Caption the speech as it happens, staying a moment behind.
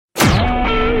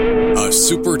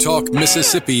SuperTalk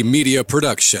Mississippi Media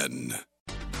Production.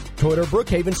 Toyota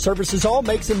Brookhaven services all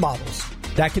makes and models.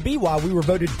 That could be why we were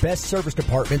voted best service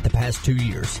department the past 2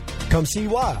 years. Come see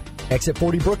why. Exit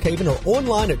 40 Brookhaven or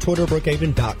online at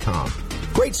ToyotaBrookhaven.com.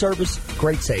 Great service,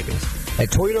 great savings. At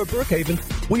Toyota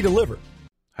Brookhaven, we deliver.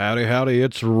 Howdy, howdy,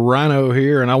 it's Rhino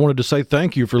here, and I wanted to say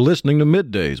thank you for listening to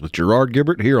Middays with Gerard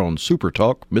Gibert here on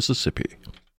SuperTalk Mississippi.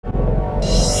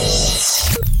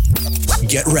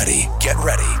 Get ready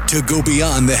to go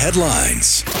beyond the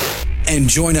headlines and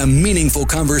join a meaningful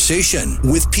conversation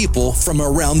with people from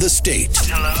around the state.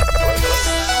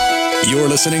 You're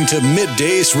listening to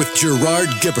Middays with Gerard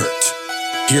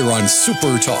Gibert here on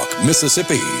SuperTalk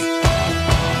Mississippi.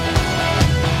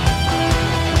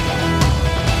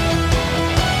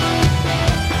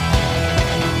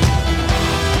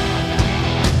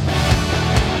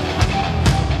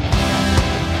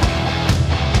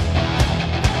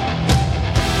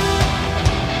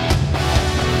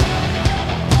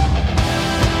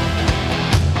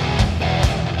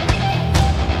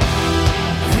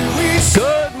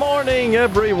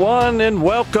 Everyone, and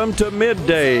welcome to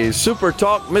Middays,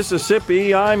 SuperTalk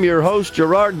Mississippi. I'm your host,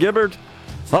 Gerard Gibert,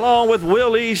 along with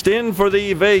Will East in for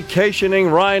the vacationing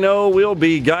Rhino. We'll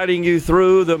be guiding you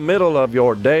through the middle of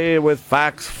your day with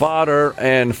facts, fodder,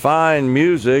 and fine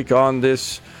music on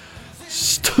this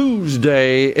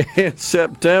Tuesday in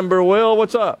September. Will,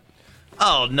 what's up?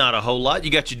 Oh, not a whole lot.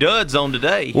 You got your duds on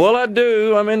today. Well, I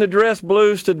do. I'm in the dress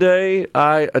blues today.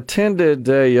 I attended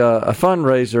a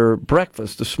fundraiser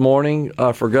breakfast this morning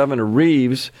for Governor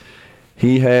Reeves.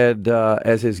 He had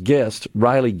as his guest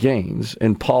Riley Gaines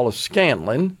and Paula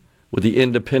Scanlon with the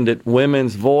Independent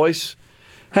Women's Voice.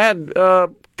 Had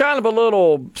kind of a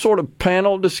little sort of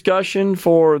panel discussion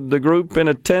for the group in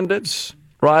attendance.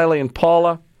 Riley and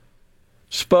Paula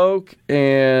spoke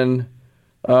and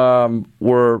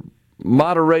were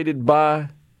moderated by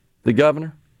the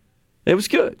governor. It was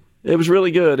good. It was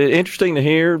really good. Interesting to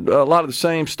hear a lot of the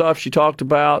same stuff she talked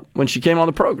about when she came on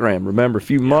the program, remember, a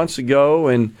few months ago,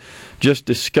 and just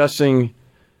discussing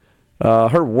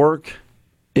her work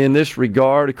in this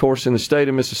regard. Of course, in the state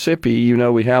of Mississippi, you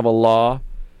know, we have a law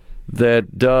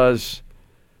that does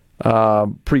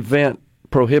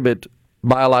prohibit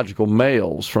biological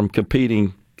males from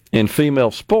competing in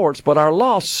female sports, but our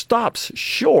law stops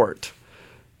short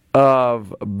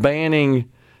of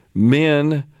banning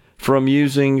men from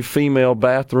using female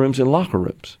bathrooms and locker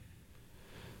rooms.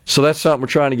 So that's something we're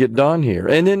trying to get done here.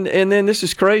 And then this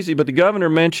is crazy, but the governor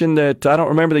mentioned that, I don't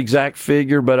remember the exact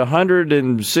figure, but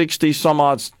 160 some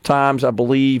odd times, I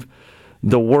believe,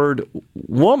 the word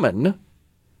woman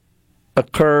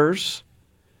occurs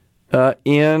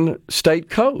in state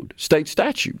code, state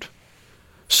statute.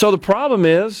 So the problem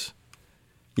is,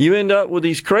 you end up with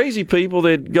these crazy people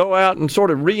that go out and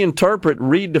sort of reinterpret,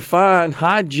 redefine,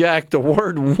 hijack the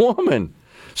word woman.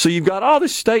 So you've got all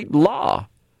this state law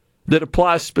that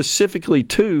applies specifically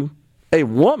to a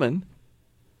woman,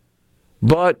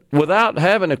 but without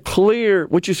having a clear,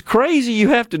 which is crazy you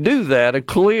have to do that, a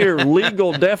clear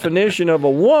legal definition of a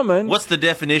woman. What's the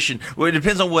definition? Well, it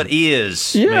depends on what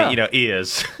is. Yeah.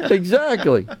 Is.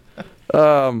 Exactly.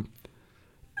 And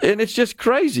it's just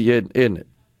crazy, isn't it?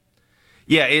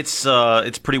 Yeah, it's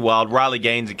pretty wild. Riley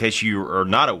Gaines, in case you are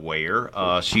not aware,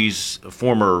 she's a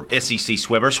former SEC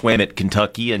swimmer, swam at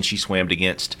Kentucky, and she swam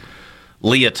against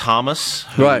Leah Thomas,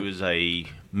 who is a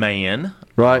man,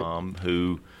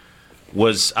 who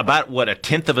was about, a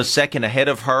tenth of a second ahead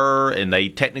of her, and they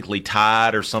technically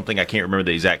tied or something. I can't remember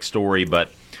the exact story,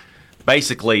 but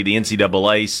basically the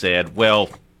NCAA said, well,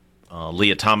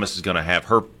 Leah Thomas is going to have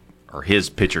her or his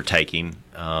picture taking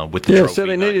with the trophy. So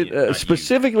they needed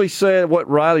specifically said what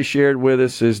Riley shared with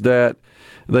us is that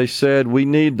they said we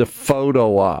need the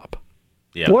photo op.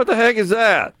 Yeah. What the heck is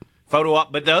that? Photo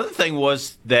op. But the other thing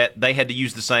was that they had to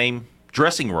use the same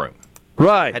dressing room.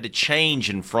 Right. Had to change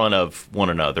in front of one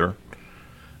another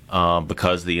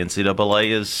because the NCAA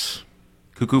is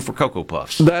cuckoo for Cocoa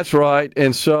Puffs. That's right.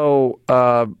 And so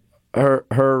her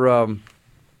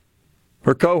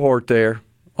cohort there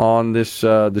on this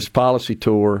policy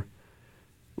tour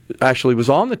actually was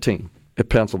on the team at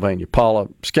Pennsylvania, Paula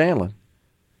Scanlon,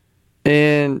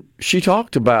 and she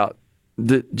talked about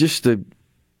the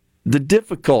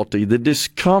difficulty, the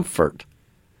discomfort,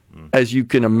 as you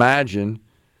can imagine,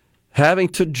 having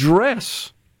to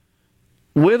dress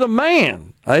with a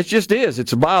man. It just is.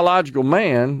 It's a biological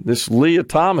man. This Leah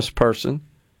Thomas person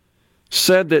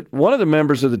said that one of the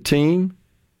members of the team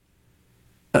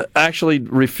actually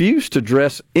refused to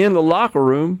dress in the locker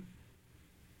room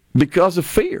because of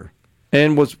fear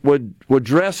and would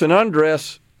dress and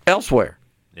undress elsewhere.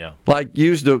 Yeah. Like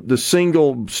use the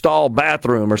single stall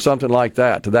bathroom or something like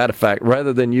that, to that effect,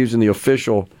 rather than using the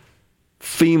official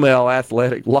female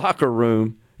athletic locker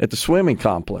room at the swimming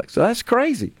complex. So that's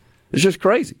crazy. It's just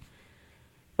crazy.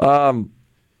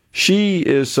 She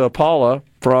is Paula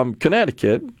from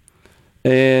Connecticut,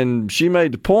 and she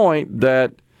made the point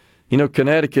that,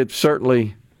 Connecticut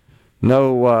certainly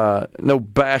no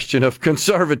bastion of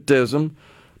conservatism,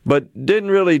 but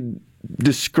didn't really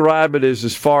describe it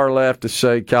as far left as,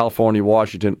 say, California,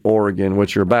 Washington, Oregon,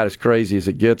 which are about as crazy as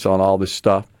it gets on all this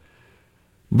stuff.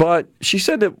 But she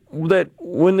said that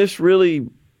when this really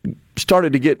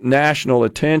started to get national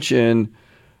attention,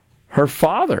 her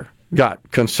father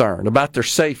got concerned about their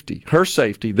safety, her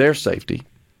safety, their safety,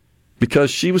 because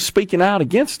she was speaking out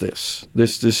against this.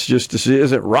 This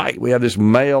isn't right. We have this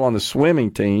male on the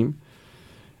swimming team.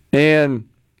 And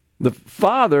the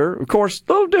father, of course,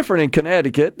 a little different in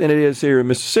Connecticut than it is here in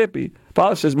Mississippi.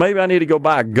 Father says, maybe I need to go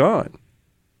buy a gun.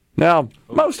 Now,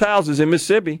 most houses in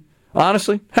Mississippi,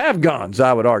 honestly, have guns,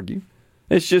 I would argue.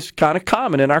 It's just kind of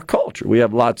common in our culture. We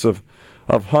have lots of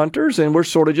hunters, and we're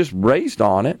sort of just raised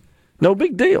on it. No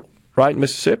big deal, right, in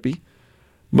Mississippi.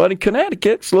 But in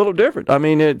Connecticut, it's a little different. I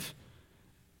mean,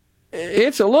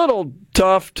 it's a little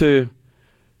tough to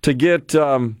get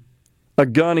a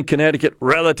gun in Connecticut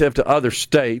relative to other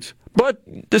states. But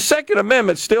the Second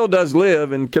Amendment still does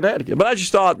live in Connecticut. But I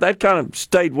just thought that kind of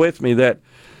stayed with me, that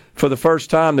for the first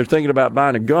time they're thinking about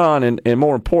buying a gun and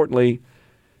more importantly,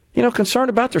 concerned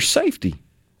about their safety.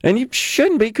 And you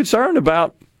shouldn't be concerned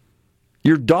about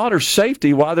your daughter's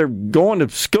safety while they're going to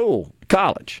school,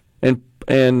 college, and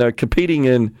competing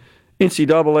in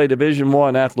NCAA Division I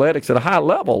athletics at a high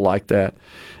level like that.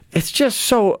 It's just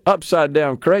so upside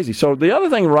down crazy. So the other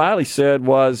thing Riley said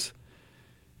was,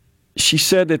 she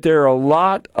said that there are a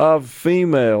lot of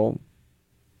female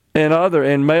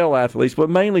and male athletes, but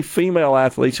mainly female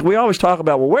athletes. We always talk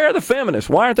about, well, where are the feminists?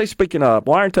 Why aren't they speaking up?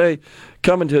 Why aren't they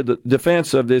coming to the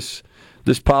defense of this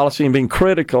policy and being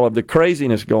critical of the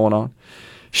craziness going on?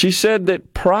 She said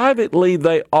that privately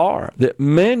they are, that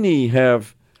many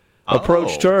have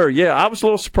approached her. Yeah, I was a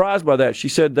little surprised by that. She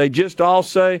said they just all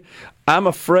say, I'm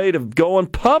afraid of going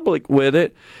public with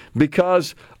it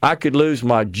because I could lose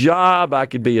my job, I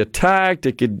could be attacked,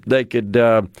 they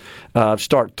could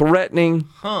start threatening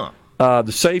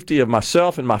the safety of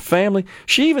myself and my family.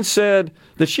 She even said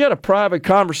that she had a private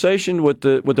conversation with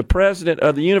the president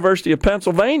of the University of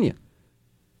Pennsylvania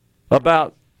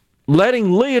about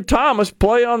letting Leah Thomas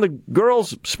play on the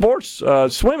girls' sports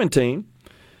swimming team.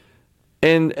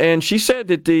 And she said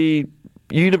that the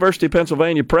University of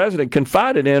Pennsylvania president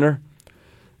confided in her,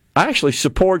 I actually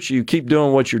support you, keep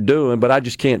doing what you're doing, but I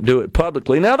just can't do it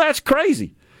publicly. Now, that's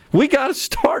crazy. We got to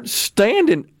start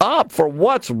standing up for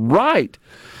what's right.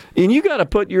 And you got to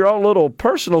put your own little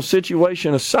personal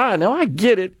situation aside. Now, I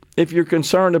get it if you're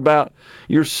concerned about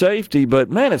your safety,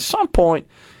 but, man, at some point,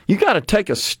 you got to take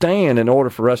a stand in order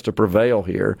for us to prevail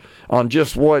here on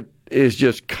just what is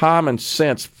just common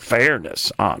sense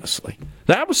fairness, honestly.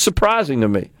 That was surprising to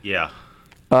me. Yeah.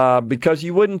 Because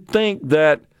you wouldn't think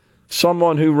that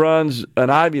someone who runs an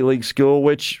Ivy League school,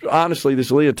 which, honestly, this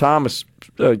Leah Thomas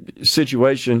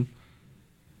situation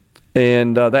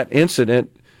and that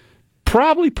incident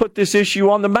probably put this issue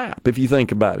on the map, if you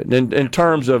think about it, in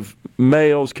terms of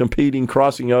males competing,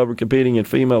 crossing over, competing in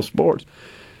female sports.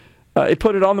 It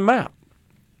put it on the map.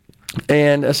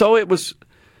 And so it was,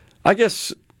 I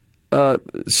guess,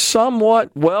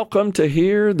 somewhat welcome to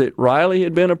hear that Riley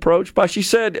had been approached by. She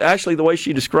said, actually, the way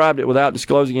she described it without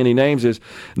disclosing any names is,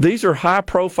 these are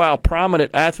high-profile,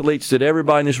 prominent athletes that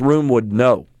everybody in this room would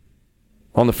know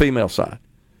on the female side.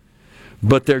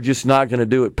 But they're just not going to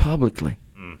do it publicly.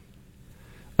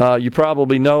 You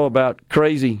probably know about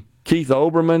crazy Keith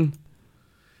Olbermann.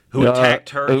 Who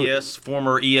attacked her, yes.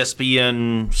 Former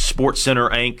ESPN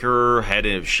SportsCenter anchor, had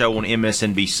a show on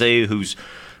MSNBC, whose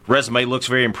resume looks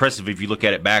very impressive if you look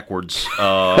at it backwards.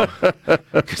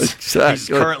 Exactly. He's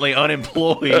currently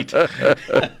unemployed.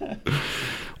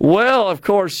 Well, of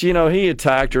course, he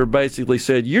attacked her, basically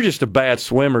said, you're just a bad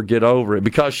swimmer, get over it,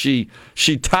 because she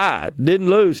didn't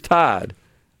lose, tied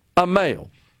a male.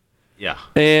 Yeah.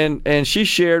 And she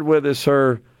shared with us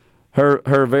her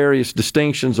various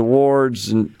distinctions, awards,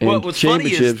 and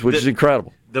championships, which is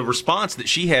incredible. The response that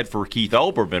she had for Keith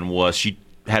Olbermann was, she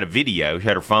had a video, she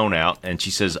had her phone out, and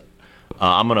she says,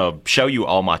 I'm going to show you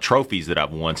all my trophies that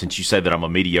I've won, since you said that I'm a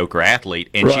mediocre athlete.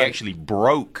 And She actually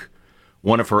broke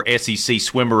one of her SEC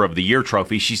Swimmer of the Year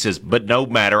trophies. She says, but no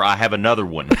matter, I have another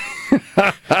one.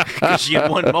 Because she had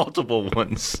won multiple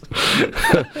ones.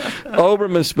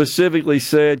 Oberman specifically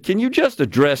said, can you just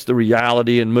address the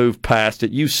reality and move past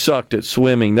it? You sucked at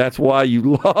swimming. That's why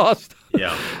you lost.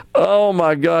 Yeah. Oh,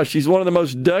 my gosh. She's one of the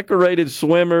most decorated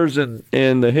swimmers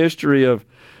in the history of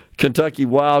Kentucky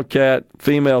Wildcat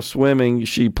female swimming.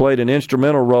 She played an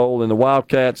instrumental role in the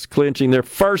Wildcats clinching their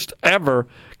first ever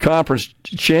conference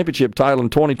championship title in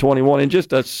 2021, in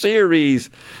just a series,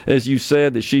 as you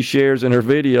said, that she shares in her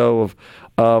video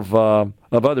of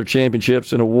other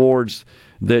championships and awards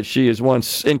that she has won,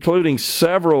 including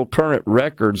several current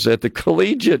records at the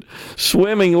collegiate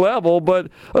swimming level. But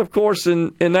of course,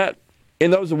 in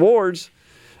those awards,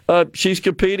 she's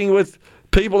competing with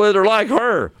people that are like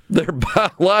her. They're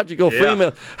biological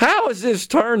female. How has this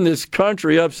turned this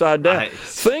country upside down?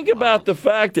 Think about the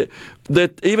fact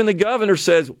that even the governor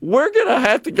says, we're going to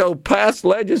have to go pass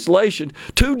legislation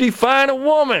to define a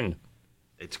woman.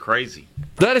 It's crazy.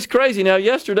 That is crazy. Now,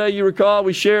 yesterday, you recall,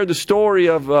 we shared the story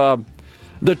of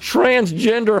the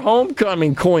transgender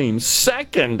homecoming queen,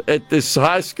 second at this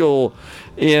high school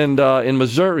in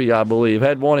Missouri, I believe,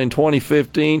 had one in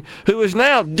 2015, who is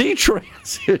now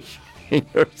detransitioning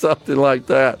or something like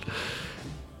that.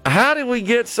 How did we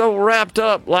get so wrapped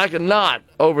up like a knot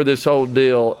over this whole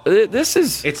deal?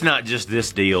 It's not just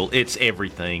this deal. It's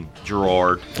everything,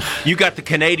 Gerard. You got the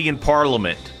Canadian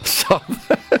Parliament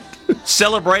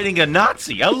celebrating a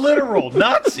Nazi, a literal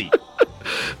Nazi.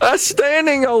 A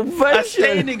standing ovation,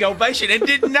 and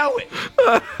didn't know it.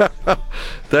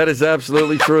 That is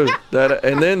absolutely true.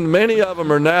 And then many of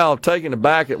them are now taken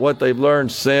aback at what they've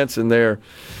learned since, and they're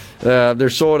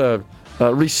sort of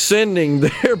rescinding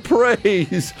their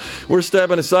praise. We're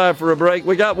stepping aside for a break.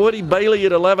 We got Woody Bailey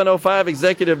at 11:05,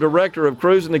 Executive Director of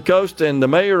Cruising the Coast, and the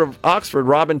Mayor of Oxford,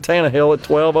 Robin Tannehill, at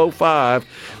 12:05.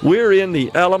 We're in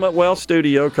the Element Well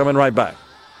studio, coming right back.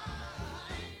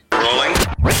 Rolling.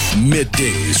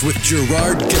 Middays with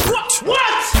Gerard Gibert.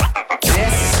 What?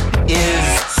 This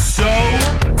is so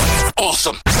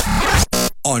awesome.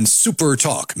 On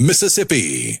SuperTalk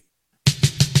Mississippi.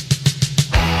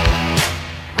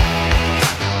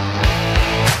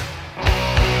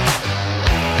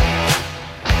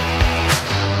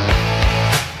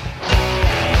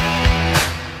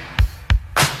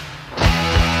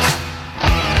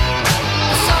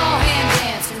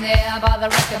 By the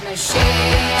record machine,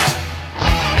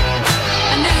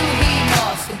 I knew he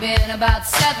must have been about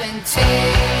 17.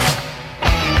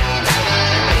 He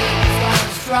was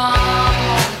going strong,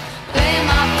 playing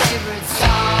my favorite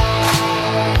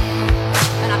song,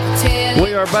 and I could tell.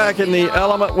 We are back in the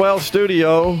Element Well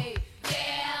studio.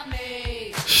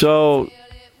 So,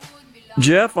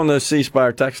 Jeff on the C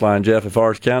Spire text line, Jeff in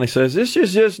Forest County, says this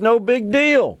is just no big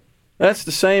deal. That's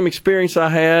the same experience I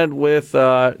had with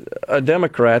a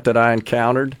Democrat that I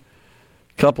encountered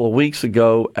a couple of weeks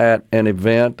ago at an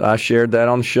event. I shared that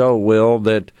on the show, Will,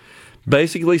 that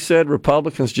basically said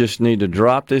Republicans just need to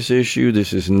drop this issue.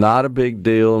 This is not a big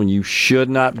deal, and you should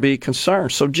not be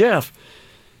concerned. So, Jeff,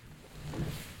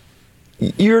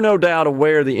 you're no doubt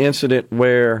aware of the incident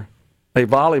where a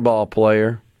volleyball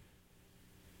player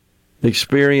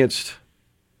experienced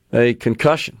a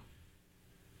concussion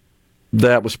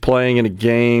that was playing in a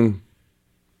game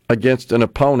against an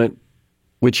opponent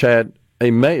which had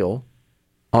a male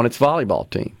on its volleyball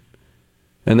team.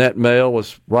 And that male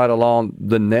was right along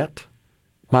the net.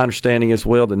 My understanding is,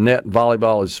 well, the net in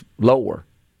volleyball is lower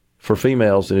for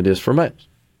females than it is for males,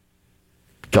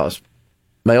 because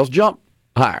males jump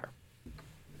higher.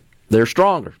 They're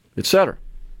stronger, etc.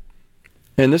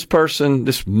 And this person,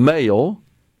 this male,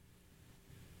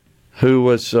 who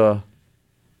was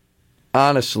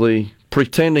honestly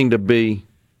pretending to be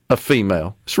a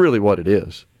female, it's really what it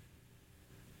is,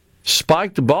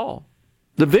 spiked the ball.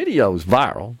 The video is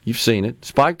viral. You've seen it.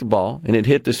 Spiked the ball, and it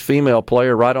hit this female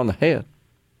player right on the head.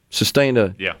 Sustained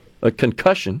a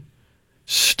concussion.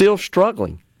 Still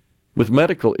struggling with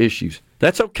medical issues.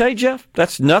 That's okay, Jeff?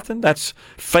 That's nothing? That's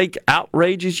fake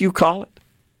outrage, as you call it?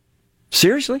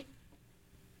 Seriously?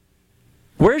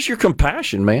 Where's your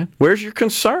compassion, man? Where's your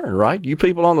concern, right? You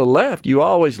people on the left, you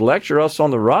always lecture us on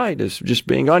the right as just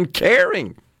being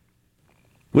uncaring.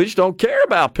 We just don't care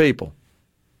about people.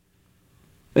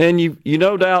 And you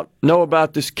no doubt know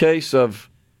about this case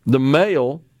of the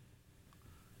male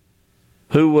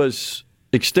who was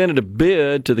extended a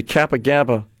bid to the Kappa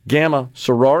Gamma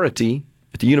sorority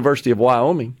at the University of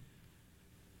Wyoming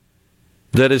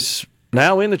that is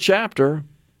now in the chapter.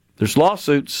 There's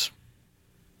lawsuits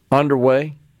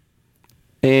underway,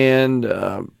 and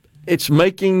it's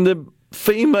making the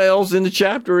females in the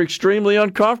chapter are extremely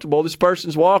uncomfortable. This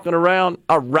person's walking around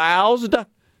aroused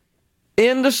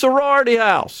in the sorority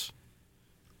house,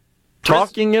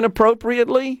 talking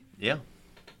inappropriately. Yeah.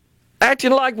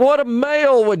 Acting like what a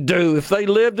male would do if they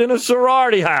lived in a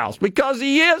sorority house, because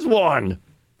he is one.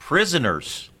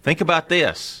 Prisoners. Think about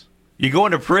this. You go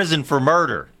into prison for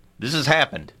murder. This has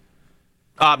happened.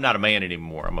 Oh, I'm not a man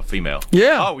anymore. I'm a female.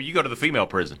 Yeah. Oh, you go to the female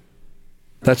prison.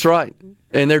 That's right.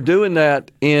 And they're doing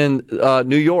that in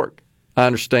New York, I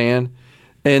understand.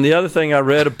 And the other thing I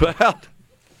read about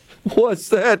was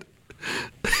that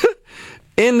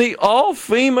in the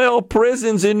all-female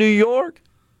prisons in New York,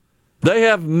 they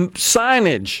have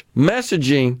signage,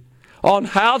 messaging on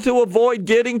how to avoid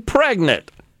getting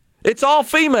pregnant. It's all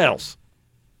females.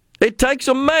 It takes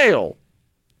a male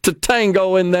to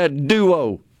tango in that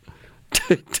duo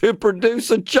to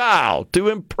produce a child, to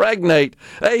impregnate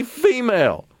a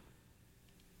female.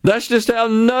 That's just how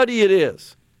nutty it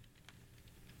is.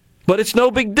 But it's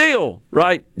no big deal,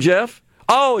 right, Jeff?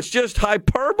 Oh, it's just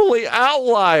hyperbole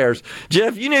outliers.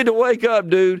 Jeff, you need to wake up,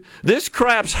 dude. This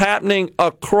crap's happening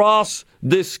across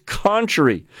this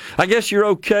country. I guess you're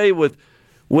okay with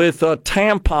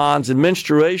tampons and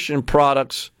menstruation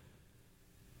products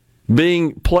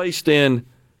being placed in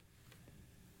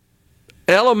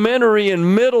elementary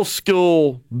and middle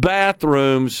school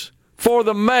bathrooms for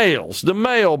the males, the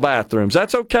male bathrooms.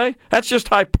 That's okay? That's just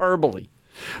hyperbole.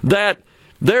 That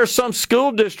there are some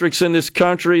school districts in this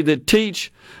country that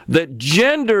teach that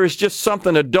gender is just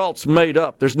something adults made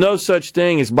up. There's no such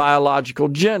thing as biological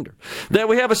gender. That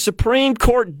we have a Supreme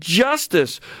Court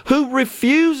justice who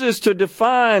refuses to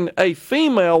define a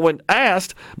female when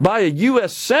asked by a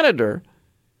U.S. senator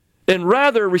and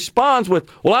rather responds with,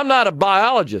 well, I'm not a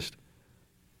biologist.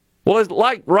 Well, it's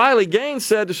like Riley Gaines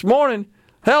said this morning,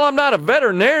 hell, I'm not a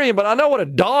veterinarian, but I know what a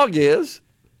dog is.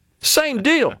 Same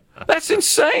deal. That's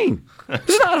insane.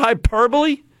 It's not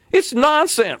hyperbole. It's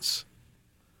nonsense.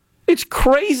 It's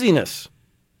craziness.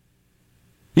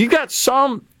 You got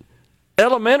some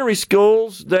elementary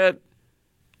schools that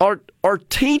are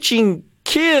teaching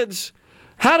kids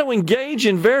how to engage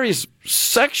in various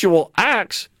sexual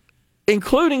acts,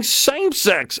 including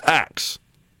same-sex acts.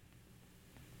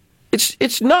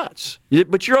 It's nuts.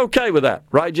 But you're okay with that,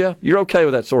 right, Jeff? You're okay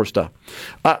with that sort of stuff.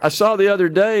 I saw the other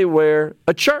day where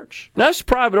a church, now it's a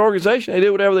private organization, they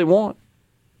do whatever they want.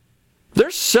 They're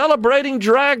celebrating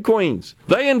drag queens.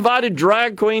 They invited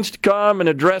drag queens to come and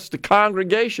address the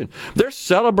congregation. They're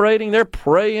celebrating, they're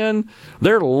praying,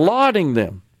 they're lauding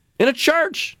them in a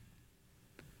church.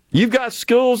 You've got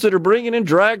schools that are bringing in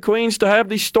drag queens to have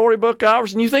these storybook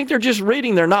hours, and you think they're just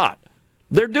reading. They're not.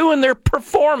 They're doing their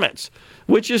performance,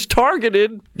 which is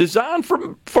targeted, designed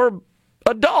for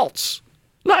adults,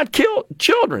 not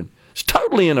children. It's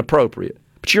totally inappropriate,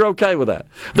 but you're okay with that.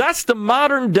 That's the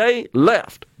modern day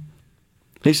left.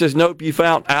 He says, nope, you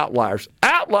found outliers.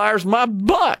 Outliers, my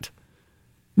butt.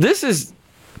 This is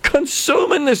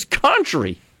consuming this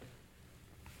country.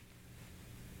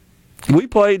 We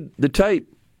played the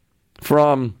tape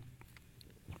from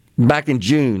back in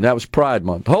June. That was Pride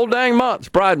Month. The whole dang month is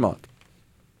Pride Month.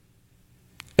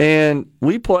 And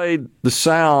we played the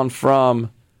sound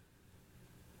from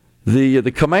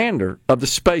the commander of the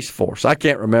Space Force. I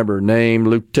can't remember her name,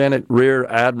 Lieutenant, Rear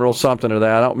Admiral, something or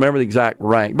that. I don't remember the exact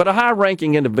rank. But a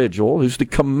high-ranking individual who's the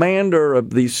commander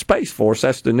of the Space Force.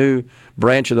 That's the new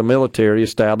branch of the military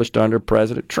established under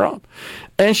President Trump.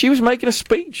 And she was making a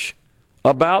speech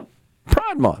about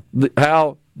Pride Month,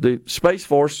 how the Space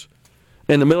Force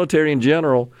and the military in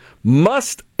general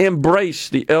must embrace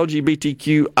the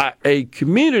LGBTQIA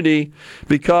community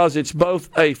because it's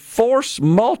both a force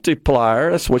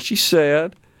multiplier, that's what she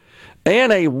said,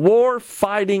 and a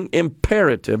war-fighting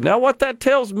imperative. Now, what that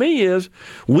tells me is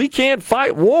we can't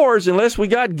fight wars unless we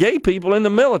got gay people in the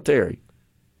military.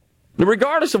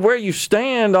 Regardless of where you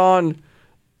stand on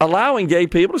allowing gay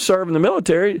people to serve in the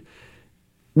military,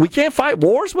 we can't fight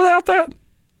wars without that?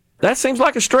 That seems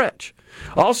like a stretch.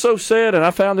 Also said, and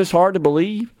I found this hard to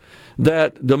believe,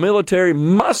 that the military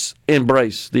must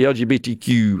embrace the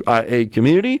LGBTQIA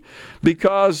community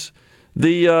because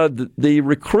the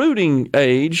recruiting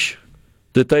age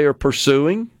that they are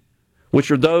pursuing, which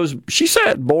are those, she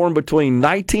said, born between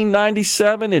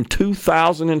 1997 and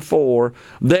 2004,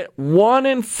 that 1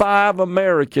 in 5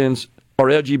 Americans are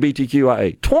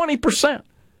LGBTQIA. 20%.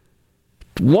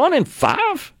 1 in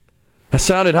 5? That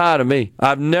sounded high to me.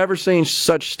 I've never seen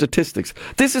such statistics.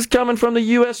 This is coming from the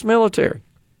U.S. military.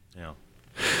 Yeah.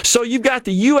 So you've got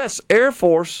the U.S. Air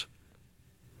Force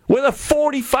with a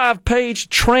 45-page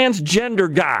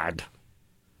transgender guide.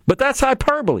 But that's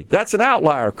hyperbole. That's an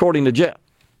outlier, according to Jeff.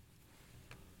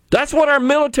 That's what our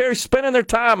military's spending their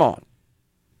time on.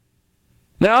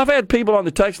 Now, I've had people on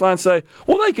the text line say,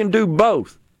 well, they can do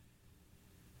both.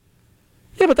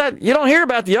 Yeah, but you don't hear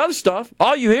about the other stuff.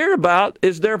 All you hear about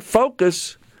is their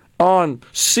focus on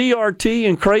CRT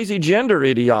and crazy gender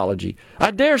ideology.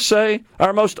 I dare say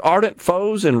our most ardent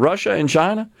foes in Russia and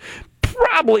China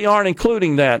probably aren't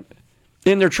including that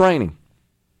in their training.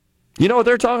 You know what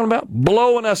they're talking about?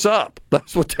 Blowing us up.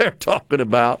 That's what they're talking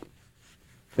about.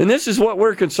 And this is what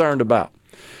we're concerned about.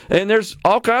 And there's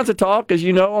all kinds of talk, as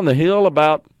you know, on the Hill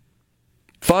about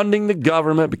funding the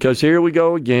government, because here we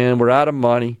go again. We're out of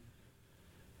money.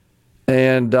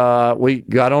 And we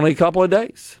got only a couple of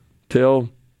days till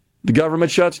the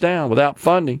government shuts down without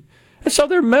funding. And so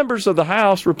there are members of the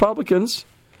House, Republicans,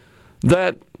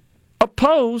 that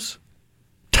oppose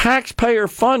taxpayer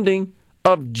funding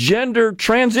of gender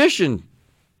transition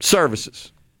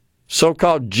services,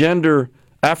 so-called gender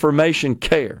affirmation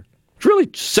care. It's really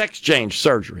sex change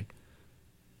surgery.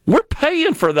 We're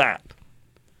paying for that.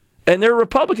 And there are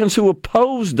Republicans who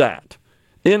oppose that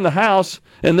in the House,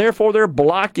 and therefore they're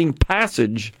blocking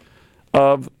passage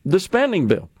of the spending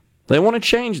bill. They want to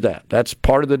change that. That's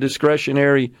part of the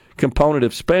discretionary component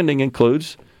of spending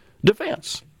includes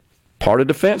defense. Part of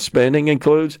defense spending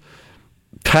includes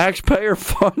taxpayer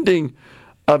funding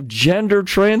of gender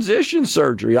transition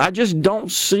surgery. I just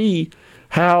don't see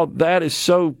how that is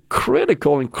so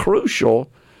critical and crucial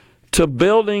to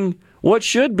building what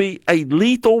should be a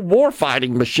lethal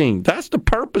warfighting machine. That's the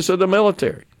purpose of the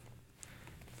military.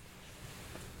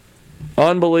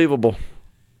 Unbelievable.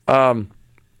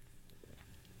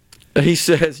 He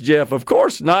says, Jeff, of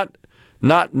course, not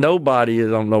nobody, I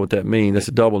don't know what that means. That's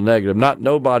a double negative. Not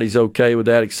nobody's okay with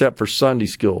that except for Sunday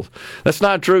schools. That's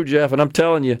not true, Jeff, and I'm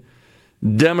telling you,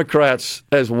 Democrats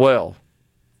as well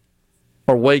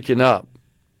are waking up.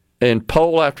 And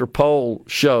poll after poll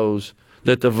shows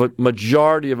that the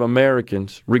majority of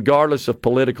Americans, regardless of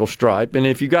political stripe, and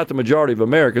if you got the majority of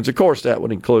Americans, of course that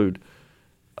would include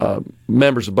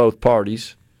members of both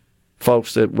parties,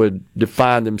 folks that would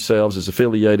define themselves as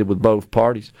affiliated with both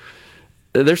parties,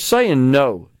 they're saying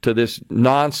no to this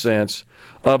nonsense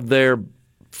of their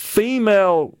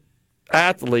female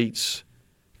athletes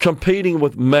competing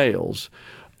with males,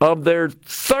 of their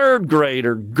third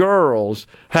grader girls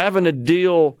having to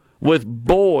deal with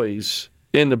boys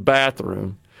in the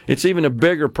bathroom. It's even a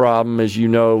bigger problem, as you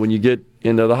know, when you get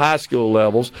into the high school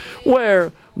levels,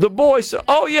 where the boys say,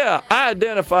 oh yeah, I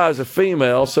identify as a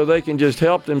female, so they can just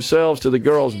help themselves to the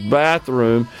girls'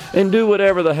 bathroom and do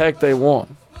whatever the heck they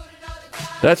want.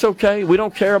 That's okay. We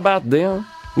don't care about them.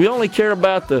 We only care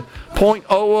about the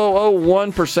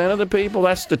 0.0001% of the people.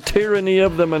 That's the tyranny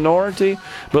of the minority.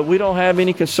 But we don't have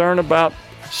any concern about,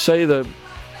 say, the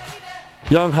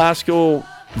young high school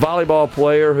volleyball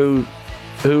player who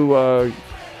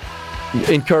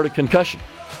incurred a concussion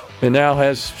and now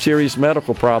has serious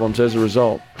medical problems as a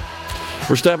result.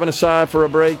 We're stepping aside for a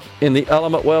break in the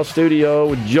Element Well studio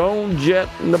with Joan Jett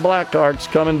and the Blackhearts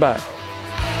coming back.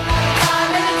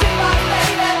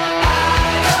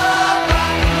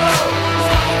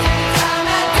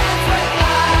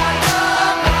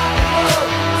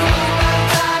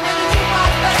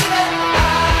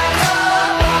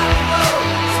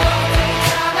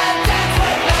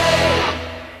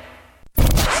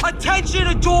 Attention,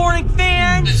 adoring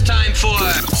fans! It's time for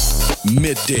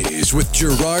Middays with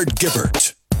Gerard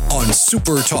Gibert on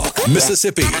SuperTalk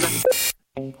Mississippi.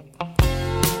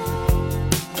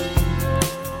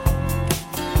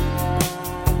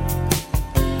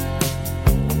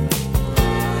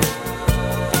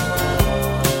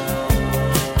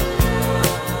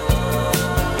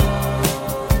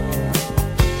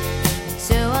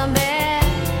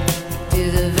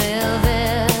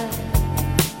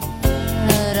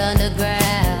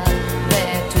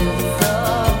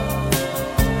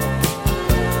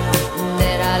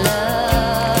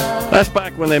 That's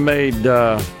back when they made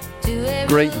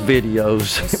great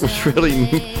videos. It was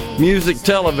really music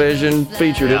television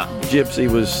featured it. Gypsy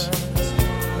was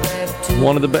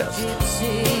one of the best.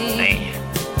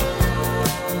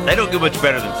 Man. They don't get much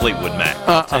better than Fleetwood Mac,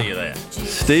 I'll tell you that.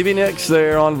 Stevie Nicks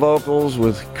there on vocals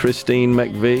with Christine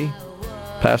McVie.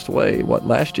 Passed away,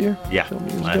 last year? Yeah,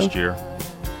 last year.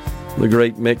 The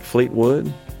great Mick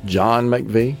Fleetwood, John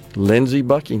McVie, Lindsey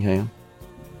Buckingham.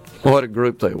 What a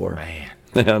group they were. Man.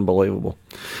 Unbelievable.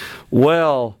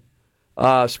 Well,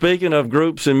 speaking of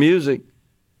groups and music,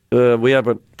 we have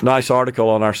a nice article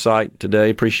on our site today.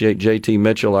 Appreciate J.T.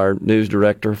 Mitchell, our news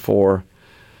director, for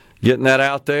getting that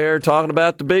out there, talking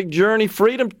about the Big Journey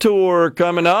Freedom Tour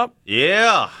coming up.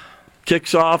 Yeah.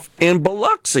 Kicks off in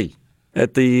Biloxi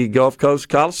at the Gulf Coast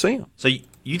Coliseum. So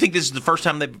You think this is the first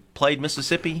time they've played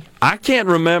Mississippi? I can't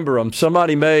remember them.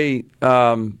 Somebody may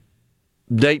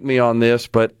date me on this,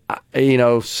 but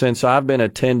since I've been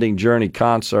attending Journey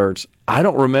concerts, I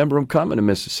don't remember them coming to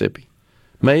Mississippi.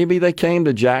 Maybe they came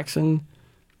to Jackson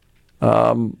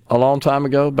a long time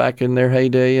ago, back in their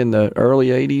heyday in the early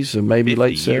 80s or maybe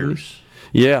late 70s. Years.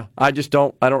 Yeah, I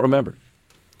don't remember.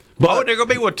 But they're going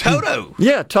to be with Toto.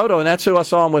 Yeah, Toto, and that's who I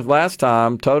saw him with last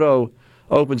time. Toto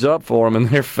opens up for them, and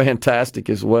they're fantastic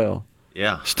as well.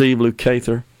 Yeah. Steve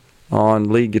Lukather on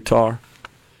lead guitar.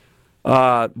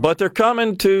 But they're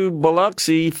coming to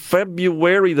Biloxi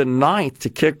February the 9th to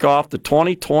kick off the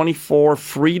 2024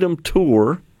 Freedom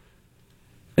Tour.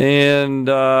 And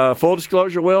full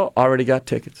disclosure, Will, already got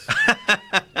tickets.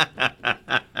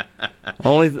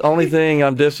 Only thing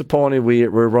I'm disappointed,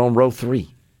 we're on row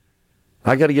 3.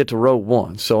 I got to get to row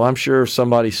 1, so I'm sure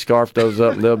somebody scarfed those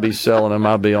up and they'll be selling them.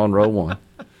 I'll be on row 1.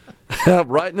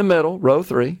 Right in the middle, row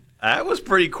 3. That was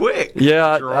pretty quick.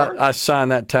 Yeah, I signed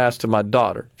that task to my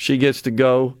daughter. She gets to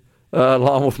go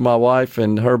along with my wife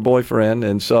and her boyfriend,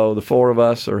 and so the 4 of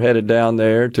us are headed down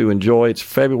there to enjoy. It's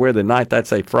February the 9th.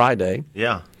 That's a Friday.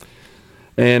 Yeah.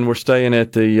 And we're staying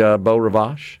at the Beau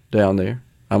Rivage down there.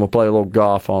 I'm going to play a little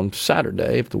golf on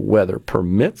Saturday, if the weather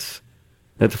permits,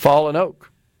 at the Fallen Oak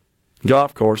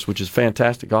golf course, which is a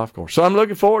fantastic golf course. So I'm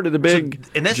looking forward to the big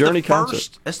Journey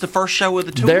concert. That's the first show of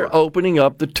the tour. They're opening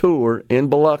up the tour in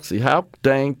Biloxi. How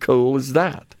dang cool is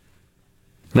that?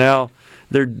 Now,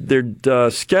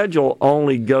 their schedule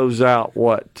only goes out,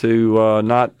 to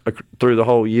not through the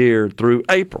whole year, through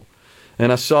April.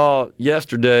 And I saw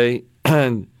yesterday,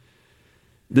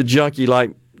 the junkie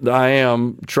like I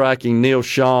am, tracking Neil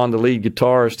Sean, the lead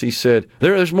guitarist, he said,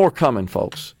 there's more coming,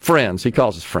 folks. Friends. He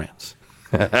calls us friends.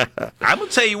 I'm going to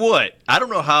tell you what. I don't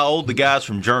know how old the guys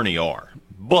from Journey are,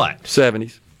 but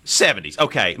 70s. 70s.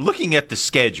 Okay, looking at the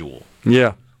schedule.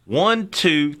 Yeah. 1,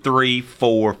 2, 3,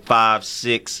 4, 5,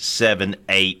 6, 7,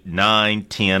 8, 9,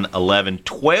 10, 11,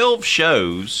 12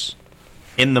 shows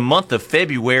in the month of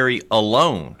February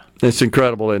alone. It's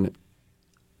incredible, isn't it?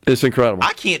 It's incredible.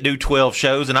 I can't do 12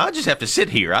 shows, and I just have to sit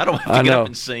here. I don't have to get up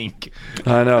and sing.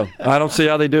 I know. I don't see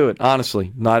how they do it,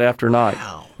 honestly, night after night.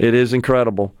 Wow. It is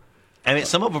incredible. I mean,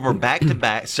 some of them are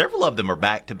back-to-back. Several of them are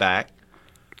back-to-back.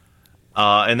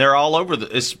 And they're all over,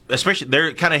 especially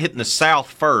they're kind of hitting the South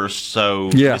first. So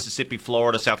Mississippi,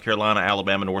 Florida, South Carolina,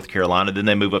 Alabama, North Carolina. Then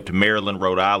they move up to Maryland,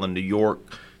 Rhode Island, New York,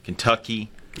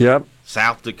 Kentucky,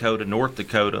 South Dakota, North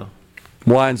Dakota.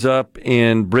 Winds up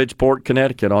in Bridgeport,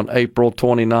 Connecticut on April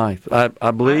 29th. I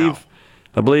believe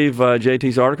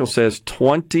JT's article says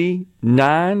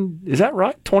 29. Is that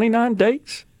right? 29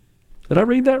 dates? Did I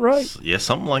read that right? Yeah,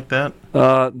 something like that.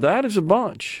 That is a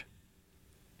bunch.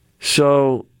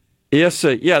 So, yes,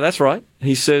 that's right.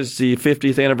 He says the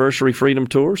 50th Anniversary Freedom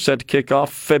Tour set to kick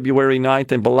off February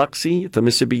 9th in Biloxi at the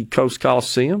Mississippi Coast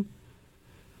Coliseum.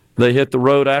 They hit the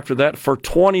road after that for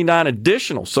 29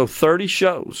 additional, so 30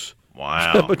 shows.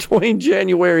 Wow. Between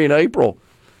January and April.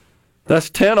 That's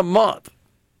 10 a month.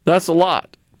 That's a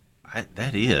lot.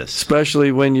 That is.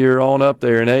 Especially when you're on up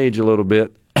there in age a little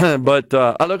bit. But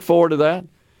I look forward to that.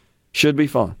 Should be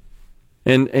fun.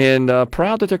 And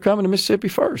proud that they're coming to Mississippi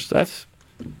first. That's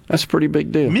a pretty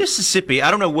big deal. Mississippi,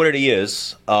 I don't know what it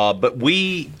is, but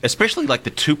we, especially like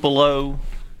the Tupelo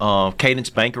Cadence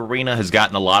Bank Arena, has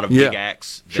gotten a lot of big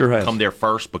acts that come there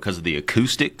first because of the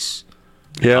acoustics.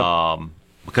 Yeah.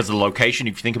 Because of the location.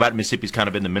 If you think about it, Mississippi's kind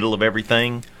of in the middle of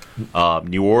everything.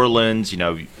 New Orleans,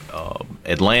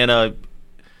 Atlanta.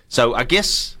 So I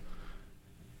guess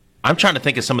I'm trying to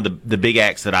think of some of the big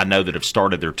acts that I know that have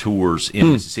started their tours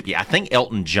in Mississippi. I think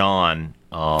Elton John,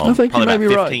 I think probably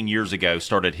about 15 right. years ago,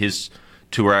 started his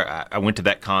tour. I went to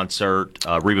that concert.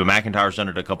 Reba McEntire's done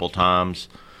it a couple of times.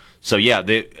 So yeah,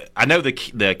 I know the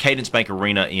Cadence Bank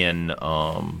Arena in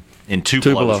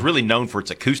Tupelo is really known for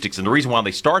its acoustics, and the reason why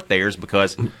they start there is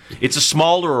because it's a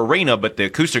smaller arena, but the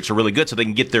acoustics are really good, so they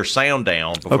can get their sound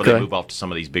down before they move off to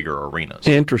some of these bigger arenas.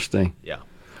 Interesting. Yeah.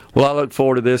 Well, I look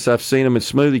forward to this. I've seen them at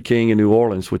Smoothie King in New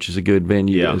Orleans, which is a good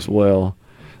venue as well.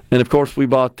 And, of course, we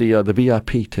bought the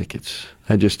VIP tickets.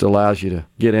 That just allows you to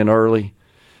get in early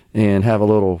and have a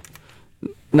little,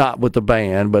 not with the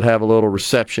band, but have a little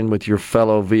reception with your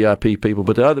fellow VIP people.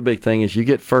 But the other big thing is you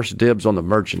get first dibs on the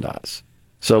merchandise.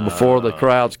 So before the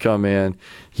crowds come in,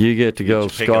 you get to go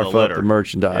scarf up the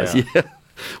merchandise. Yeah.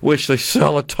 Which they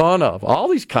sell a ton of. All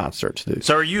these concerts do.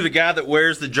 So are you the guy that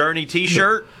wears the Journey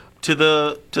T-shirt to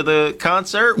the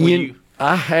concert?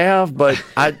 I have, but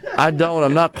I don't.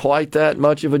 I'm not quite that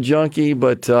much of a junkie,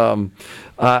 but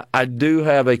I do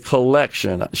have a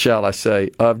collection, shall I say,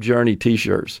 of Journey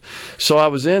T-shirts. So I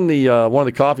was in one of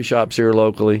the coffee shops here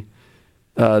locally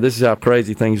this is how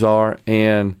crazy things are.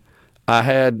 And I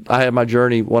had one of my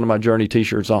Journey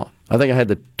T-shirts on. I think I had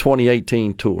the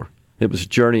 2018 tour. It was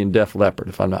Journey and Def Leppard,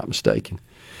 if I'm not mistaken.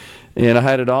 And I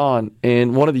had it on,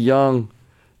 and one of the young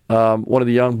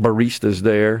baristas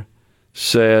there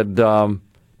said,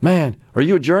 "Man, are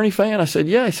you a Journey fan?" I said,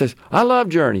 "Yeah." He says, "I love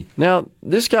Journey." Now,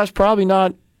 this guy's probably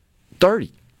not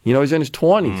 30. He's in his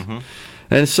 20s. Mm-hmm.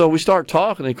 And so we start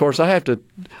talking, and of course I have to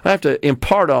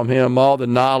impart on him all the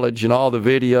knowledge and all the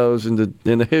videos and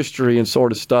the history and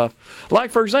sort of stuff.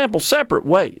 Like, for example, Separate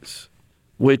Ways,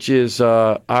 which is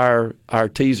our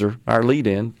teaser, our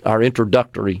lead-in, our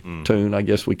introductory tune, I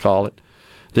guess we call it,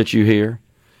 that you hear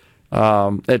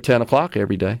at 10 o'clock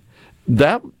every day.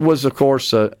 That was, of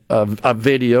course, a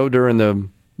video during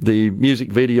the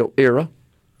music video era.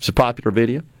 It's a popular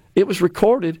video. It was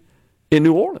recorded in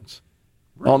New Orleans,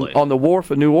 really? on the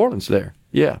wharf of New Orleans there.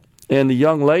 Yeah. And the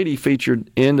young lady featured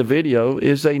in the video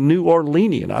is a New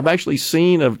Orleanian. I've actually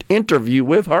seen an interview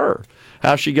with her,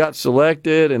 how she got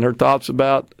selected and her thoughts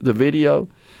about the video.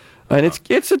 And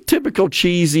it's a typical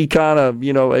cheesy kind of,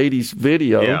 80s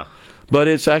video, but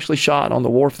it's actually shot on the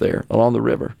wharf there along the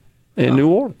river in New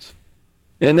Orleans.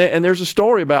 And there's a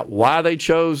story about why they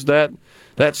chose that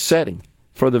setting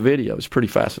for the video. It's pretty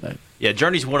fascinating. Yeah,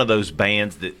 Journey's one of those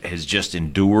bands that has just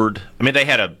endured. I mean, they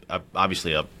had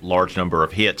obviously a large number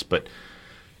of hits, but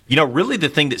really the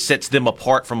thing that sets them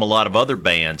apart from a lot of other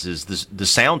bands is the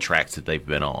soundtracks that they've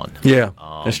been on. Yeah,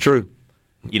 that's true.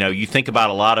 You think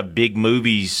about a lot of big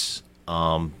movies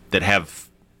that have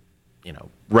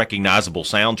recognizable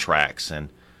soundtracks,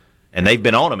 and they've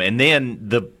been on them. And then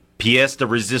the pièce de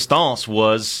résistance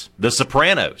was The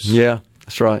Sopranos. Yeah,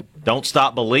 that's right. Don't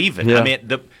Stop Believing. Yeah. I mean,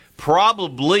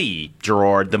 probably,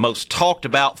 Gerard, the most talked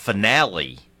about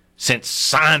finale since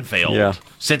Seinfeld,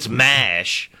 since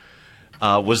MASH,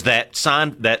 was that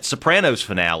Sopranos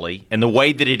finale, and the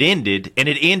way that it ended, and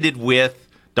it ended with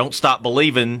Don't Stop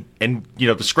Believing, and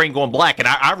the screen going black. And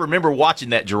I remember watching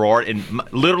that, Gerard, and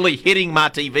literally hitting my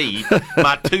TV,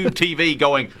 my tube TV,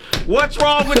 going, "What's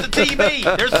wrong with the TV?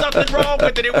 There's something wrong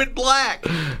with it. It went black."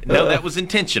 No, that was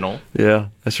intentional. Yeah,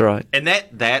 that's right. And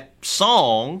that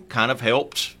song kind of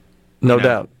helped. No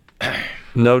doubt.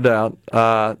 No doubt.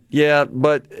 Yeah,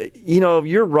 but,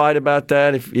 you're right about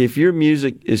that. If your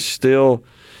music is still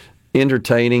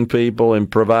entertaining people and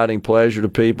providing pleasure to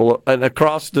people, and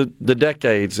across the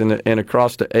decades and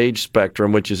across the age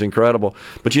spectrum, which is incredible.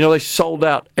 But, they sold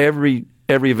out every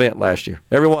event last year.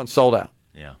 Everyone sold out.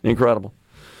 Yeah. Incredible.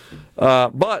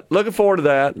 But looking forward to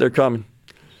that. They're coming.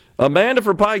 Amanda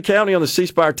from Pike County on the C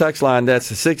Spire text line,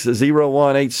 that's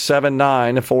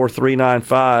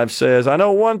 601-879-4395, says, "I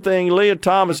know one thing, Leah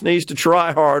Thomas needs to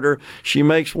try harder. She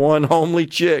makes one homely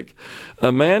chick."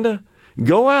 Amanda,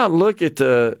 go out and look at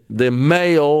the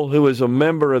male who is a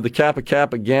member of the Kappa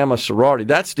Kappa Gamma sorority.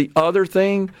 That's the other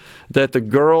thing that the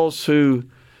girls who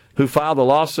filed the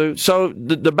lawsuit. So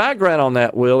the background on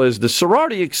that, Will, is the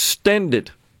sorority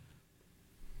extended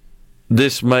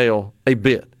this male a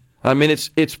bit. I mean, it's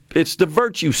the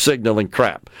virtue signaling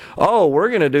crap. Oh, we're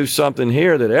going to do something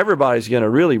here that everybody's going to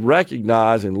really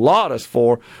recognize and laud us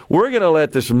for. We're going to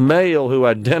let this male who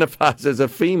identifies as a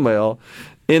female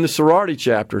in the sorority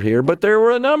chapter here. But there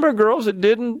were a number of girls that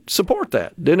didn't support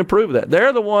that, didn't approve of that.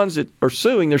 They're the ones that are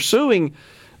suing. They're suing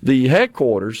the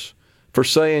headquarters for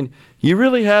saying, you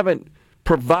really haven't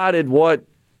provided what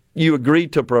you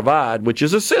agreed to provide, which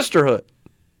is a sisterhood.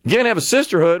 You can't have a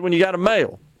sisterhood when you got a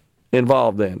male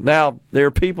involved in. Now, there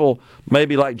are people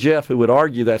maybe like Jeff who would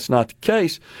argue that's not the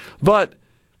case, but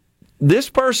this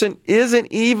person isn't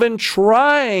even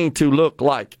trying to look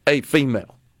like a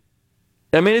female.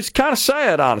 I mean, it's kind of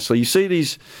sad, honestly. You see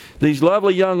these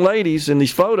lovely young ladies in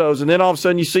these photos, and then all of a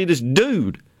sudden you see this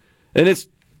dude, and it's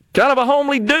kind of a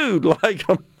homely dude, like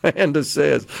Amanda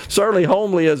says. Certainly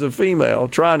homely as a female,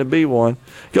 trying to be one.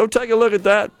 Go take a look at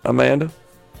that, Amanda.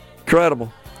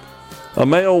 Incredible. A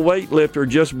male weightlifter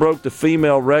just broke the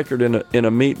female record in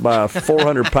a meet by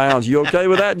 400 pounds. You okay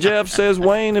with that, Jeff, says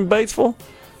Wayne in Batesville?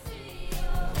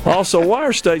 Also, why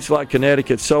are states like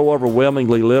Connecticut so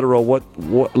overwhelmingly liberal?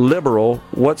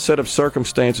 What set of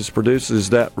circumstances produces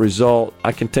that result?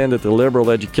 I contend that the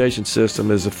liberal education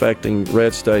system is affecting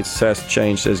red states. This has to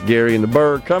change, says Gary in the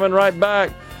Berg. Coming right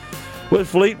back with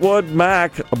Fleetwood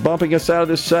Mac bumping us out of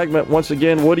this segment. Once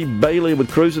again, Woody Bailey with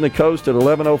Cruising the Coast at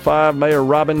 11:05. Mayor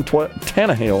Robin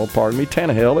Tannehill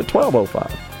at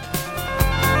 12:05.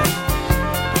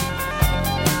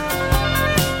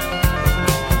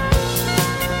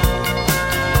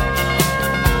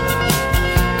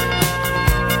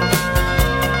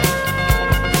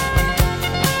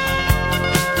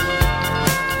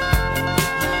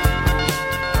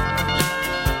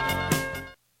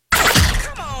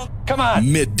 on.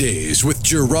 Middays with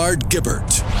Gerard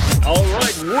Gibert All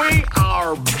right, we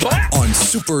are back. on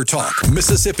SuperTalk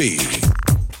Mississippi.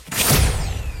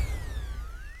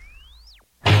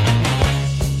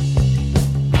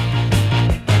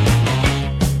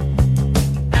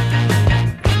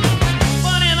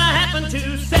 Whatever happened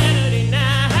to Saturday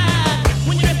night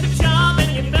when you left the job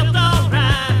and you felt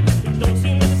alright? It don't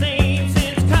seem the same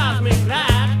since Cosmic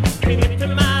Light came into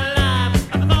my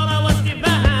life. I thought I was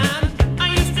divine.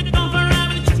 I used to go for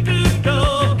every church to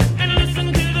go and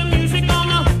listen to the music on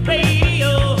the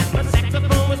radio. My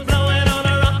saxophone was blowing on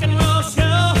a rock and roll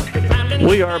show.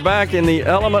 We are back in the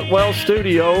Element Well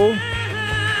studio.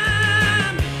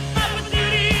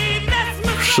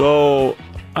 So,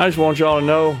 I just want y'all to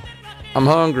know I'm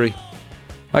hungry.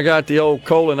 I got the old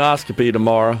colonoscopy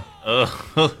tomorrow.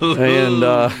 And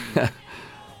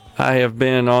I have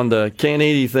been on the can't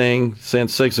eat anything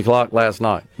since 6 o'clock last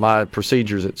night. My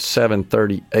procedure's at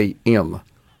 7:30 a.m.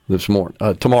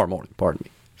 tomorrow morning, pardon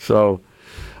me. So,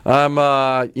 I'm,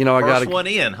 I got First one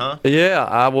in, huh? Yeah,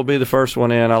 I will be the first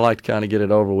one in. I like to kind of get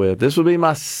it over with. This will be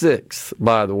my 6th,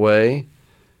 by the way.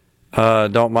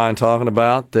 Don't mind talking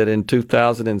about that. In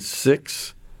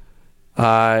 2006,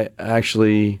 I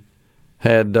actually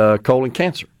had colon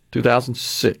cancer.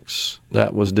 2006.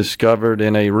 That was discovered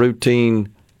in a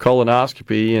routine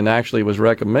colonoscopy, and actually was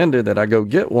recommended that I go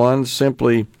get one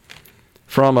simply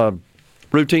from a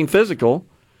routine physical,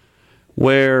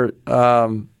 where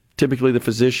typically the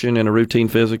physician in a routine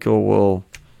physical will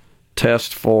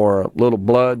test for a little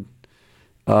blood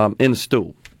in the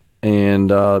stool.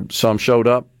 And some showed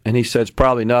up, and he said, it's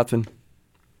probably nothing,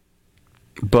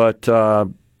 but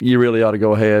you really ought to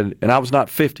go ahead. And I was not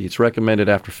 50. It's recommended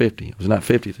after 50. I was not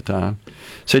 50 at the time.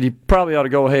 Said you probably ought to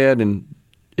go ahead and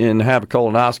have a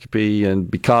colonoscopy,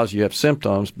 and because you have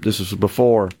symptoms, this was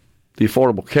before the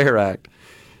Affordable Care Act,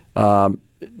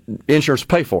 insurance will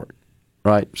pay for it,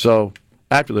 right? So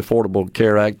after the Affordable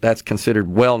Care Act, that's considered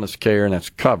wellness care, and that's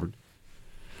covered.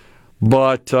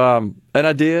 But, and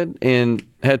I did, and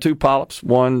had 2 polyps.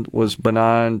 One was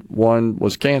benign, one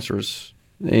was cancerous,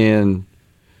 and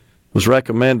was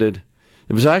recommended.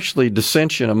 It was actually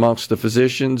dissension amongst the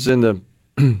physicians in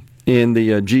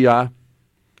the GI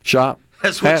shop.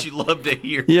 That's what you love to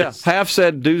hear. Yeah, half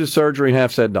said do the surgery and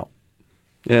half said don't.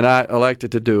 And I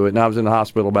elected to do it, and I was in the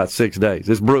hospital about 6 days.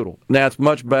 It's brutal. Now, it's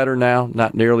much better now,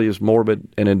 not nearly as morbid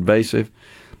and invasive,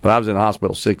 but I was in the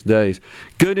hospital 6 days.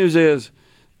 Good news is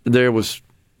there was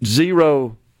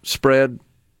 0 spread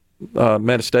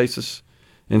metastasis,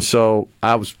 and so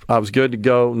I was good to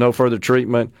go, no further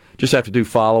treatment, just have to do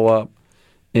follow-up,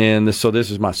 and so this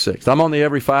is my 6th. I'm on the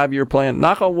every 5-year plan.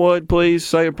 Knock on wood, please,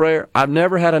 say a prayer. I've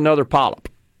never had another polyp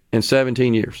in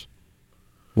 17 years.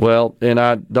 Well, and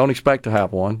I don't expect to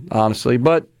have one, honestly,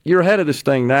 but you're ahead of this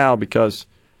thing now because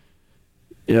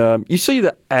you see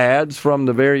the ads from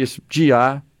the various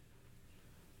GI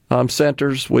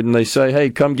centers when they say, hey,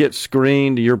 come get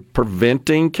screened, you're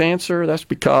preventing cancer. That's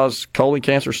because colon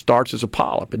cancer starts as a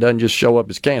polyp. It doesn't just show up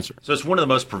as cancer. So it's one of the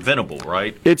most preventable,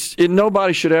 right?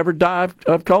 Nobody should ever die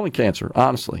of colon cancer,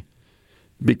 honestly,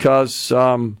 because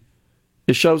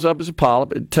it shows up as a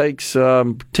polyp. It takes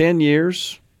 10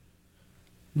 years.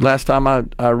 Last time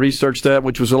I researched that,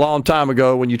 which was a long time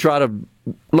ago, when you try to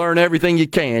learn everything you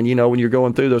can, when you're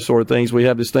going through those sort of things. We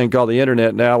have this thing called the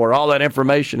internet now where all that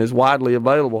information is widely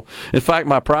available. In fact,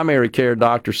 my primary care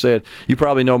doctor said, you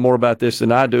probably know more about this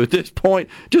than I do at this point,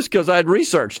 just because I'd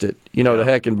researched it, the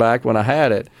heck and back when I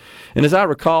had it. And as I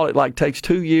recall, it takes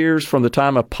 2 years from the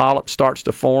time a polyp starts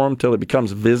to form till it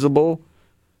becomes visible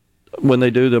when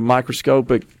they do the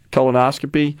microscopic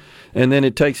colonoscopy, and then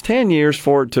it takes 10 years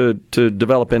for it to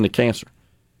develop into cancer.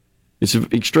 It's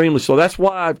extremely slow. That's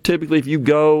why typically if you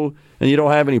go and you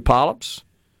don't have any polyps,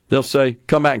 they'll say,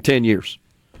 come back in 10 years.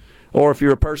 Or if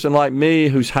you're a person like me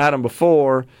who's had them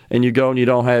before and you go and you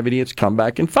don't have any, it's come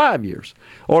back in 5 years.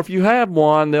 Or if you have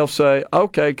one, they'll say,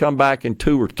 okay, come back in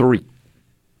 2 or 3.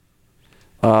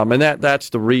 And that's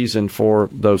the reason for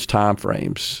those time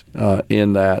frames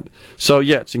in that. So,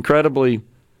 yeah, it's incredibly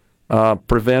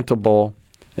preventable,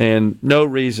 and no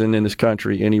reason in this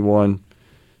country anyone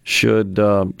should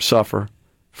suffer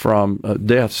from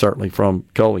death, certainly from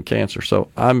colon cancer. So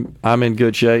I'm in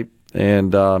good shape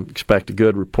and expect a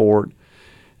good report,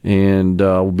 and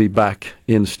we'll be back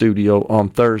in the studio on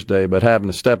Thursday, but having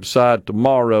to step aside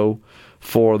tomorrow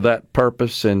for that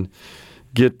purpose and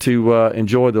get to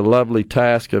enjoy the lovely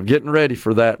task of getting ready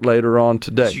for that later on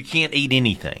today. So you can't eat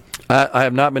anything. I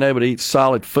have not been able to eat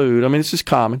solid food. I mean, this is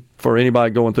common for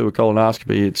anybody going through a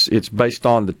colonoscopy. It's based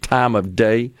on the time of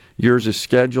day. Yours is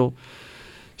scheduled.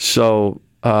 So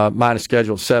Mine is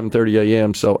scheduled 7:30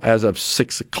 a.m., so as of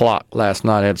 6 o'clock last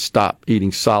night, I had to stop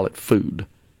eating solid food.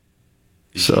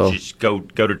 Did you just go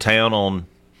to town on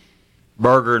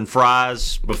burger and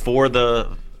fries before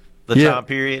the time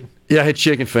period? Yeah, I had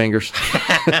chicken fingers.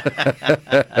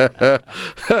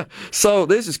 So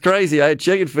this is crazy. I had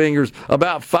chicken fingers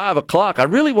about 5 o'clock. I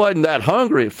really wasn't that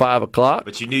hungry at 5 o'clock.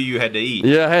 But you knew you had to eat.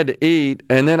 Yeah, I had to eat.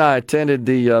 And then I attended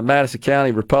the Madison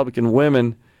County Republican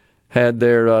Women had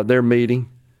their meeting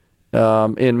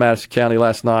in Madison County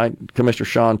last night. Commissioner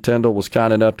Sean Tyndall was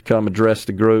kind enough to come address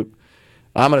the group.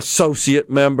 I'm an associate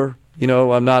member.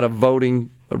 I'm not a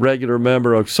regular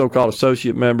member, a so-called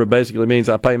associate member. Basically means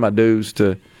I pay my dues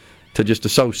to just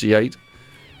associate,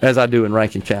 as I do in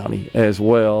Rankin County as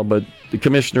well. But the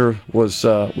commissioner was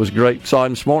great. Saw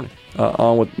him this morning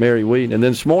on with Mary Wheaton. And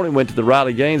then this morning went to the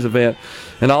Riley Gaines event,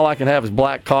 and all I can have is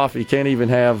black coffee. Can't even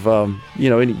have,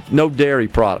 no dairy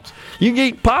products. You can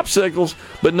eat popsicles,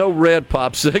 but no red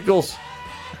popsicles.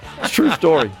 It's a true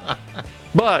story.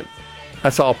 But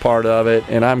that's all part of it,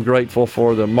 and I'm grateful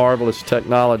for the marvelous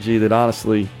technology that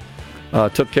honestly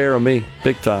took care of me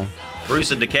big time.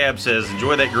 Bruce in DeKalb says,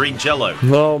 enjoy that green Jell-O.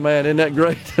 Oh, man, isn't that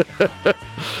great?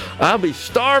 I'll be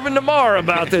starving tomorrow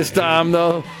about this time,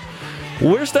 though.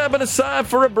 We're stepping aside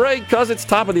for a break because it's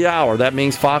top of the hour. That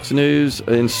means Fox News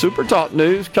and SuperTalk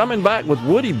News coming back with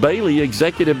Woody Bailey,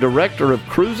 Executive Director of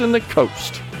Cruising the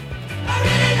Coast.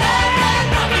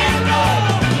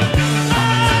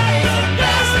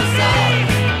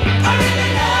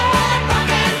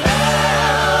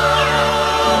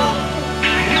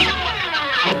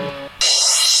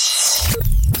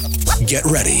 Get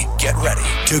ready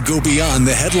to go beyond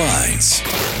the headlines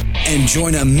and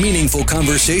join a meaningful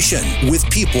conversation with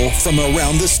people from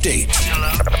around the state.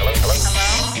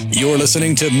 Hello? You're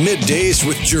listening to MidDays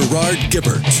with Gerard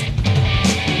Gibert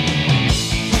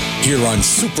here on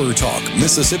SuperTalk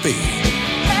Mississippi.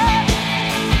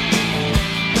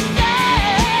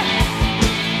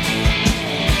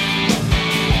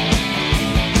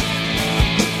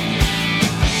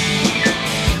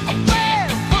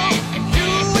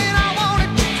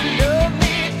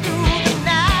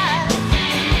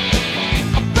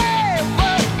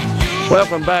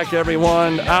 Welcome back,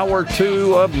 everyone. Hour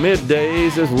 2 of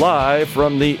MidDays is live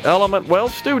from the Element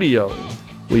Wealth Studio.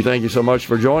 We thank you so much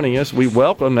for joining us. We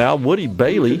welcome now Woody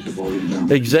Bailey,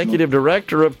 Executive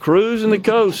Director of Cruising the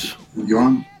Coast. You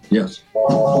on? Yes.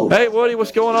 Hey, Woody,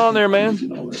 what's going on there, man?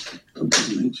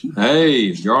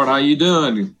 Hey, Gerard, how you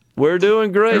doing? We're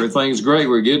doing great. Everything's great.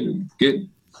 We're getting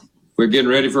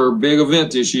ready for a big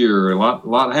event this year. A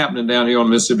lot happening down here on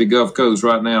the Mississippi Gulf Coast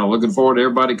right now. Looking forward to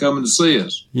everybody coming to see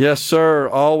us. Yes, sir.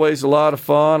 Always a lot of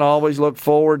fun. Always look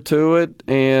forward to it.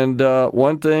 And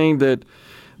one thing that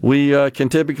we can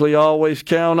typically always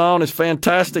count on is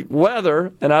fantastic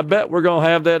weather, and I bet we're going to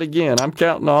have that again. I'm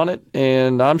counting on it,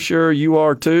 and I'm sure you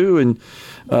are too. And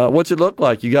what's it look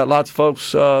like? You got lots of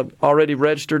folks already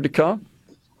registered to come?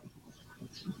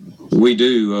 We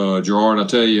do, Gerard. I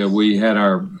tell you, we had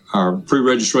our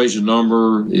pre-registration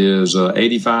number is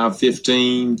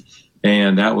 8515,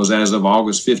 and that was as of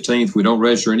August 15th. We don't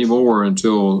register anymore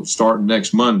until starting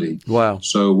next Monday. Wow.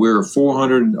 So we're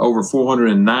over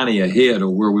 490 ahead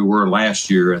of where we were last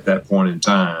year at that point in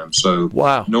time. So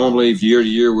wow. Normally, year to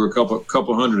year, we're a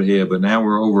couple hundred ahead, but now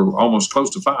we're over almost close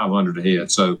to 500 ahead.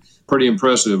 So pretty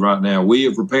impressive right now. We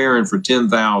are preparing for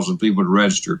 10,000 people to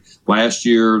register. Last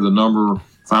year, the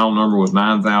final number was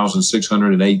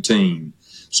 9,618.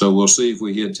 So we'll see if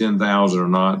we hit 10,000 or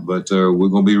not, but we're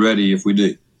going to be ready if we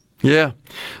do. Yeah,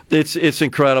 it's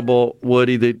incredible,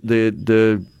 Woody,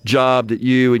 the job that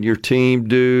you and your team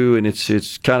do, and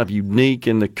it's kind of unique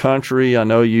in the country. I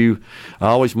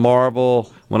always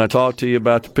marvel when I talk to you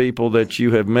about the people that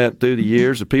you have met through the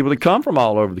years, the people that come from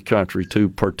all over the country to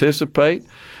participate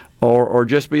or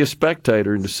just be a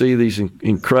spectator and to see these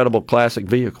incredible classic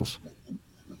vehicles.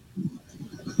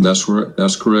 That's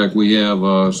correct. We have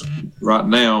right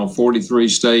now 43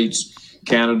 states,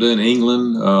 Canada and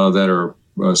England that are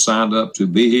signed up to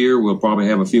be here. We'll probably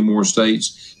have a few more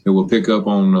states that will pick up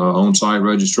on on-site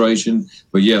registration.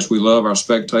 But yes, we love our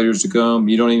spectators to come.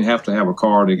 You don't even have to have a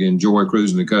car to enjoy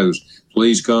Cruising the Coast.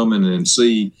 Please come and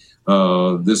see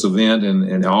this event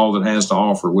and all it has to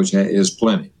offer, which is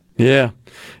plenty. Yeah,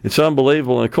 it's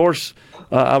unbelievable. And of course,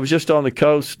 I was just on the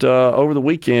coast over the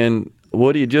weekend.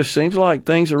 Woody, it just seems like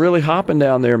things are really hopping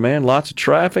down there, man. Lots of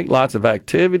traffic, lots of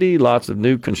activity, lots of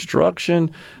new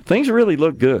construction. Things really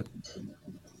look good.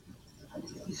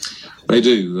 They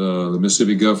do. The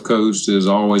Mississippi Gulf Coast is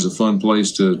always a fun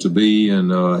place to be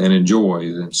and enjoy.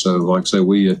 And so, like I say,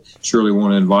 we surely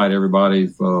want to invite everybody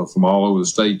from all over the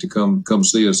state to come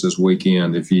see us this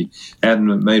weekend. If you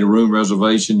hadn't made a room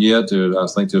reservation yet, I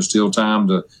think there's still time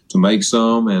to make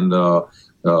some and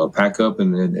pack up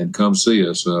and come see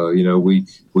us. We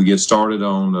get started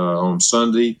on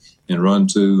Sunday and run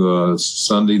to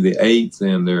Sunday the 8th,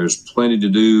 and there's plenty to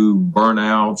do,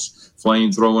 burnouts,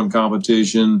 flame throwing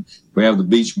competition. We have the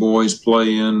Beach Boys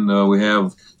playing. We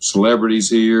have celebrities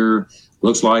here.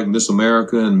 Looks like Miss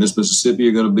America and Miss Mississippi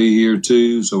are going to be here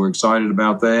too, so we're excited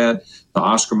about that. The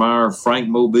Oscar Mayer Frank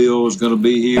Mobile is going to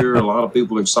be here. A lot of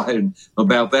people are excited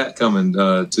about that coming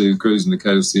to Cruising the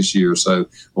Coast this year. So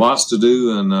lots to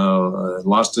do and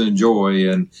lots to enjoy.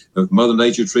 And if Mother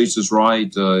Nature treats us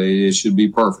right, it should be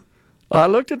perfect. I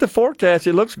looked at the forecast.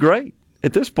 It looks great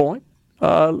at this point.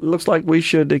 Looks like we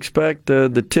should expect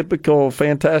the typical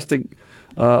fantastic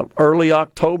early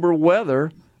October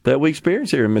weather that we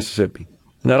experience here in Mississippi.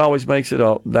 And that always makes it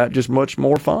that just much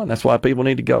more fun. That's why people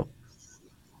need to go.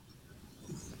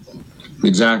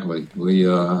 Exactly.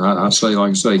 I say, like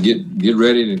I say, get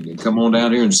ready to come on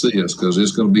down here and see us because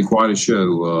it's going to be quite a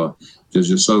show. There's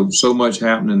just so much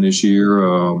happening this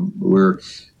year. We're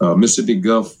Mississippi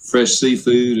Gulf Fresh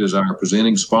Seafood is our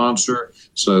presenting sponsor.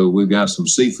 So we've got some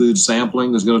seafood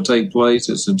sampling that's going to take place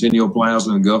at Centennial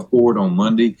Plaza in Gulfport on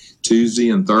Monday, Tuesday,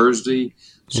 and Thursday.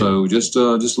 So just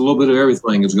a little bit of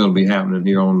everything is going to be happening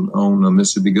here on the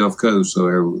Mississippi Gulf Coast. So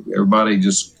everybody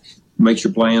just make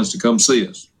your plans to come see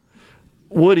us.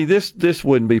 Woody, this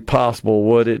wouldn't be possible,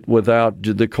 would it, without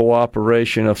the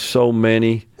cooperation of so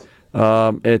many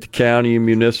at the county and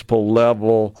municipal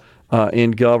level,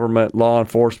 in government, law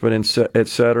enforcement, et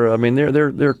cetera? I mean,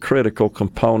 they're critical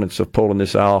components of pulling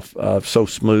this off so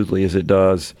smoothly as it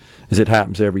does, as it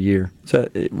happens every year.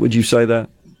 Would you say that?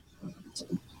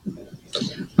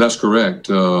 That's correct.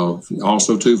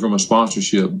 Also, too, from a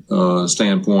sponsorship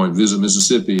standpoint, Visit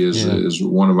Mississippi is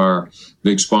one of our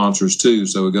big sponsors, too.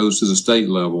 So it goes to the state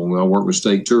level. I work with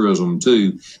state tourism,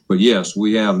 too. But, yes,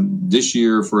 we have this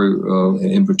year,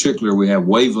 in particular, we have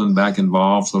Waveland back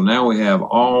involved. So now we have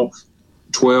all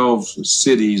 12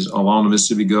 cities along the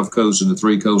Mississippi Gulf Coast in the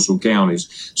 3 coastal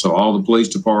counties. So all the police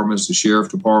departments, the sheriff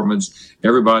departments,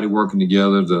 everybody working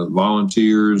together, the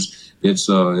volunteers. It's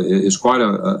quite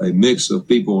a mix of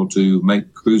people to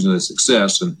make cruising a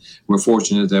success, and we're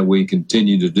fortunate that we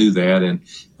continue to do that. And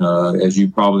as you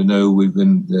probably know, we've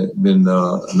been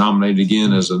nominated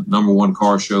again as a #1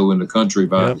 car show in the country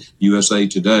by USA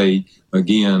Today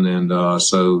again, and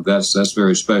so that's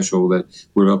very special that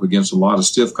we're up against a lot of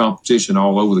stiff competition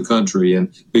all over the country,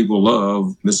 and people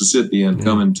love Mississippi and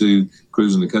coming to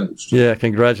Cruising the Coast. Yeah,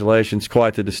 congratulations.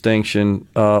 Quite the distinction,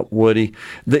 Woody.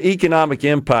 The economic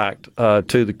impact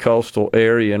to the coastal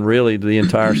area and really the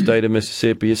entire state of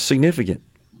Mississippi is significant.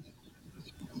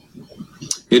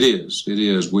 It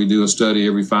is. We do a study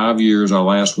every 5 years. Our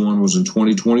last one was in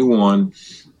 2021.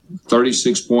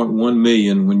 36.1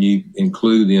 million when you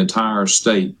include the entire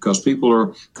state, because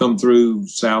people come through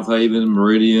South Haven,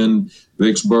 Meridian,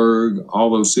 Vicksburg, all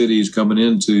those cities coming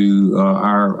into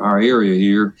our area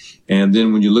here. And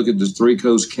then when you look at the 3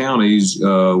 coast counties,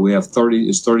 we have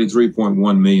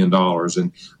 $33.1 million.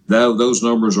 And those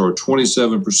numbers are a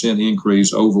 27%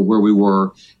 increase over where we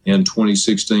were in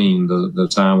 2016,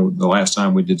 the last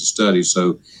time we did the study.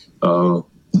 So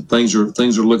things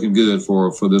are looking good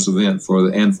for this event for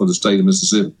the state of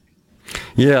Mississippi.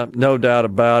 Yeah, no doubt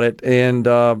about it. And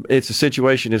it's a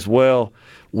situation as well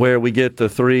where we get the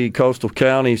 3 coastal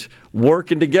counties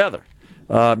working together.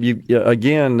 From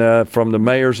the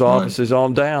mayor's offices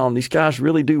on down, these guys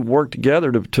really do work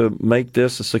together to make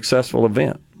this a successful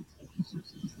event.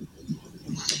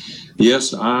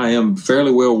 Yes, I am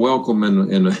fairly well welcome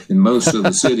in most of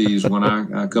the cities when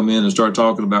I come in and start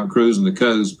talking about Cruising the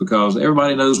Coast, because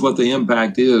everybody knows what the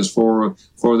impact is for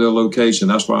their location.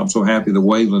 That's why I'm so happy that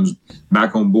Waveland's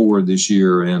back on board this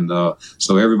year, and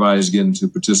so everybody's getting to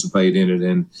participate in it,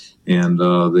 and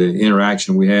the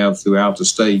interaction we have throughout the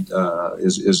state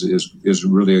is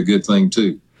really a good thing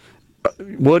too.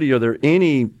 Woody, are there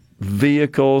any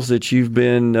vehicles that you've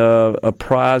been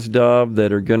apprised of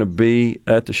that are going to be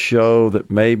at the show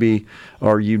that maybe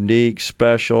are unique,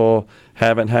 special,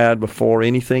 haven't had before?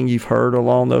 Anything you've heard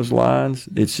along those lines?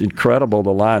 It's incredible, the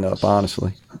lineup,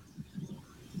 honestly.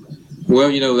 Well,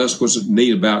 that's what's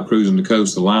neat about Cruising the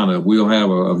Coast, the lineup. We'll have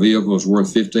a vehicle that's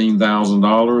worth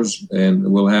 $15,000, and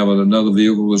we'll have another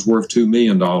vehicle that's worth $2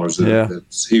 million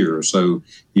that's here. So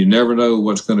you never know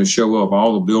what's going to show up.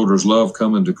 All the builders love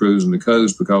coming to Cruising the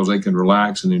Coast because they can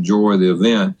relax and enjoy the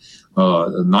event.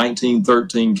 A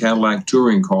 1913 Cadillac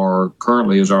touring car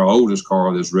currently is our oldest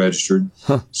car that's registered.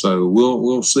 So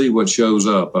we'll see what shows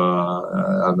up.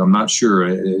 I'm not sure.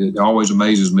 It always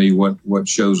amazes me what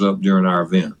shows up during our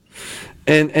event.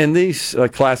 And these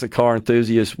classic car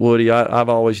enthusiasts, Woody, I've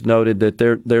always noted that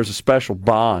there's a special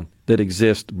bond that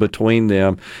exists between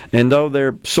them. And though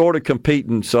they're sort of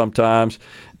competing sometimes,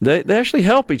 they actually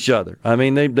help each other. I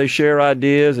mean, they share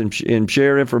ideas and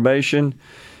share information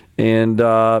and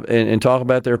talk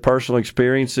about their personal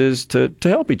experiences to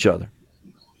help each other.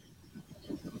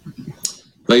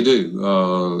 They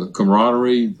do.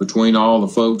 Camaraderie between all the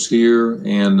folks here,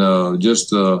 and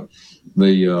just the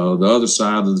other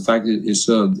side of the fact that it's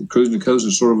Cruising the Coast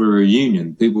is sort of a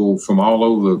reunion. People from all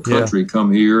over the country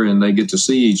come here, and they get to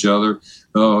see each other,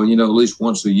 at least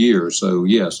once a year. So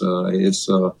yes, it's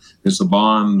a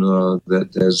bond that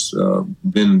has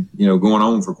been going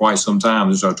on for quite some time.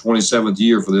 This is our 27th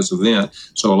year for this event,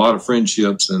 so a lot of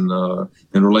friendships and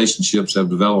relationships have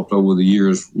developed over the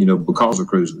years, because of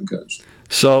Cruising the Coast.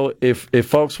 So if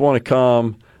folks want to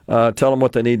come, tell them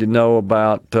what they need to know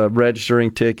about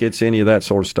registering tickets, any of that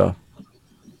sort of stuff.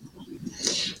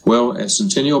 Well, at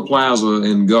Centennial Plaza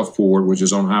in Gulfport, which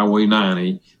is on Highway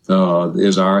 90,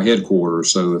 is our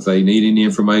headquarters. So if they need any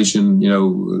information,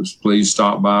 please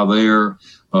stop by there.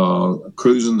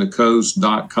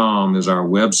 Cruisingthecoast.com is our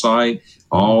website.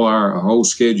 Our whole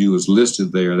schedule is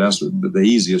listed there. That's the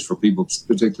easiest for people,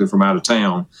 particularly from out of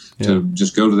town, to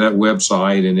just go to that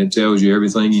website, and it tells you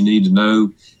everything you need to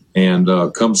know. And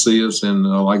come see us, and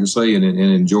like I say, and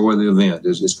enjoy the event.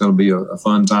 It's going to be a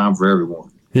fun time for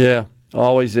everyone. Yeah,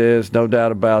 always is, no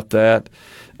doubt about that.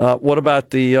 What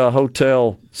about the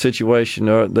hotel situation?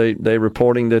 Are they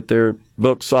reporting that they're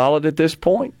booked solid at this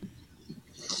point?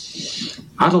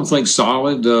 I don't think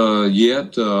solid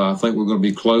yet. I think we're going to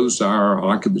be close. Our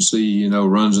occupancy,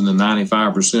 runs in the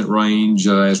 95% range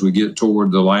as we get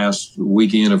toward the last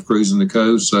weekend of Cruising the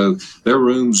Coast. So their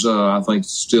rooms, I think,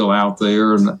 still out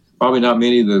there, and probably not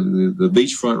many. The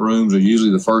beachfront rooms are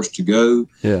usually the first to go.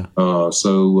 Yeah.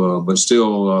 But still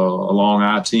along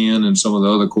I-10 and some of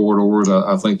the other corridors,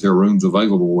 I think there are rooms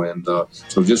available, and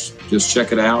so just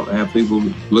check it out and have people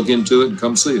look into it and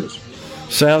come see us.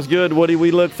 Sounds good, Woody.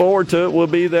 We look forward to it. We'll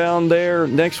be down there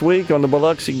next week on the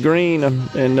Biloxi Green,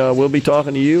 and we'll be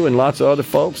talking to you and lots of other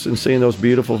folks and seeing those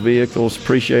beautiful vehicles.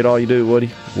 Appreciate all you do, Woody.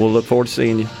 We'll look forward to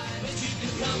seeing you.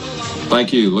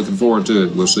 Thank you. Looking forward to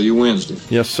it. We'll see you Wednesday.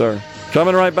 Yes, sir.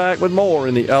 Coming right back with more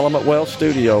in the Element Wealth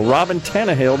studio. Robin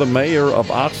Tannehill, the mayor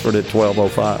of Oxford, at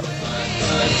 12:05.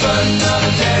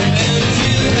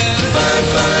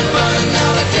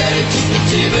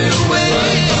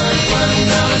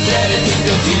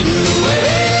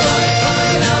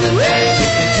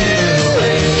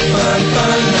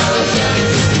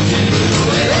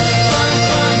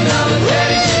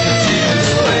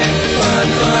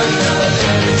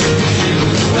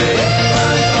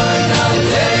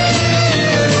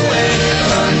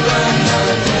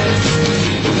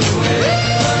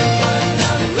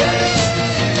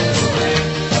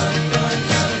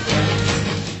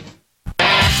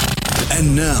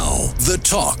 And now, the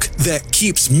talk that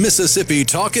keeps Mississippi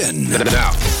talking.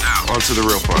 Now, on to the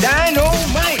real part.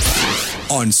 Dynamite!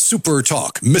 On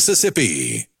SuperTalk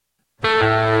Mississippi.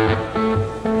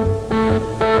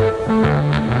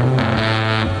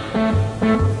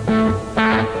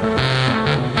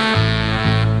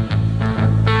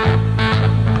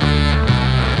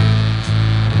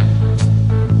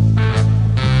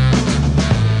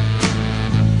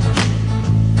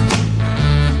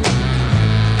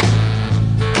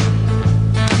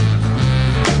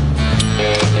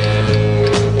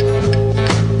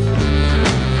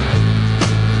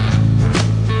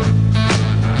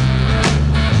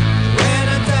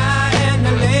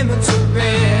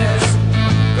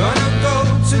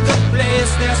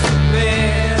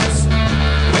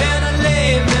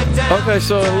 Okay,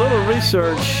 so a little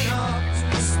research.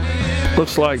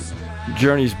 Looks like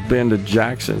Journey's been to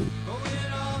Jackson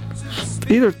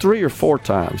either 3 or 4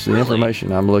 times. The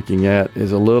information I'm looking at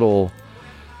is a little...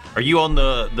 Are you on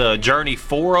the Journey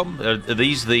forum? Are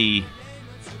these the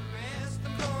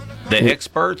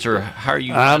experts, or how are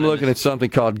you? I'm looking at something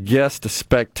called Guest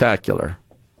Spectacular.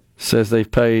 Says the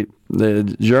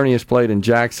Journey has played in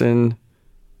Jackson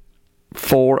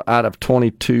 4 out of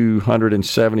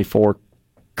 2,274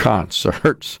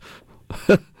 concerts.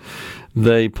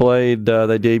 They played.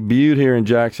 They debuted here in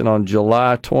Jackson on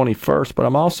July 21st, but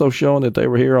I'm also showing that they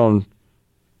were here on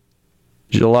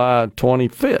July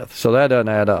 25th, so that doesn't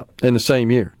add up. In the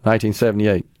same year,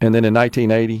 1978, and then in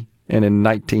 1980 and in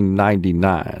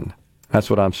 1999. That's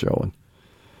what I'm showing.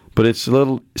 But it's a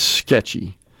little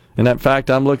sketchy. And in fact,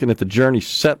 I'm looking at the Journey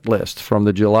set list from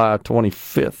the July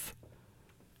 25th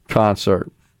concert,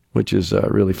 which is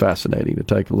really fascinating to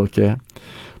take a look at.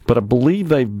 But I believe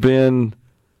they've been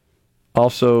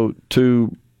also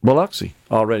to Biloxi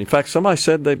already. In fact, somebody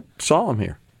said they saw him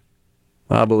here,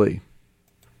 I believe.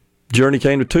 Journey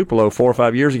came to Tupelo 4 or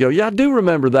 5 years ago. Yeah, I do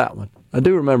remember that one. I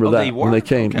do remember that when they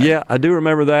came. Okay. Yeah, I do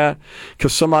remember that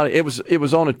because somebody. It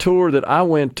was on a tour that I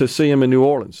went to see him in New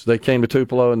Orleans. They came to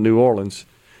Tupelo and New Orleans.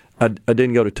 I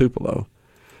didn't go to Tupelo.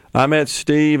 I met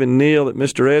Steve and Neil at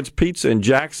Mr. Ed's Pizza in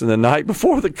Jackson the night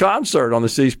before the concert on the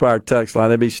C Spire text line.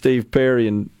 That'd be Steve Perry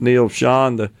and Neil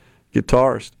Sean, the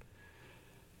guitarist.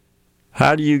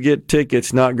 How do you get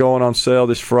tickets not going on sale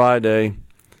this Friday?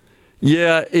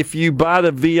 Yeah, if you buy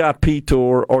the VIP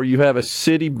tour or you have a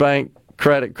Citibank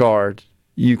credit card,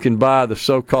 you can buy the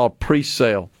so-called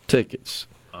pre-sale tickets.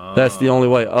 That's the only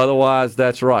way. Otherwise,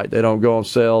 that's right. They don't go on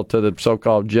sale to the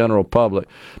so-called general public.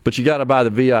 But you got to buy the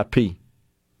VIP,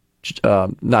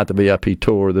 not the VIP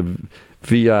tour, the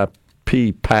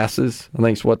VIP passes, I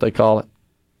think is what they call it.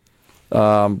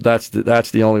 That's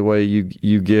the only way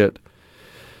you get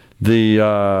the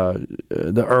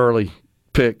early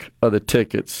pick of the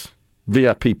tickets.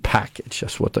 VIP package,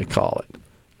 that's what they call it.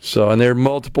 So, and there are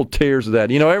multiple tiers of that.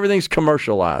 You know, everything's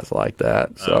commercialized like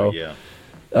that. So,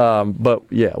 but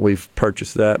yeah, we've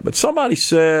purchased that. But somebody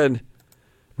said,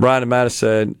 Brian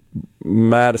and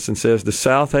Madison says, does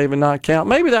South Haven not count?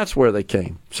 Maybe that's where they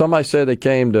came. Somebody said they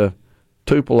came to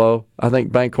Tupelo, I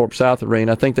think Bancorp South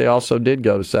Arena. I think they also did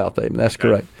go to South Haven. That's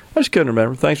correct. I just couldn't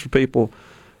remember. Thanks for people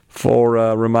for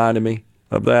reminding me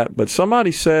of that. But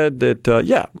somebody said that,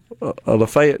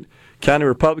 Lafayette County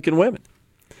Republican women.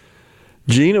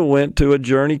 Gina went to a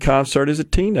Journey concert as a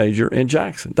teenager in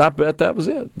Jackson. I bet that was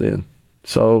it then.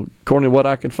 So, according to what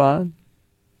I could find,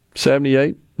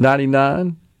 78,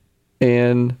 99,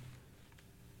 and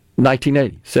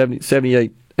 1980.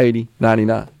 78, 80,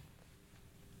 99.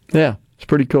 Yeah, it's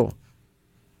pretty cool.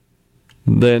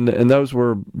 And those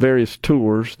were various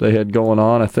tours they had going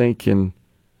on. I think in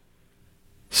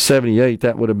 78,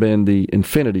 that would have been the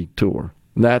Infinity Tour.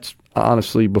 And that's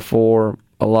honestly before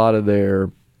a lot of their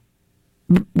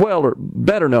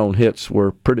better-known hits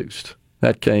were produced.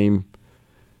 That came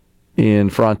in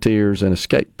Frontiers and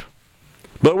Escape.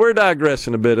 But we're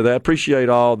digressing a bit of that. Appreciate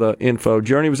all the info.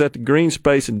 Journey was at the Green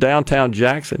Space in downtown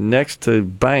Jackson next to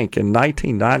Bank in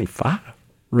 1995.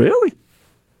 Really?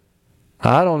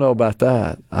 I don't know about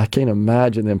that. I can't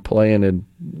imagine them playing it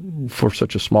for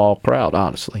such a small crowd,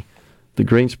 honestly. The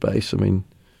Green Space, I mean,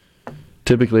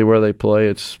 typically where they play,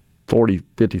 it's 40,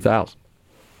 50,000.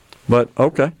 But,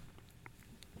 okay.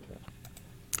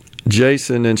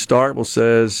 Jason in Starkville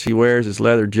says he wears his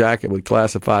leather jacket with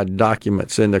classified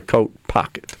documents in the coat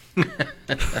pocket.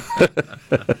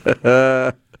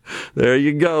 There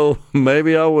you go.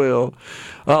 Maybe I will.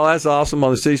 Oh, that's awesome on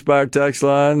the C Spire text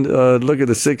line. Look at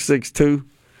the 662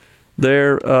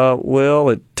 there,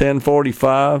 Will, at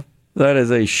 10:45. That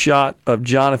is a shot of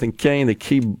Jonathan Kane, the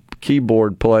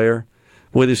keyboard player,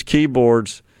 with his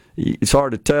keyboards. It's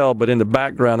hard to tell, but in the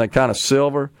background, that kind of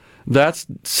silver. That's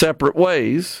Separate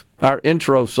Ways, our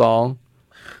intro song.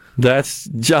 That's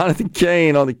Jonathan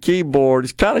Kane on the keyboard.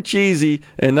 It's kind of cheesy,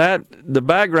 and that the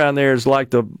background there is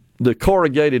like the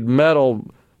corrugated metal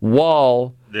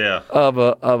wall of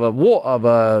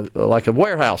a like a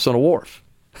warehouse on a wharf.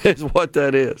 Is what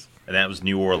that is. And that was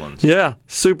New Orleans. Yeah,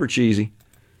 super cheesy.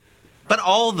 But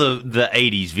all the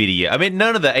 80s video, I mean,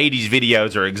 none of the 80s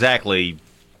videos are exactly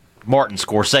Martin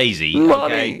Scorsese. Well,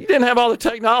 okay? I mean, you didn't have all the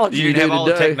technology. You didn't have all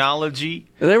the technology.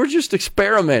 And they were just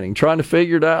experimenting, trying to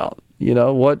figure it out. You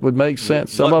know, what would make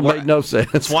sense. Some of them made no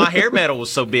sense. That's why hair metal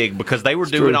was so big, because they were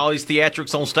doing all these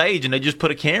theatrics on stage, and they just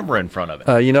put a camera in front of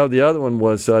it. You know, the other one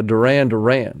was Duran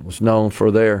Duran was known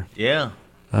for their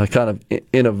kind of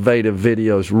innovative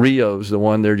videos. Rio's the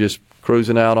one they're just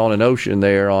cruising out on an ocean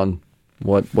there on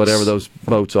whatever those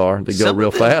boats are. They go real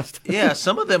fast. Yeah,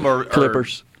 some of them are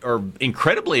Clippers. Are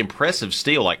incredibly impressive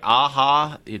still, like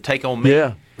Aha, You Take On Me.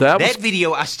 Yeah. That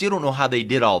video, I still don't know how they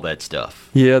did all that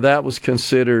stuff. Yeah, that was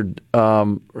considered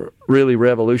really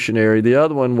revolutionary. The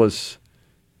other one was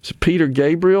Peter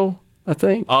Gabriel, I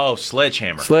think. Oh,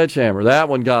 Sledgehammer. Sledgehammer. That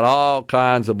one got all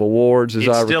kinds of awards, as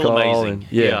I recall. It's still amazing.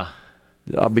 And,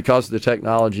 because of the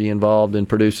technology involved in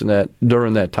producing that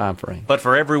during that time frame. But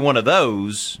for every one of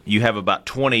those, you have about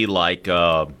 20 like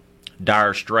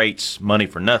dire straits, money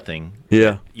for nothing.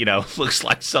 Yeah. Looks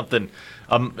like something.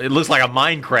 It looks like a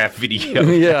Minecraft video.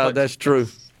 Yeah, that's true.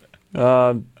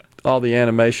 All the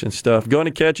animation stuff. Going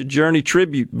to catch a Journey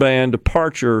tribute band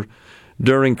departure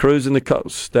during cruising the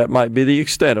coast. That might be the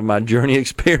extent of my Journey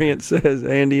experience, says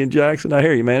Andy and Jackson. I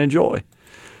hear you, man. Enjoy.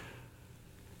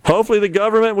 Hopefully the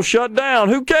government will shut down.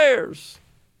 Who cares?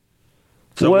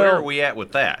 So where are we at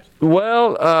with that?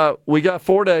 Well, we got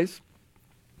 4 days,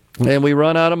 and we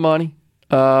run out of money,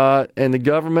 and the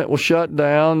government will shut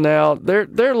down. Now, there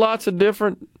are lots of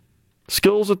different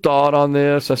schools of thought on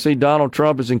this. I see Donald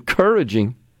Trump is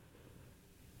encouraging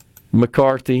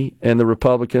McCarthy and the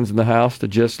Republicans in the House to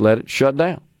just let it shut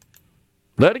down.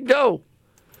 Let it go.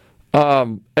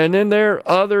 And then there are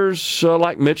others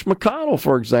like Mitch McConnell,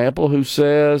 for example, who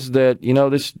says that,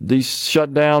 these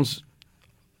shutdowns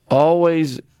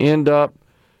always end up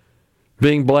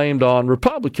being blamed on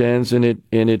Republicans, and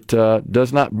it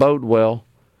does not bode well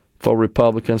for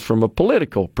Republicans from a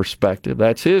political perspective.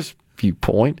 That's his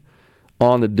viewpoint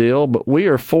on the deal. But we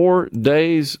are 4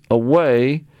 days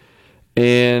away,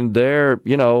 and there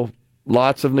are,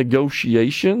 lots of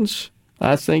negotiations,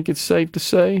 I think it's safe to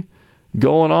say,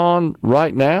 going on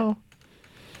right now.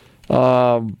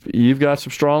 You've got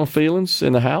some strong feelings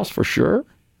in the House for sure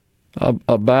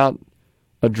about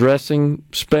addressing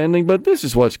spending, but this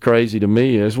is what's crazy to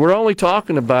me is we're only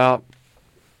talking about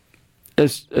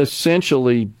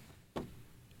essentially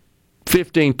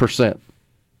 15%.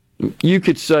 You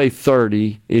could say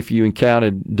 30 if you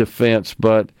counted defense,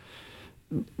 but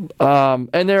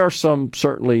and there are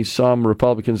certainly some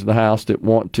Republicans in the House that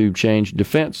want to change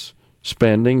defense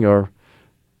spending or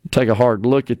take a hard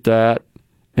look at that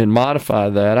and modify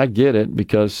that. I get it,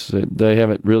 because they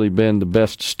haven't really been the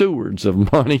best stewards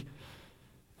of money,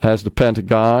 has the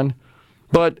Pentagon.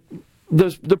 But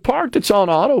the part that's on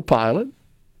autopilot,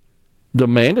 the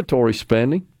mandatory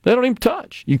spending, they don't even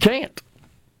touch. You can't.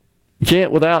 You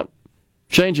can't without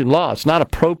changing law. It's not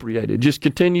appropriated. It just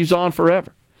continues on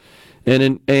forever.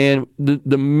 And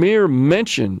the mere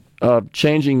mention of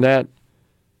changing that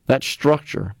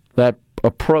structure, that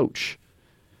approach,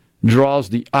 draws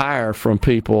the ire from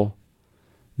people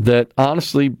that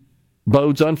honestly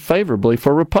bodes unfavorably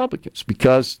for Republicans,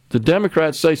 because the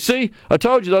Democrats say, see, I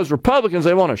told you those Republicans,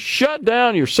 they want to shut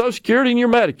down your Social Security and your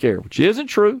Medicare, which isn't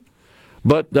true,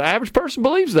 but the average person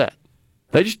believes that.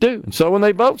 They just do. And so when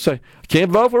they vote, say, I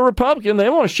can't vote for a Republican, they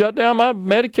want to shut down my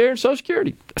Medicare and Social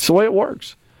Security. That's the way it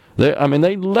works.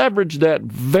 They leverage that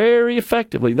very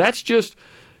effectively. That's just,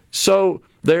 so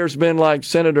there's been like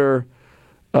Senator,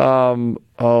 from,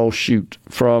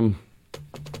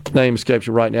 name escapes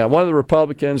you right now, one of the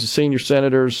Republicans, the senior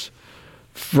senators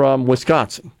from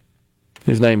Wisconsin.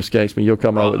 His name escapes me. You'll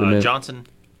come out with a minute. Johnson?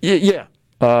 Yeah.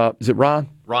 Is it Ron?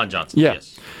 Ron Johnson, yeah.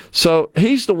 Yes. So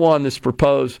he's the one that's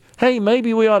proposed, hey,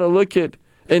 maybe we ought to look at,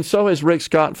 and so has Rick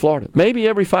Scott in Florida, maybe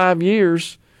every 5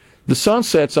 years the sun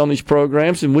sets on these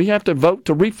programs and we have to vote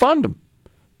to refund them.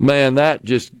 Man, that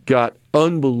just got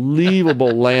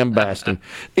unbelievable lambasting.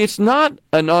 It's not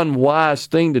an unwise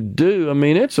thing to do. I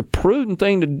mean, it's a prudent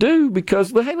thing to do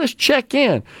because, hey, let's check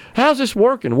in. How's this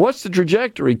working? What's the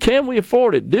trajectory? Can we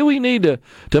afford it? Do we need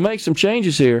to make some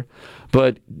changes here?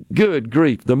 But good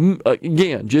grief,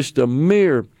 again, just a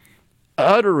mere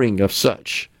uttering of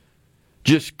such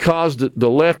just caused the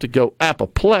left to go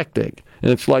apoplectic.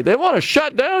 And it's like, they want to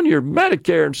shut down your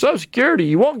Medicare and Social Security.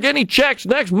 You won't get any checks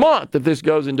next month if this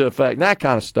goes into effect. That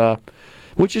kind of stuff,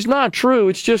 which is not true.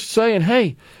 It's just saying,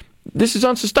 hey, this is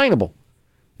unsustainable.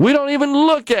 We don't even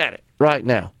look at it right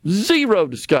now. Zero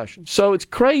discussion. So it's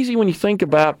crazy when you think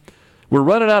about we're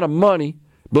running out of money,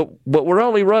 but we're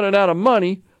only running out of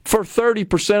money for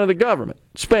 30% of the government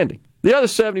spending. The other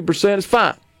 70% is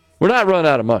fine. We're not running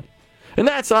out of money. And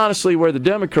that's honestly where the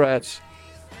Democrats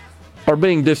are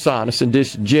being dishonest and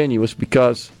disingenuous,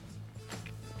 because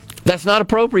that's not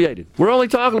appropriated. We're only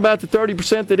talking about the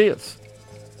 30% that is.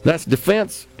 That's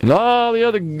defense and all the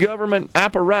other government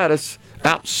apparatus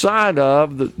outside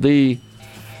of the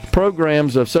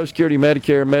programs of Social Security,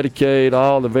 Medicare, Medicaid,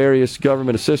 all the various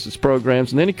government assistance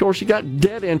programs. And then, of course, you got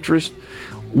debt interest,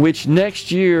 which next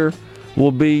year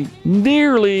will be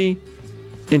nearly,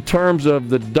 in terms of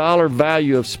the dollar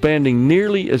value of spending,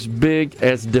 nearly as big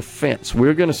as defense.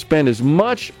 We're going to spend as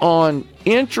much on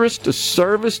interest to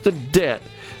service the debt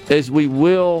as we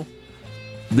will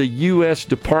the U.S.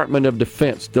 Department of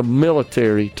Defense, the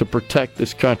military, to protect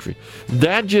this country.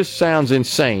 That just sounds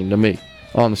insane to me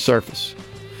on the surface.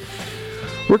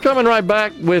 We're coming right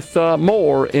back with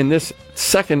more in this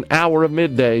second hour of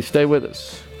Midday. Stay with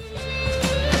us.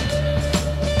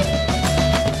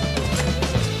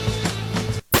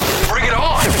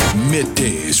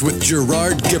 Middays with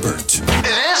Gerard Gibert.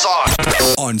 It is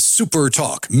on. On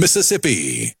SuperTalk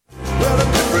Mississippi.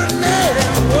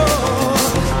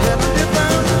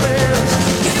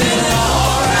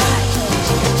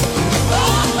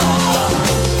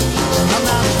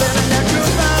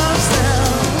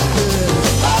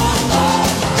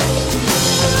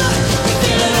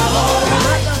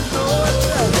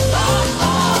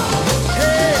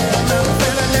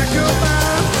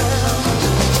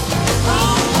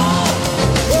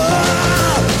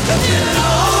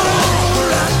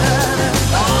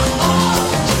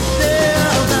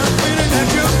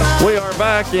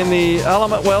 Back in the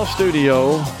Element Well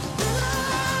studio.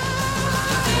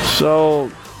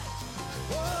 So,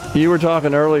 you were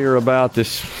talking earlier about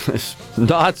this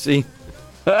Nazi.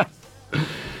 A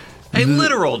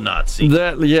literal Nazi.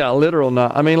 Literal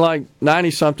Nazi. I mean, like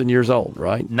 90-something years old,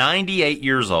 right? 98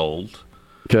 years old.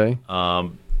 Okay.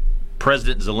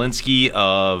 President Zelensky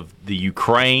of the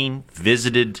Ukraine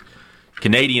visited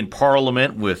Canadian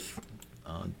Parliament with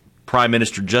Prime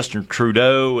Minister Justin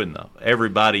Trudeau and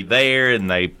everybody there, and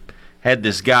they had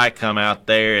this guy come out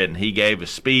there, and he gave a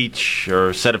speech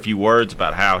or said a few words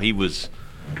about how he was,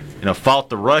 fought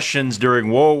the Russians during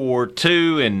World War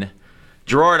II. And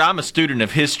Gerard, I'm a student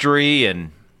of history,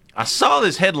 and I saw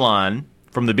this headline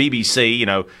from the BBC,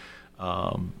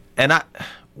 and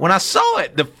when I saw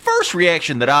it, the first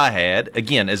reaction that I had,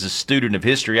 again as a student of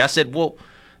history, I said, well,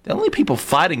 the only people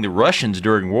fighting the Russians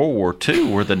during World War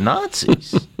II were the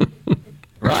Nazis.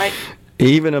 Right?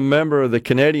 Even a member of the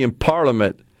Canadian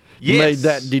Parliament made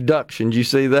that deduction. Did you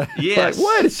see that? Yes. Like,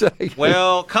 wait a second.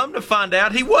 Well, come to find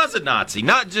out, he was a Nazi.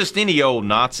 Not just any old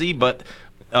Nazi, but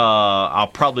I'll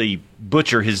probably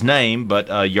butcher his name, but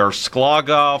Yaroslav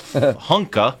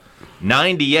Hunka,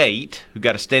 98, who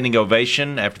got a standing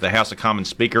ovation after the House of Commons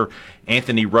Speaker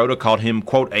Anthony Rota called him,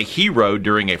 quote, a hero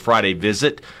during a Friday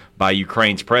visit by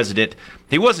Ukraine's president.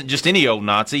 He wasn't just any old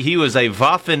Nazi. He was a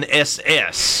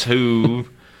Waffen-SS who,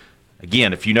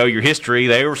 again, if you know your history,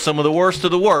 they were some of the worst of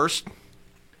the worst.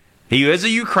 He is a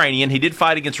Ukrainian. He did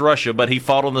fight against Russia, but he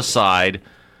fought on the side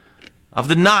of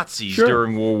the Nazis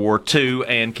during World War II,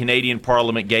 and Canadian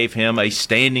Parliament gave him a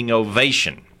standing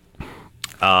ovation.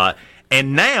 And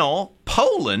now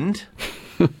Poland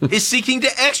is seeking to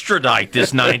extradite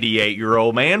this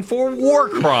 98-year-old man for war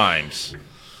crimes.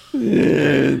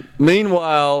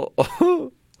 Meanwhile,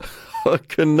 a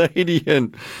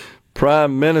Canadian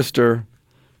Prime Minister,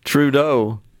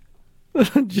 Trudeau,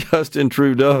 Justin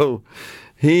Trudeau,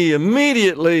 he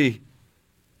immediately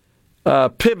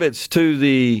pivots to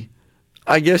the,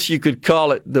 I guess you could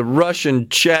call it the Russian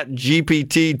chat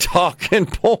GPT talking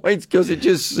points, because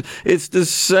it's the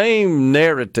same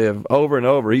narrative over and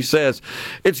over. He says,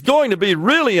 it's going to be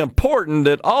really important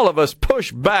that all of us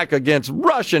push back against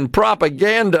Russian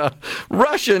propaganda,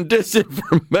 Russian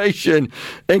disinformation,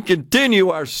 and continue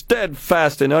our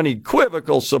steadfast and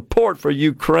unequivocal support for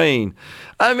Ukraine.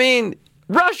 I mean,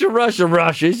 Russia.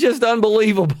 It's just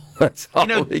unbelievable. That's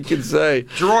all he can say.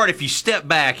 Gerard, if you step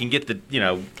back and get the,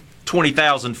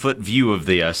 20,000-foot view of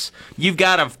this, you've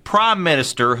got a prime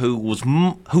minister who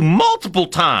multiple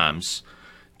times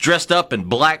dressed up in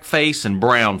blackface and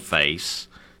brownface,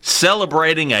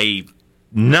 celebrating a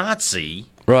Nazi,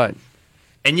 right?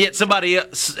 And yet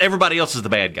everybody else is the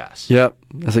bad guys. Yep,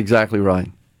 that's exactly right.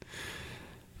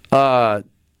 But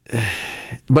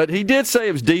he did say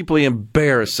it was deeply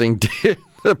embarrassing to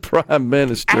the prime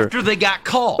minister after they got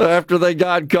caught.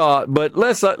 But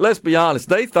let's be honest.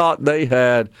 They thought they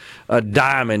had a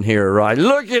diamond here, right?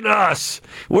 Look at us.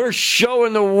 We're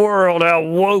showing the world how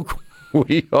woke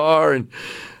we are and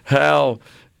how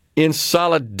in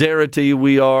solidarity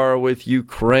we are with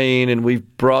Ukraine, and we've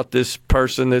brought this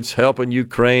person that's helping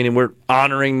Ukraine, and we're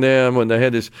honoring them when they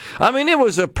had this. I mean, it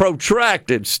was a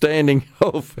protracted standing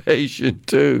ovation,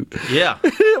 too. Yeah.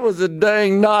 It was a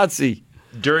dang Nazi.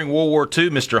 During World War II,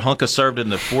 Mr. Hunka served in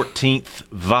the 14th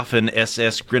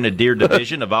Waffen-SS Grenadier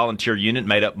Division, a volunteer unit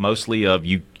made up mostly of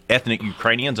ethnic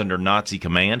Ukrainians under Nazi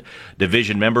command.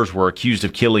 Division members were accused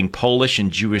of killing Polish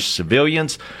and Jewish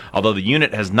civilians, although the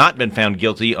unit has not been found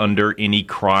guilty under any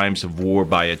crimes of war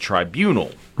by a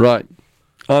tribunal. Right.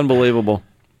 Unbelievable.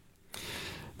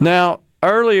 Now,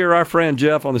 earlier, our friend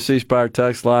Jeff on the C Spire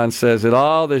text line says that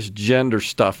all this gender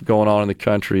stuff going on in the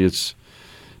country is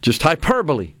just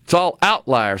hyperbole. It's all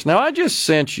outliers. Now, I just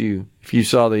sent you, if you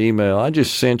saw the email, I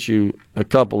just sent you a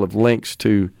couple of links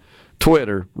to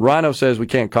Twitter. Rhino says we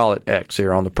can't call it X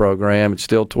here on the program. It's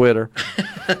still Twitter.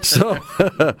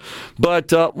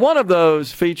 But one of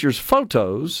those features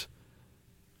photos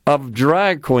of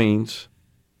drag queens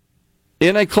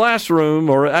in a classroom,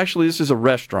 or actually this is a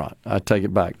restaurant, I take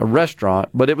it back, a restaurant,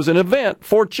 but it was an event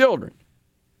for children.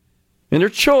 And there are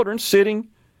children sitting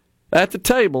at the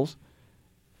tables,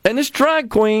 and this drag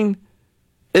queen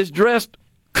is dressed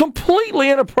completely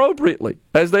inappropriately,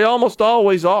 as they almost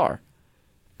always are,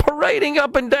 parading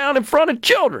up and down in front of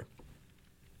children.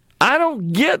 I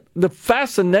don't get the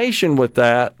fascination with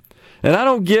that, and I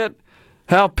don't get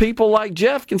how people like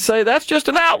Jeff can say that's just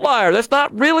an outlier. That's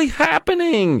not really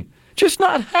happening. Just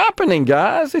not happening,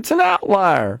 guys. It's an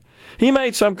outlier. He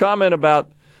made some comment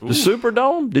about the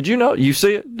Superdome. Did you know? You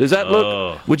see it? Does that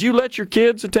look? Would you let your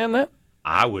kids attend that?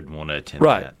 I wouldn't want to attend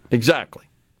right. that. Exactly.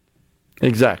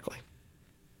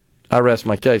 I rest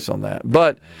my case on that.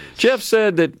 But Jeff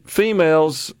said that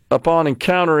females, upon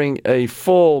encountering a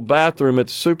full bathroom at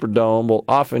the Superdome, will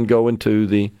often go into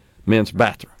the men's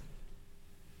bathroom.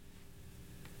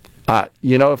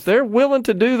 If they're willing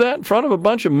to do that in front of a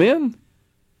bunch of men,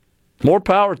 more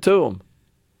power to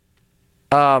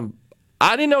them.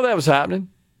 I didn't know that was happening.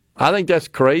 I think that's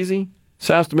crazy.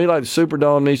 Sounds to me like the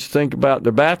Superdome needs to think about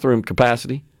their bathroom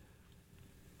capacity.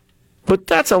 But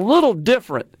that's a little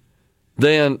different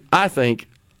than, I think,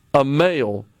 a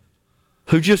male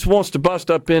who just wants to bust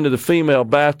up into the female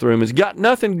bathroom, has got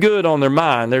nothing good on their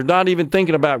mind. They're not even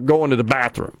thinking about going to the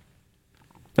bathroom.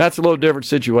 That's a little different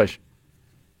situation.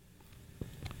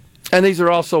 And these are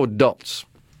also adults,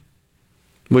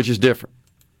 which is different.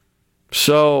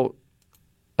 So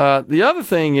the other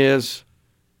thing is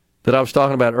that I was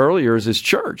talking about earlier is this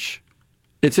church.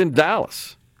 It's in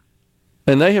Dallas.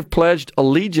 And they have pledged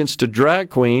allegiance to drag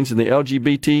queens in the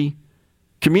LGBT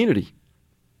community.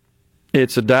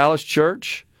 It's a Dallas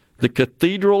church. The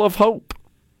Cathedral of Hope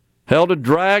held a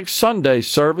drag Sunday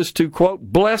service to, quote,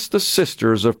 bless the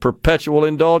sisters of perpetual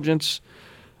indulgence,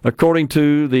 according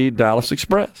to the Dallas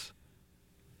Express.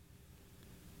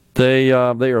 They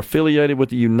are affiliated with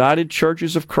the United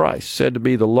Churches of Christ, said to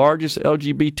be the largest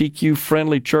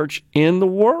LGBTQ-friendly church in the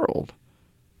world.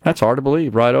 That's hard to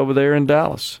believe, right over there in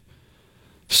Dallas.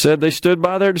 Said they stood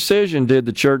by their decision, did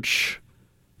the church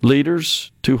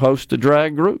leaders, to host the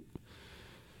drag group.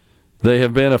 They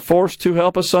have been a force to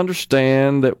help us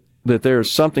understand that there is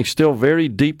something still very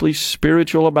deeply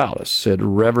spiritual about us, said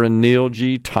Reverend Neil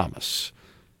G. Thomas.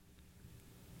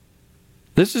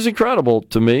 This is incredible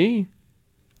to me.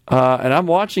 And I'm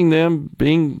watching them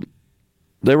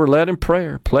they were led in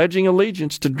prayer, pledging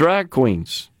allegiance to drag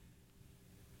queens.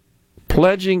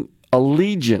 Pledging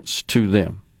allegiance to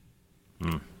them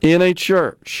in a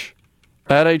church,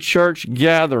 at a church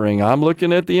gathering. I'm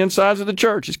looking at the insides of the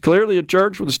church. It's clearly a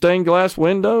church with the stained glass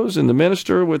windows and the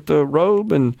minister with the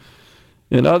robe and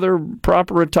other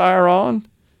proper attire on.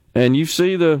 And you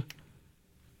see the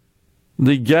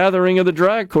gathering of the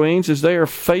drag queens as they are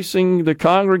facing the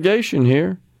congregation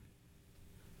here.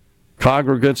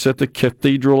 Congregants at the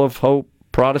Cathedral of Hope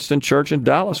Protestant Church in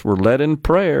Dallas were led in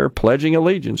prayer, pledging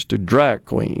allegiance to drag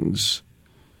queens.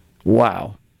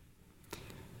 Wow.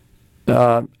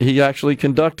 He actually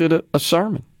conducted a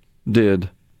sermon, did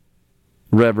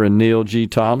Reverend Neil G.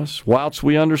 Thomas. Whilst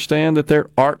we understand that their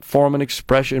art form and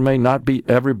expression may not be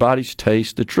everybody's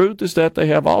taste, the truth is that they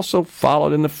have also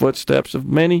followed in the footsteps of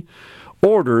many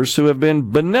orders who have been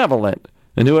benevolent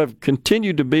and who have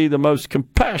continued to be the most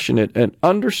compassionate and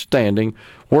understanding,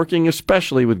 working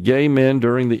especially with gay men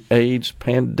during the AIDS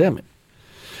pandemic.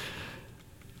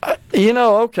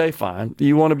 Okay, fine.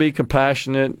 You want to be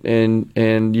compassionate and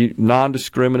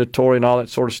non-discriminatory and all that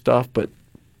sort of stuff, but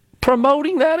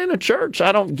promoting that in a church,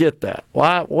 I don't get that.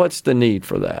 Why? What's the need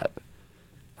for that?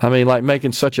 I mean, like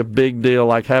making such a big deal,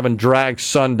 like having drag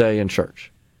Sunday in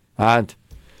church. That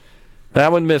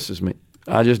one misses me.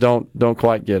 I just don't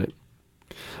quite get it.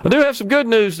 I do have some good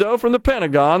news, though, from the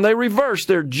Pentagon. They reversed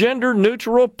their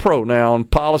gender-neutral pronoun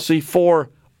policy for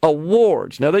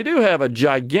awards. Now, they do have a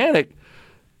gigantic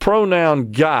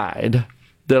pronoun guide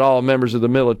that all members of the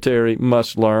military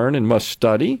must learn and must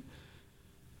study,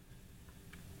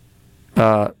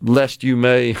 lest you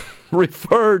may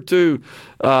refer to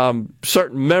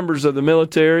certain members of the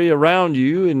military around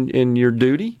you in your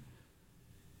duty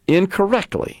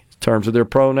incorrectly in terms of their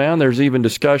pronoun. There's even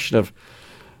discussion of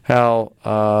how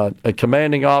a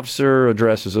commanding officer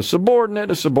addresses a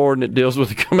subordinate deals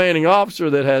with a commanding officer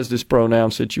that has this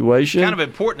pronoun situation. Kind of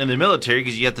important in the military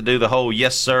because you have to do the whole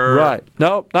yes, sir. Right.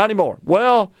 No, not anymore.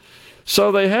 Well,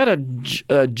 so they had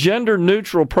a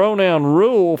gender-neutral pronoun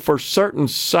rule for certain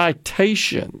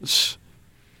citations.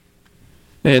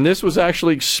 And this was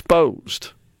actually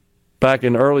exposed back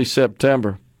in early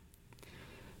September.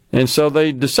 And so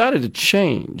they decided to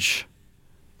change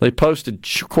They posted,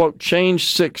 quote, change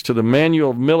 6 to the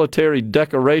Manual of Military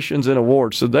Decorations and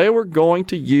Awards. So they were going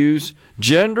to use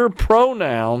neutral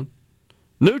pronouns,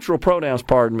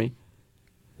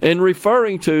 in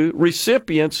referring to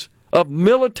recipients of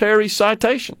military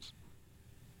citations.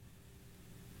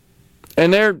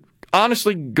 And they're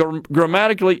honestly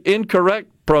grammatically incorrect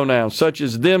pronouns, such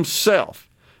as themself,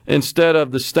 instead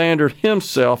of the standard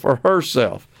himself or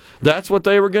herself. That's what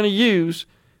they were going to use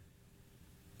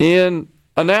in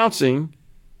announcing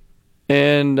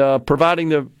and providing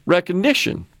the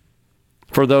recognition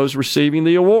for those receiving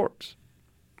the awards.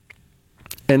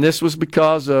 And this was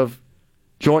because of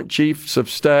Joint Chiefs of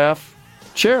Staff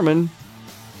Chairman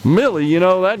Milley. You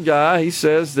know that guy. He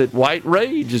says that white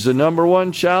rage is the number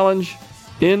one challenge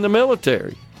in the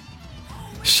military.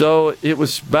 So it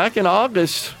was back in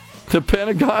August, the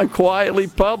Pentagon quietly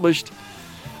published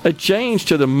a change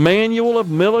to the Manual of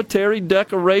Military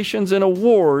Decorations and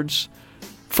Awards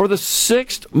for the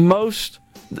sixth most,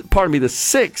 that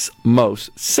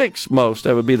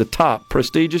would be the top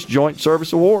prestigious Joint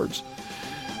Service Awards.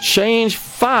 Change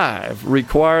 5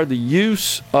 required the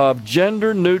use of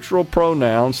gender-neutral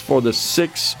pronouns for the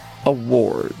 6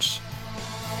 awards.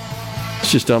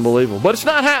 It's just unbelievable. But it's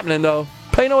not happening, though.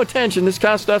 Pay no attention. This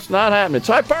kind of stuff's not happening. It's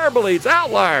hyperbole. It's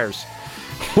outliers.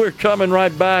 We're coming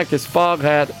right back as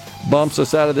Foghat bumps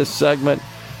us out of this segment.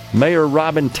 Mayor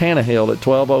Robin Tannehill at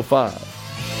 12:05.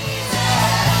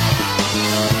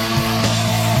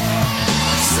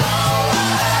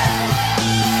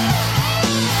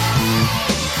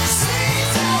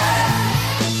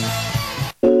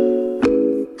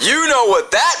 You know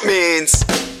what that means.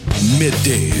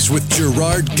 Middays with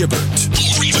Gerard Gibert.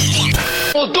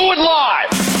 We'll do it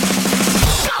live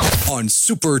on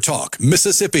SuperTalk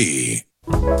Mississippi.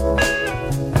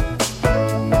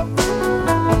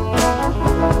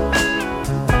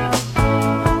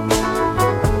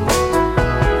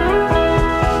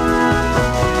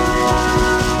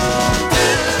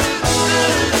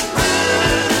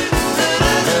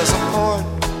 There's a port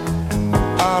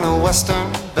on a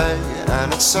western bay,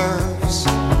 and it serves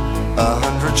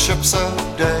 100 ships a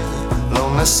day.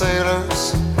 Lonely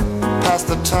sailors pass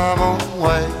the time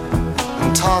away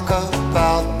and talk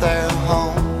about their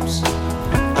homes.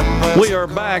 We are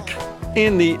back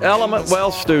in the Element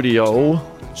Well studio.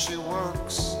 She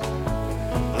works,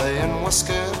 laying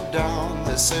whiskey down.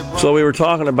 They say, So we were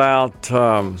talking about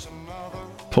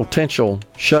potential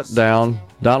shutdown.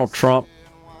 Donald Trump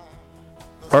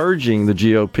urging the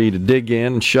GOP to dig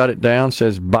in and shut it down,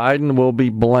 says Biden will be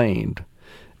blamed.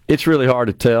 It's really hard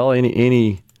to tell.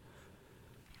 Any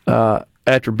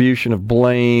attribution of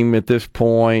blame at this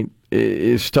point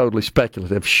is totally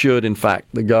speculative. Should, in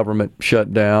fact, the government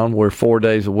shut down? We're 4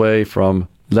 days away from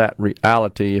that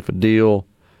reality if a deal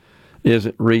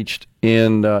isn't reached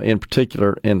in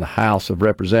particular in the House of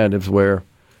Representatives, where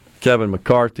Kevin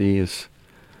McCarthy is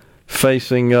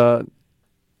facing a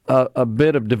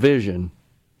bit of division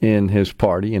in his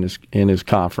party, in his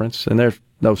conference, and there's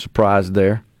no surprise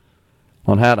there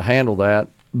on how to handle that.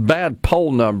 Bad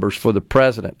poll numbers for the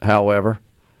president, however,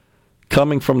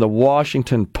 coming from the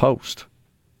Washington Post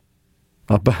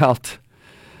about,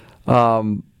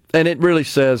 and it really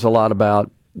says a lot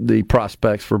about the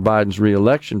prospects for Biden's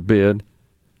reelection bid.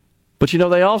 But,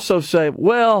 they also say,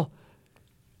 well,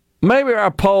 maybe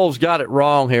our polls got it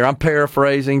wrong here. I'm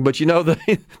paraphrasing, but,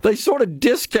 they sort of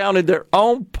discounted their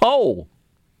own poll,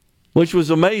 which was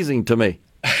amazing to me.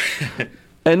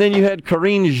 And then you had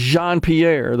Karine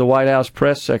Jean-Pierre, the White House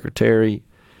press secretary,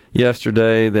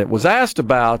 yesterday that was asked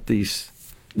about this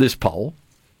poll,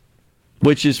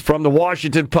 which is from the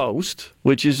Washington Post,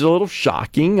 which is a little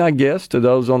shocking, I guess, to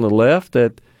those on the left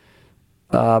that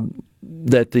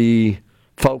the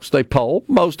folks they poll,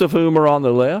 most of whom are on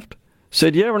the left,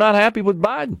 said, yeah, we're not happy with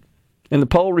Biden. And the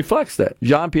poll reflects that.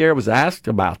 Jean-Pierre was asked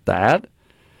about that.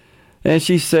 And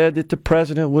she said that the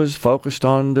president was focused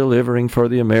on delivering for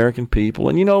the American people.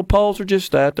 And, polls are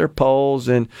just that. They're polls.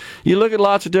 And you look at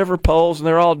lots of different polls, and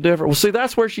they're all different. Well, see,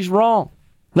 that's where she's wrong.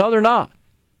 No, they're not.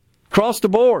 Across the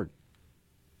board.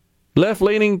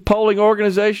 Left-leaning polling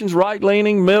organizations,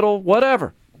 right-leaning, middle,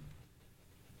 whatever.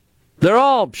 They're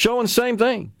all showing the same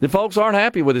thing. The folks aren't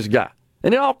happy with this guy.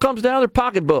 And it all comes down to their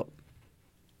pocketbook.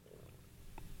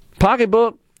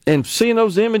 Pocketbook, and seeing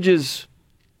those images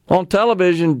on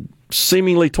television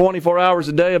seemingly 24 hours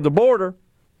a day of the border.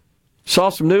 Saw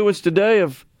some new ones today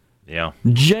of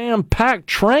jam-packed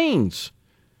trains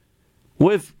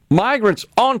with migrants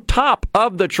on top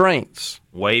of the trains.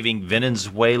 Waving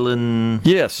Venezuelan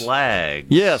flags.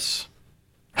 Yes.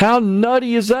 How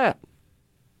nutty is that?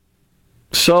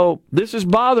 So this is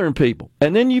bothering people.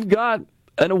 And then you've got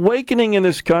an awakening in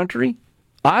this country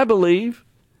I believe,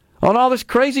 on all this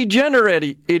crazy gender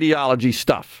ideology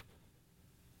stuff.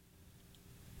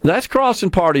 That's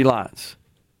crossing party lines.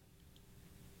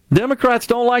 Democrats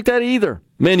don't like that either.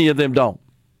 Many of them don't.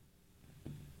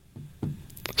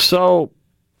 So,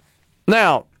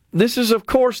 now, this is, of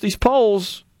course, these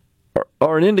polls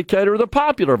are an indicator of the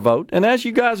popular vote. And as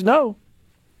you guys know,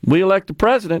 we elect the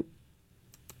president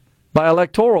by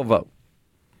electoral vote.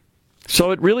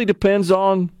 So it really depends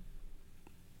on,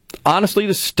 honestly,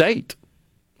 the state.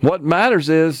 What matters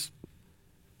is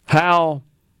how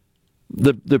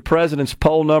the president's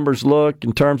poll numbers look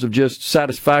in terms of just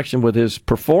satisfaction with his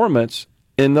performance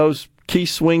in those key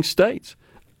swing states.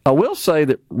 I will say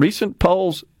that recent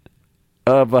polls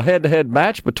of a head-to-head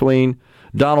match between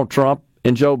Donald Trump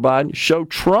and Joe Biden show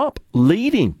Trump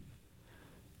leading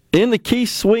in the key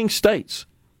swing states.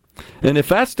 And if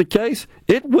that's the case,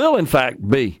 it will, in fact,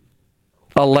 be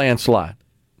a landslide.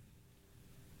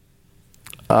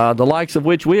 The likes of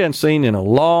which we hadn't seen in a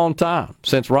long time,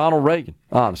 since Ronald Reagan,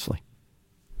 honestly.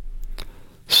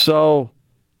 So,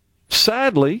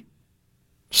 sadly,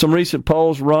 some recent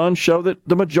polls run show that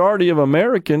the majority of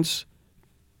Americans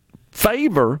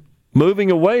favor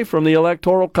moving away from the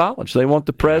Electoral College. They want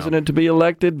the president to be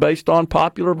elected based on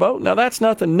popular vote. Now, that's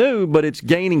nothing new, but it's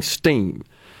gaining steam.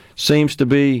 Seems to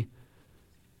be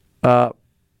thought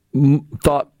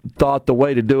the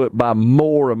way to do it by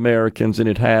more Americans than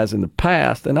it has in the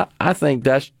past. And I think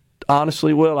that's,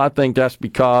 honestly, Will, I think that's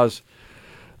because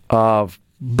of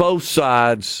both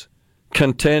sides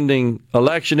contending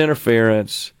election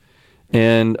interference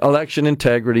and election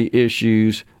integrity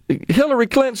issues. Hillary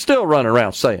Clinton's still running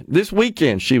around saying, this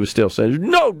weekend she was still saying, there's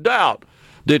no doubt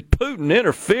that Putin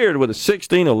interfered with the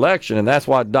 2016 election, and that's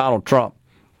why Donald Trump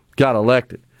got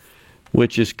elected,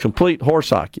 which is complete horse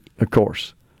hockey, of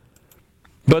course.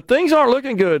 But things aren't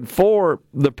looking good for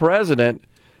the president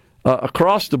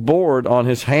across the board on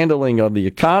his handling of the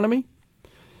economy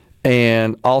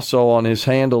and also on his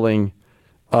handling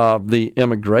of the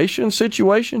immigration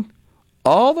situation.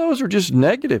 All those are just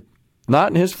negative, not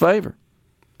in his favor.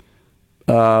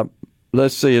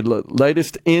 Let's see,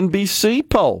 latest NBC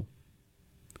poll.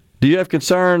 Do you have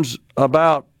concerns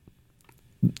about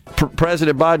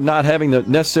President Biden not having the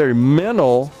necessary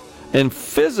mental and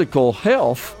physical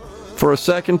health for a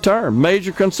second term?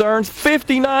 Major concerns,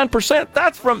 59%.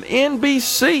 That's from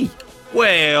NBC.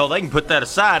 Well, they can put that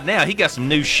aside now. He got some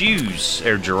new shoes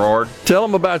there, Gerard. Tell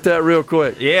them about that real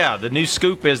quick. Yeah, the new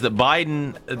scoop is that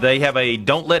Biden, they have a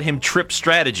don't let him trip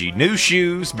strategy. New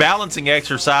shoes, balancing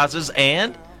exercises,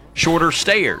 and shorter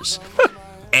stairs.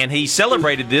 And he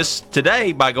celebrated this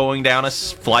today by going down a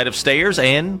flight of stairs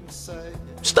and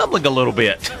stumbling a little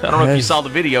bit. I don't know if you saw the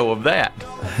video of that.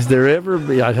 Has there ever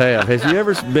been, I have. Has you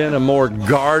ever been a more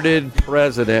guarded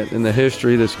president in the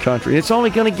history of this country? It's only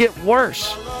going to get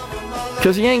worse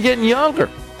because he ain't getting younger.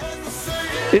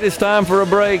 It is time for a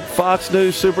break. Fox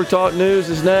News, Super Talk News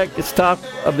is next. It's top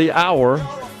of the hour.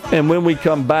 And when we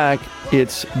come back,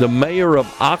 it's the mayor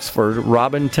of Oxford,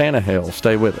 Robin Tannehill.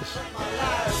 Stay with us.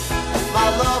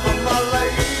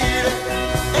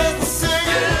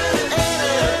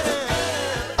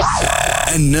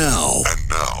 And now,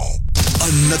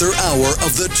 another hour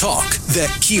of the talk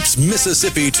that keeps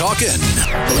Mississippi talking.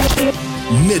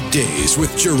 Middays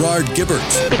with Gerard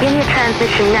Gibert. Begin your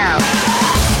transition now.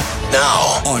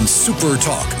 Now on Super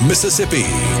Talk Mississippi.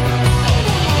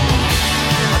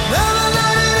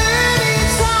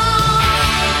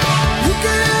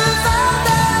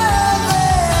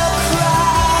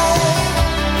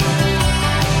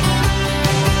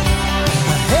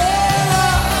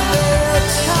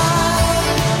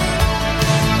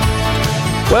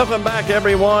 Welcome back,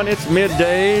 everyone. It's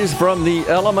Middays from the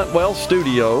Element Well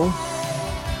studio.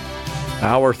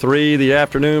 Hour 3, the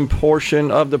afternoon portion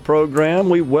of the program.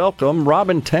 We welcome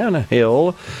Robin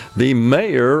Tannehill, the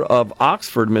mayor of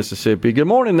Oxford, Mississippi. Good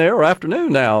morning there, or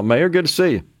afternoon now, Mayor. Good to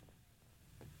see you.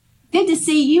 Good to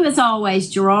see you as always,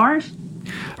 Gerard.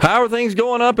 How are things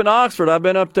going up in Oxford? I've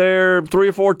been up there 3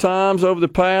 or 4 times over the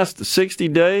past 60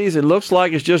 days. It looks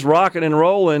like it's just rocking and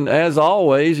rolling as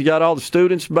always. You got all the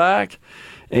students back.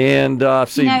 And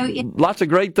lots of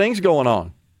great things going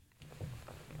on.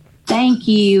 Thank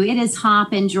you. It is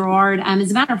hopping, Gerard.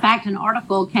 As a matter of fact, an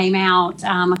article came out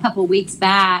a couple of weeks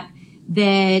back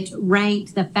that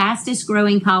ranked the fastest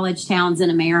growing college towns in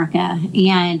America.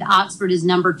 And Oxford is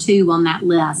number 2 on that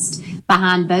list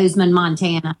behind Bozeman,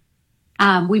 Montana.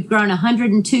 We've grown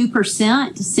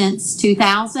 102% since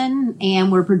 2000,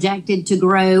 and we're projected to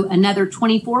grow another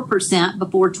 24%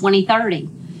 before 2030.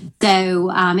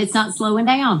 So it's not slowing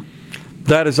down.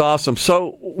 That is awesome.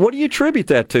 So what do you attribute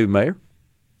that to, Mayor?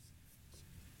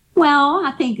 Well,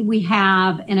 I think we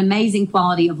have an amazing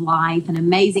quality of life, an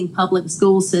amazing public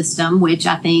school system, which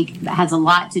I think has a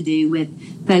lot to do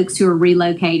with folks who are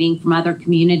relocating from other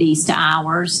communities to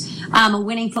ours. A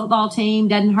winning football team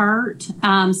doesn't hurt.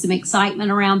 Some excitement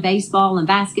around baseball and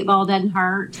basketball doesn't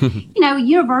hurt.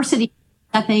 Universities,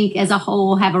 I think, as a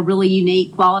whole, have a really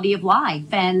unique quality of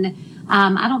life. And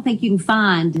I don't think you can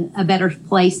find a better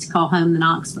place to call home than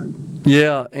Oxford.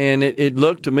 Yeah, and it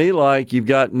looked to me like you've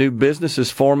got new businesses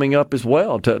forming up as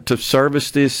well to service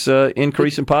this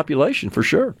increase in population, for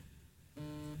sure.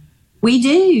 We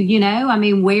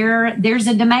do, where there's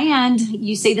a demand,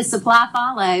 you see the supply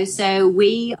follow. So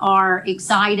we are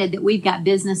excited that we've got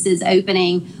businesses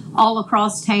opening all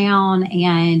across town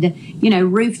and,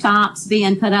 rooftops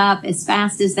being put up as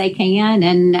fast as they can.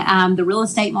 And the real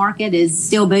estate market is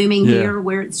still booming here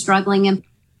where it's struggling.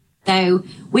 So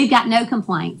we've got no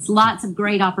complaints. Lots of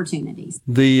great opportunities.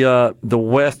 The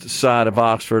west side of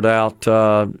Oxford, out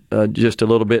just a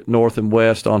little bit north and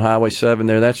west on Highway 7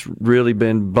 there, that's really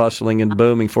been bustling and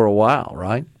booming for a while,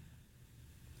 right?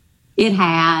 It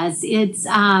has. It's,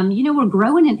 we're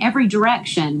growing in every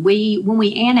direction. When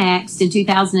we annexed in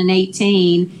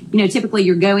 2018, typically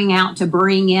you're going out to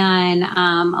bring in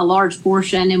a large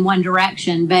portion in one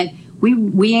direction, but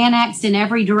we annexed in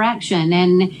every direction,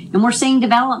 and we're seeing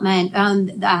development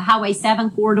on the Highway 7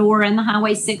 corridor and the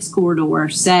Highway 6 corridor.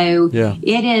 So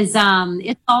it is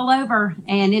it's all over,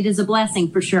 and it is a blessing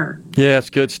for sure. Yeah,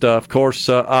 it's good stuff. Of course,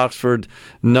 Oxford,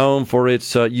 known for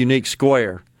its unique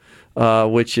square,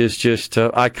 which is just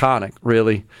iconic,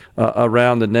 really,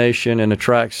 around the nation and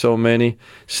attracts so many.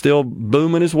 Still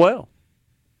booming as well.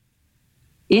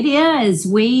 It is.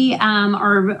 We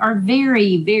are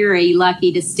very, very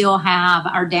lucky to still have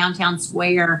our downtown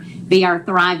square be our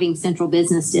thriving central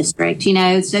business district.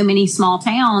 So many small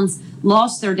towns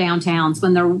lost their downtowns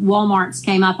when their Walmarts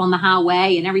came up on the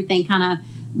highway and everything kind of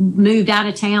moved out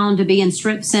of town to be in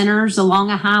strip centers along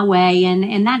a highway,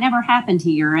 and that never happened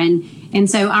here. And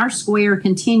so our square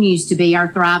continues to be our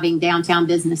thriving downtown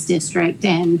business district.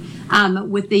 And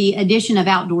with the addition of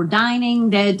outdoor dining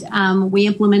that we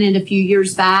implemented a few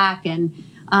years back, and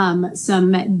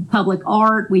some public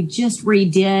art, we just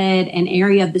redid an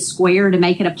area of the square to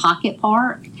make it a pocket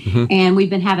park. Mm-hmm. And we've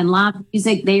been having live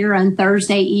music there on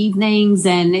Thursday evenings,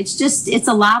 and it's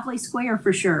a lively square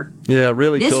for sure. Yeah,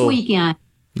 really this cool. This weekend.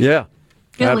 Yeah.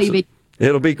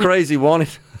 It'll be crazy, won't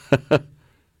it?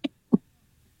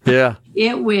 Yeah.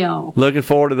 It will. Looking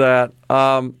forward to that.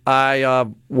 I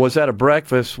was at a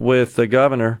breakfast with the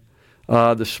governor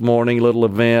this morning, a little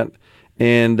event,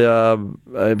 and I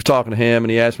was talking to him,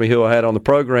 and he asked me who I had on the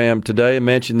program today and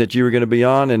mentioned that you were going to be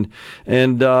on,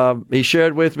 and he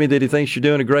shared with me that he thinks you're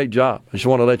doing a great job. I just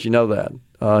want to let you know that.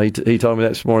 He told me that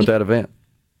this morning at that event.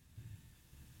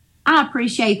 I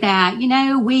appreciate that.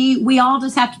 We all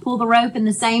just have to pull the rope in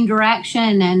the same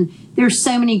direction, and there's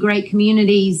so many great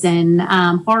communities and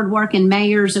hardworking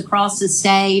mayors across the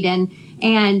state, and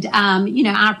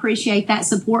I appreciate that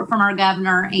support from our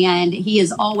governor, and he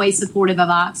is always supportive of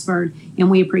Oxford, and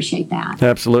we appreciate that.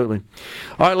 Absolutely.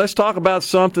 All right, let's talk about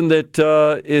something that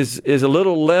is a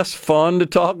little less fun to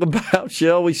talk about,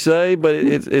 shall we say, but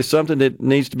it's something that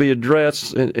needs to be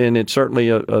addressed, and it's certainly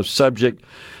a subject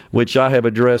which I have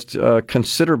addressed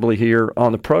considerably here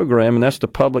on the program, and that's the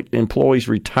Public Employees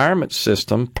Retirement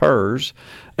System, PERS,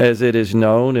 as it is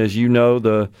known. As you know,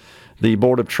 the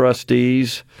Board of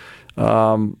Trustees,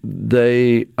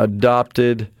 they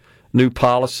adopted new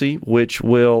policy which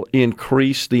will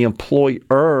increase the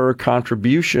employer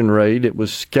contribution rate. It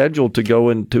was scheduled to go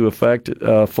into effect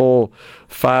a full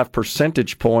 5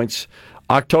 percentage points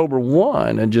October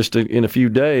 1, and just in a few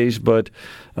days, but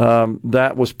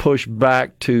that was pushed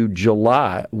back to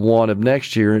July 1 of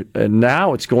next year, and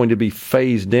now it's going to be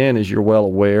phased in, as you're well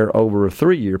aware, over a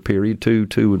 3-year period, 2,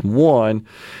 2, and 1.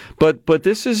 But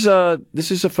this is a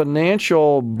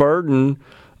financial burden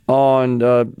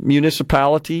on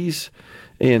municipalities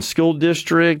and school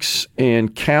districts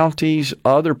and counties,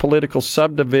 other political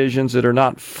subdivisions that are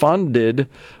not funded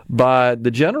by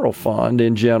the general fund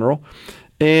in general.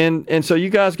 And so you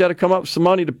guys got to come up with some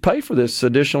money to pay for this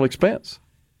additional expense.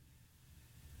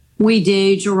 We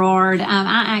do, Gerard.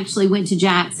 I actually went to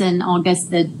Jackson August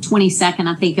the 22nd,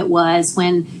 I think it was,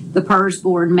 when the PERS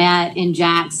board met in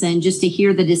Jackson, just to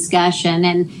hear the discussion.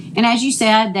 And as you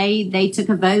said, they took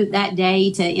a vote that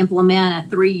day to implement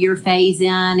a 3-year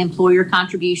phase-in employer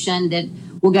contribution that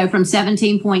will go from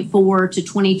 17.4 to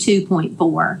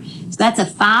 22.4. So that's a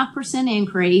 5%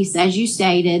 increase, as you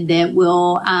stated, that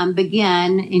will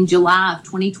begin in July of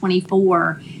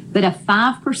 2024. But a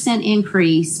 5%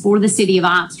 increase for the city of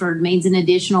Oxford means an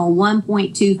additional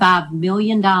 $1.25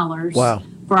 million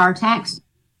for our tax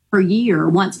per year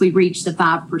once we reach the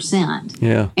 5%.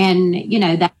 Yeah.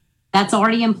 And, that's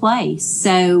already in place.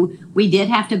 So we did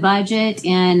have to budget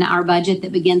in our budget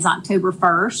that begins October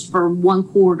 1st for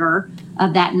 1/4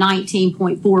 of that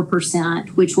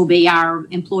 19.4%, which will be our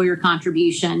employer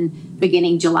contribution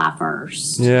beginning July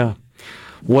 1st. Yeah.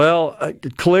 Well,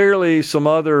 clearly some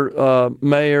other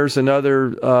mayors and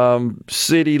other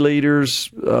city leaders,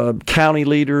 county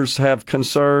leaders have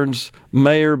concerns,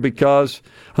 Mayor, because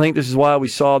I think this is why we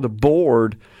saw the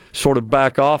board sort of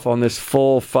back off on this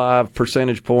full 5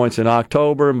 percentage points in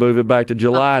October and move it back to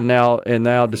July and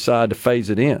now decide to phase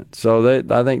it in. So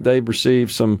I think they've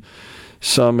received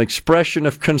some expression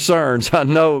of concerns. I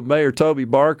know Mayor Toby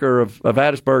Barker of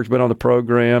Hattiesburg's been on the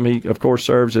program. He, of course,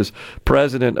 serves as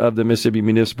president of the Mississippi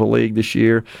Municipal League this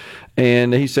year,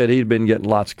 and he said he'd been getting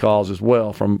lots of calls as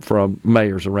well from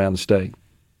mayors around the state.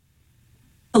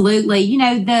 Absolutely.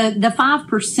 The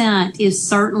 5% is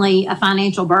certainly a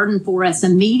financial burden for us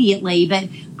immediately, but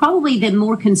probably the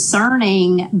more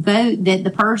concerning vote that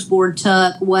the PERS board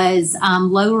took was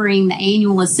lowering the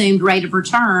annual assumed rate of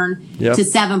return to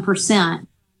 7%,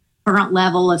 current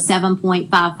level of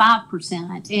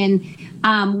 7.55%. And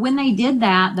when they did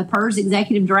that, the PERS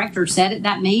executive director said at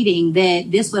that meeting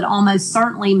that this would almost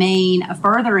certainly mean a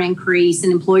further increase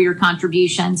in employer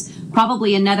contributions,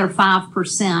 probably another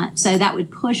 5%. So that would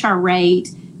push our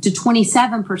rate to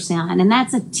 27%. And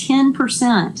that's a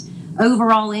 10%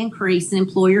 overall increase in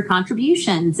employer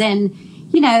contributions. And,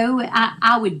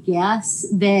 I would guess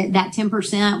that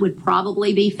 10% would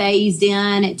probably be phased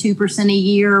in at 2% a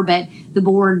year, but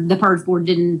the PERS board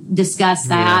didn't discuss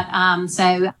that.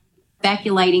 So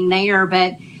speculating there,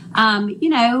 but,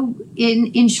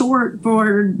 in short,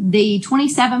 for the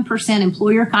 27%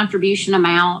 employer contribution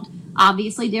amount,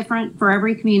 obviously different for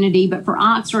every community, but for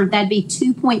Oxford, that'd be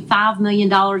 $2.5 million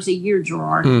a year,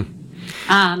 Gerard.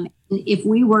 If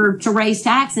we were to raise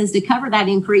taxes to cover that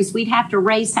increase, we'd have to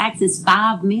raise taxes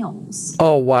 5 mils.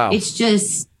 Oh, wow. It's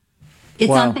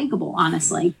unthinkable,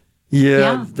 honestly.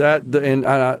 Yeah. And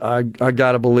I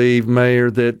got to believe,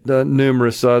 Mayor, that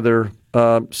numerous other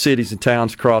cities and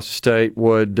towns across the state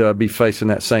would be facing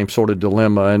that same sort of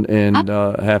dilemma and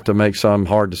have to make some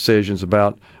hard decisions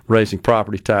about raising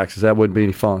property taxes. That wouldn't be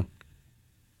any fun.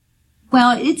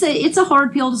 Well, it's a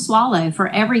hard pill to swallow for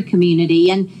every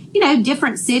community, and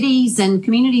different cities and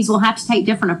communities will have to take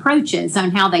different approaches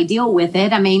on how they deal with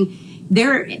it. I mean,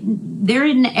 they're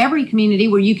in every community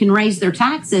where you can raise their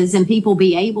taxes and people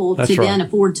be able to then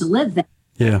afford to live there.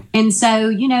 Yeah, and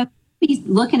so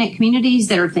looking at communities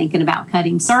that are thinking about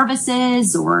cutting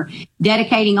services or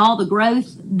dedicating all the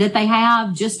growth that they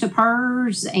have just to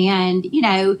PERS, and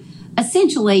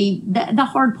essentially, the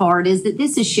hard part is that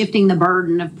this is shifting the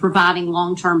burden of providing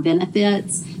long-term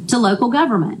benefits to local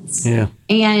governments. Yeah.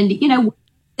 And,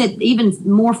 that even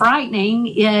more frightening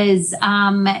is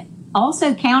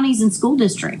also counties and school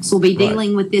districts will be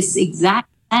dealing with this exact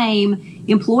same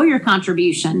employer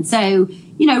contribution. So,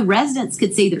 residents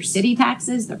could see their city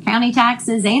taxes, their county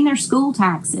taxes, and their school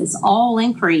taxes all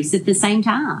increase at the same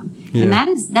time. Yeah.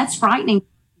 And that's frightening.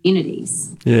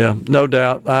 Communities. Yeah, no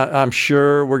doubt. I'm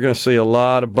sure we're going to see a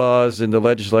lot of buzz in the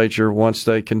legislature once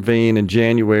they convene in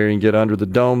January and get under the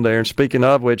dome there. And speaking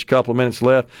of which, a couple of minutes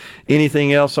left.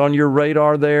 Anything else on your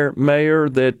radar there, Mayor,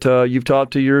 that you've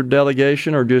talked to your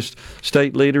delegation or just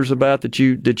state leaders about that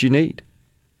you need?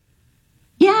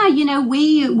 Yeah,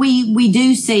 we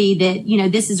do see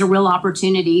that, this is a real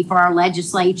opportunity for our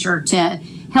legislature to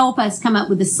help us come up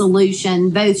with a solution,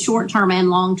 both short-term and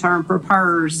long-term, for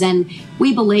PERS. And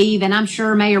we believe, and I'm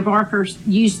sure Mayor Barker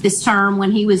used this term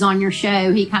when he was on your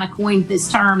show, he kind of coined this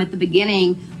term at the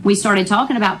beginning. We started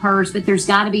talking about PERS, but there's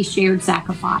got to be shared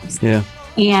sacrifice. Yeah.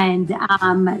 And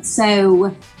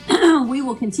so we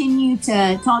will continue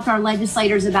to talk to our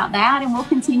legislators about that, and we'll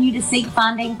continue to seek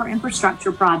funding for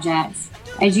infrastructure projects.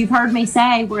 As you've heard me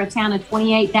say, we're a town of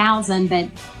 28,000, but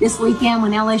this weekend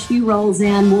when LSU rolls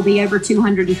in, we'll be over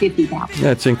 250,000.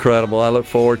 That's incredible. I look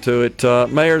forward to it.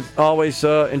 Mayor, always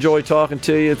enjoy talking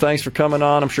to you. Thanks for coming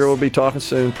on. I'm sure we'll be talking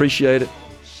soon. Appreciate it.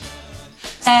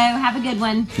 So have a good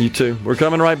one. You too. We're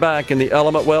coming right back in the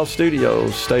Element Well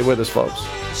Studios. Stay with us, folks.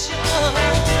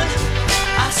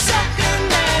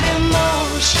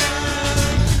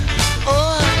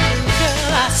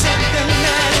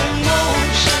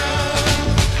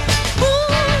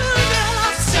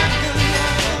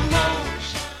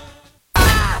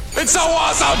 It's so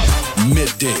awesome!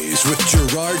 Middays with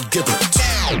Gerard Gibert.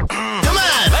 Come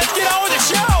on, let's get on with the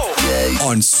show!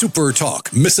 On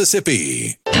SuperTalk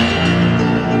Mississippi.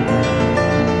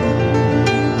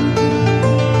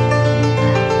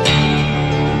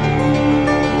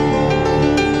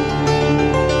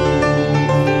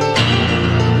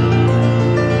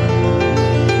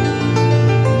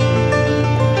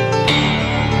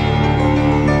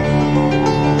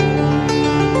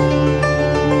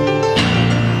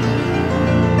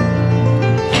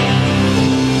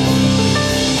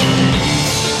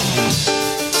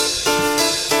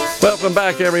 Welcome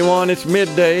back, everyone. It's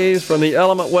Middays from the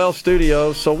Element Wealth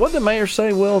Studios. So what did the mayor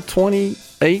say, Will?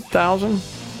 28,000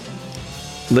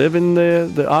 live in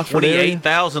the Oxford area?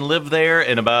 28,000 live there,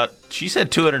 and she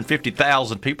said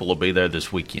 250,000 people will be there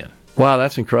this weekend. Wow,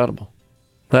 that's incredible.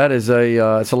 That is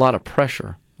it's a lot of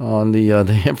pressure on the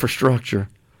infrastructure.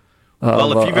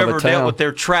 Well, if you've ever dealt with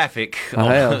their traffic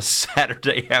on a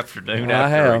Saturday afternoon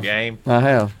after a game. I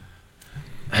have.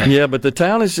 Yeah, but the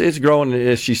town is growing,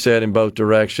 as she said, in both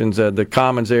directions. The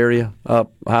Commons area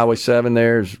up Highway 7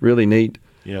 there is really neat.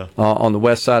 Yeah. On the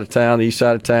west side of town, the east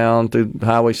side of town, through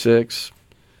Highway 6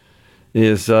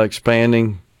 is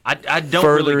expanding. I don't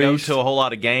really go to a whole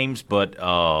lot of games, but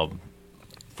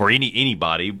for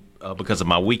anybody, because of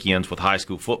my weekends with high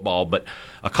school football. But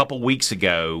a couple weeks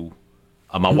ago,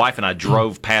 my wife and I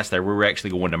drove past there. We were actually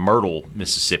going to Myrtle,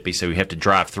 Mississippi, so we have to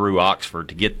drive through Oxford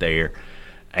to get there.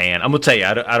 And I'm going to tell you,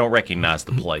 I don't recognize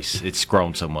the place. It's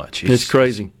grown so much. It's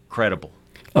crazy. Incredible.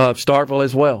 Starkville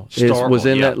as well was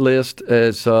in that list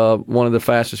as one of the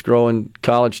fastest growing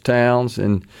college towns.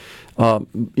 And,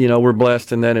 we're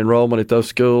blessed in that enrollment at those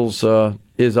schools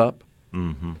is up.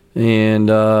 Mm-hmm. And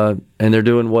they're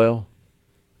doing well.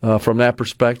 From that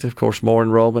perspective, of course, more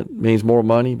enrollment means more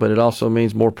money, but it also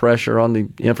means more pressure on the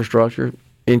infrastructure,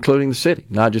 including the city,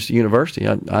 not just the university.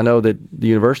 I know that the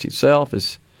university itself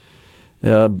is...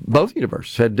 both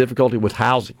universities had difficulty with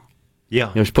housing.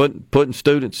 Yeah. It's putting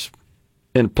students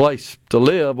in a place to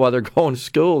live while they're going to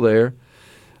school there.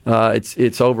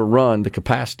 It's overrun the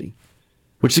capacity,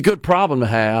 which is a good problem to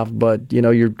have, but,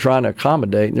 you're trying to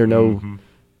accommodate, and there are no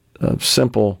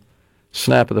simple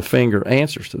snap of the finger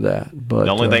answers to that. But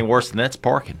the only thing worse than that's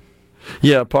parking.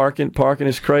 Yeah, parking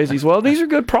is crazy as well. These are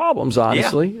good problems,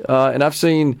 honestly. Yeah. And I've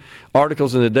seen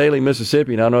articles in the Daily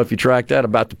Mississippi, and I don't know if you track that,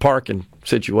 about the parking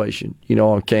situation,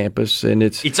 on campus. And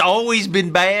it's always been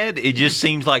bad. It just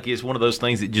seems like it's one of those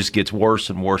things that just gets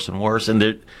worse and worse and worse.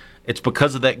 And it's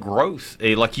because of that growth.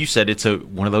 Like you said, it's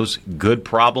one of those good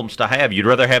problems to have. You'd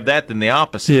rather have that than the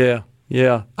opposite.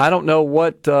 Yeah. I don't know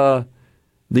what the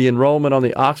enrollment on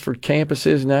the Oxford campus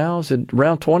is now. Is it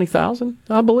around 20,000,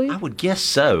 I believe? I would guess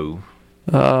so.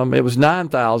 It was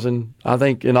 9,000, I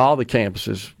think, in all the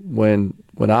campuses when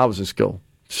I was in school.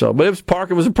 So, but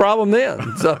parking was a problem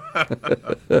then. So,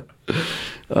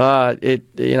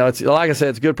 it's like I said,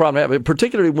 it's a good problem to have,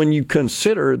 particularly when you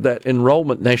consider that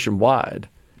enrollment nationwide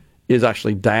is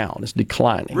actually down. It's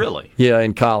declining. Really? Yeah,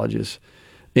 in colleges,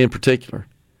 in particular,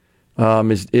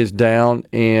 is down.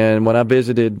 And when I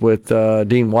visited with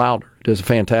Dean Wilder, who does a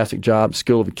fantastic job at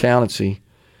School of Accountancy,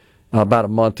 about a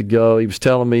month ago, he was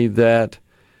telling me that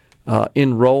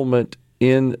enrollment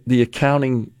in the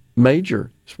accounting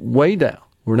major is way down.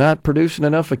 We're not producing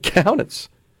enough accountants.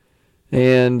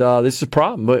 And this is a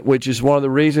problem, which is one of the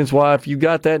reasons why if you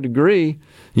got that degree,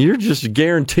 you're just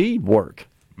guaranteed work.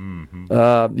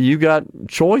 Mm-hmm. You got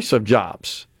choice of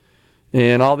jobs.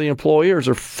 And all the employers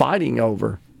are fighting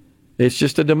over. It's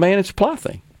just a demand and supply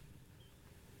thing.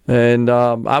 And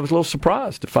I was a little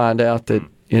surprised to find out that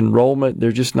enrollment,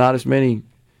 there's just not as many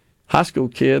high school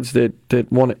kids that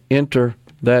want to enter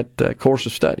that course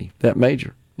of study, that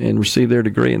major, and receive their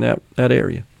degree in that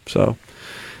area. So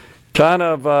kind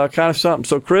of something.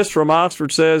 So Chris from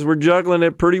Oxford says we're juggling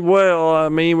it pretty well. I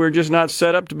mean, we're just not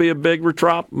set up to be a big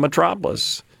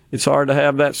metropolis. It's hard to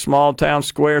have that small town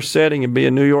square setting and be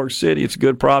in New York City. It's a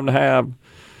good problem to have.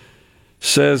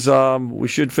 Says we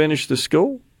should finish the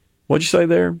school. What'd you say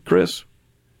there, Chris?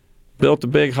 Built a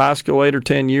big high school 8 or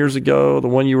 10 years ago, the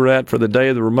one you were at for the day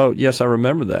of the remote. Yes, I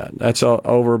remember that. That's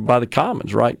over by the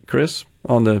Commons, right, Chris?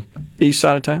 On the east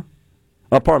side of town?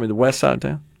 The west side of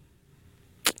town.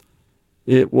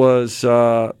 It was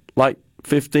like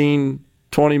 15,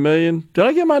 20 million. Did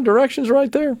I get my directions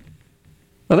right there?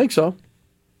 I think so.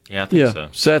 Yeah, I think so.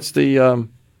 So that's the,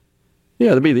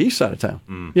 that'd be the east side of town.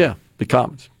 Mm. Yeah, the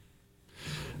Commons.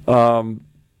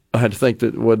 I had to think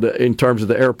that in terms of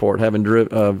the airport, having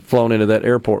flown into that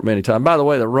airport many times. By the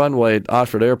way, the runway at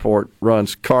Oxford Airport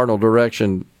runs cardinal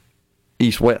direction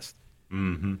east-west.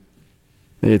 Mm-hmm.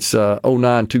 It's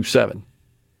 0927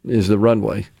 is the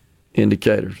runway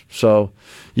indicator. So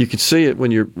you can see it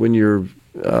when you're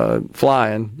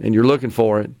flying and you're looking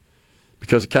for it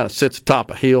because it kind of sits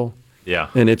atop a hill. Yeah.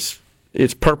 And it's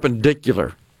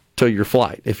perpendicular to your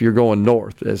flight if you're going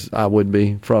north, as I would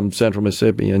be from central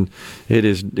Mississippi, and it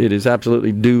is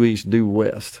absolutely due east, due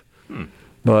west.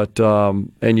 But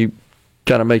and you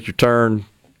kind of make your turn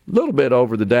a little bit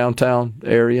over the downtown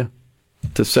area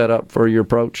to set up for your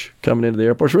approach coming into the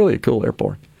airport. It's really a cool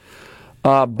airport.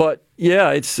 But yeah,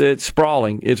 it's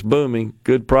sprawling, it's booming,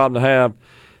 good problem to have.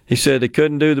 He said they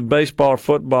couldn't do the baseball or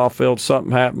football field.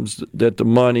 Something happens that the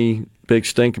money, big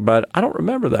stink about it. I don't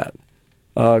remember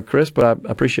that, Chris, but I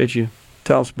appreciate you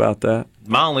telling us about that.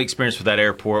 My only experience with that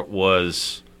airport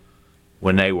was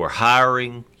when they were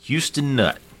hiring Houston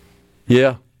Nutt.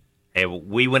 Yeah. And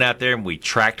we went out there and we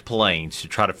tracked planes to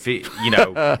try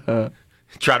to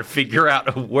try to figure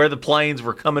out where the planes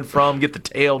were coming from, get the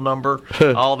tail number,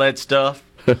 all that stuff.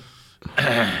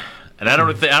 And I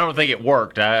don't think it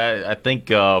worked. I think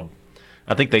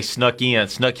they snuck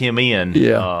him in.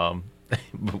 Yeah.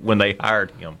 When they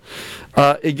hired him.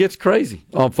 It gets crazy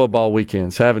on football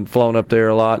weekends. Having flown up there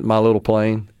a lot in my little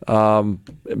plane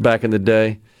back in the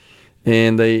day,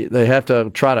 and they have to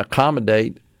try to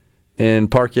accommodate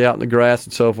and park you out in the grass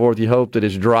and so forth. You hope that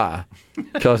it's dry,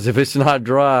 because if it's not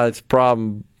dry, it's a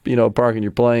problem. Parking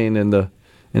your plane in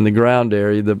the ground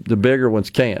area. The bigger ones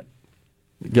can't.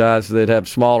 Guys that have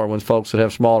smaller ones, folks that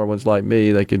have smaller ones like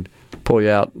me, they could pull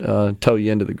you out, tow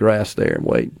you into the grass there and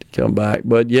wait to come back.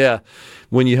 But, yeah,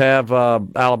 when you have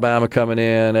Alabama coming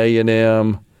in,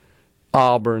 A&M,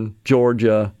 Auburn,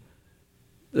 Georgia,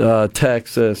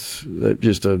 Texas,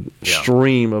 just a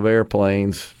stream of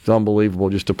airplanes. It's unbelievable,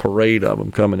 just a parade of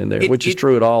them coming in there, which is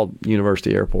true at all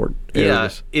university airport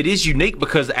areas. Yeah, it is unique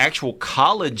because actual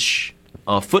college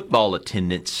football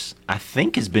attendance, I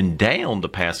think, has been down the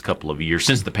past couple of years,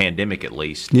 since the pandemic at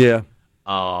least. Yeah.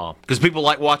 Because people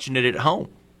like watching it at home.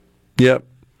 Yep.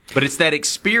 But it's that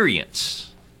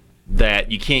experience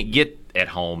that you can't get at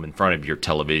home in front of your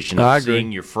television, I agree.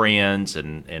 Seeing your friends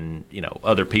and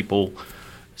other people.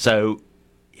 So,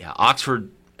 yeah, Oxford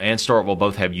and Starkville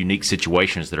both have unique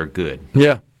situations that are good.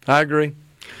 Yeah, I agree.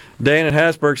 Dan in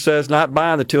Hasburg says, not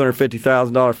buying the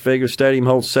 $250,000 figure. Stadium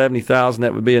holds 70,000.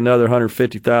 That would be another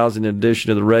 150,000 in addition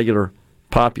to the regular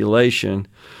population.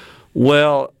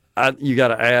 Well, you got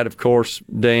to add, of course,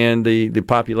 Dan, the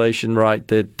population, right,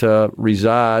 that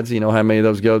resides. How many of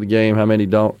those go to the game, how many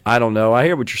don't. I don't know. I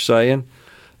hear what you're saying.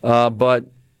 But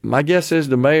my guess is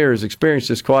the mayor has experienced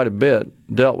this quite a bit,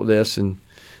 dealt with this, and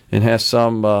has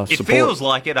some support. It feels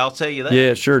like it, I'll tell you that.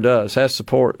 Yeah, it sure does. Has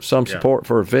support for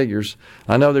her figures.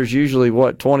 I know there's usually,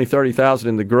 20,000, 30,000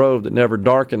 in the Grove that never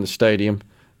darken the stadium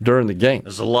during the game.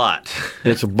 There's a lot.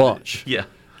 It's a bunch. Yeah.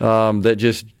 That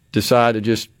just decide to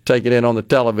just take it in on the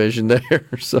television there.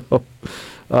 So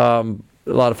a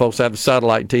lot of folks have the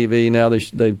satellite TV now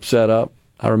they've set up.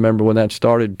 I remember when that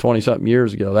started 20-something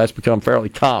years ago. That's become fairly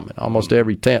common. Almost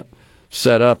every tent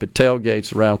set up at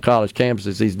tailgates around college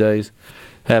campuses these days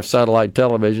have satellite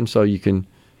television, so you can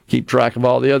keep track of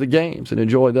all the other games and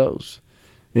enjoy those.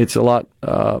 It's a lot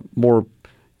more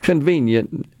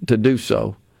convenient to do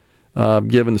so,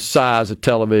 given the size of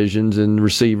televisions and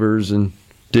receivers and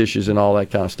dishes and all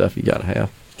that kind of stuff you got to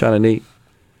have. Kind of neat.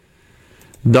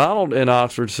 Donald in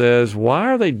Oxford says, why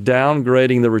are they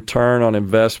downgrading the return on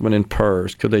investment in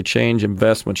PERS? Could they change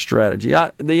investment strategy?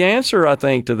 The answer, I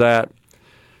think, to that,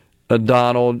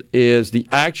 Donald, is the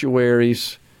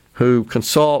actuaries who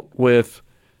consult with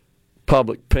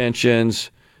public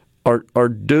pensions are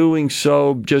doing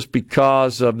so just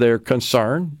because of their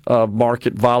concern of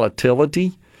market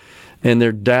volatility, and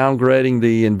they're downgrading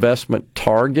the investment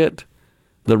target,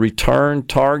 the return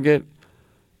target,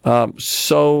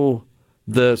 so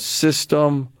the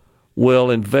system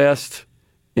will invest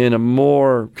in a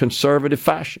more conservative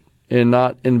fashion and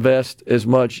not invest as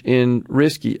much in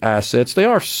risky assets. They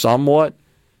are somewhat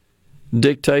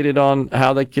dictated on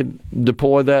how they can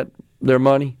deploy their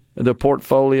money, the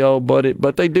portfolio,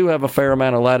 but they do have a fair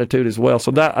amount of latitude as well.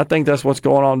 So I think that's what's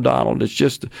going on, Donald. It's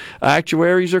just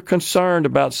actuaries are concerned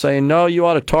about saying, no, you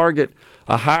ought to target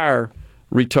a higher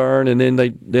return, and then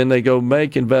they go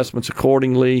make investments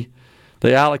accordingly.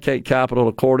 They allocate capital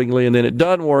accordingly, and then it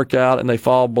doesn't work out, and they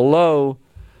fall below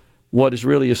what is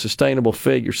really a sustainable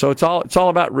figure. So it's all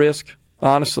about risk,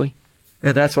 honestly,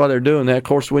 and that's why they're doing that. Of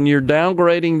course, when you're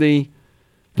downgrading the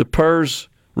PERS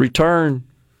return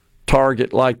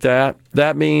target like that,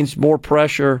 that means more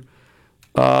pressure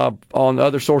on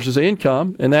other sources of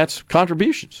income, and that's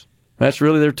contributions. That's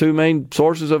really their two main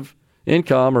sources of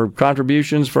income, or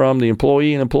contributions from the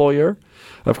employee and employer,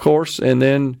 of course, and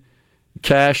then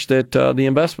cash that the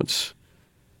investments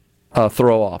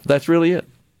throw off. That's really it.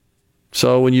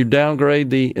 So when you downgrade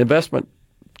the investment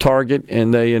target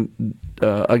and they,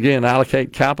 again,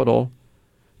 allocate capital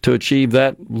to achieve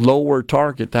that lower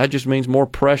target, that just means more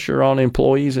pressure on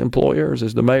employees and employers,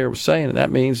 as the mayor was saying. And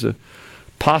that means the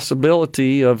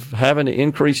possibility of having to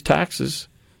increase taxes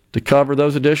to cover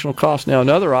those additional costs. Now,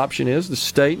 another option is the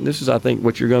state, and this is, I think,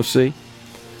 what you're going to see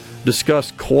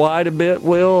discussed quite a bit,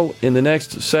 Will, in the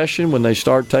next session when they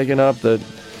start taking up the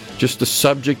just the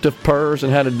subject of PERS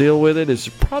and how to deal with it, is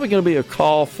probably going to be a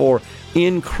call for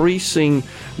increasing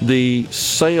the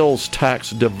sales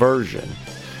tax diversion,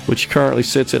 which currently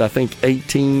sits at, I think,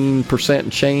 18%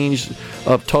 and change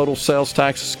of total sales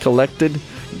taxes collected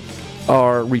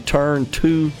are returned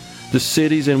to the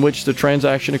cities in which the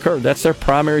transaction occurred. That's their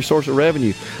primary source of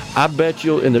revenue. I bet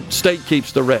and the state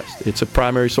keeps the rest. It's a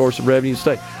primary source of revenue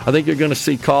state. I think you're going to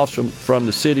see calls from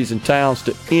the cities and towns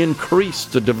to increase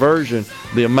the diversion,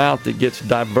 the amount that gets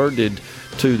diverted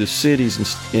to the cities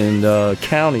and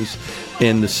counties,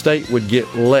 and the state would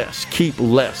get less, keep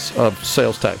less of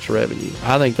sales tax revenue.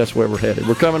 I think that's where we're headed.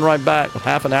 We're coming right back with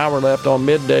half an hour left on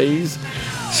Middays.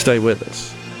 Stay with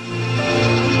us.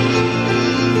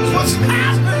 What's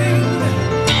happening?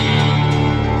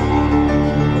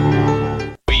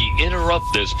 We interrupt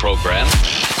this program.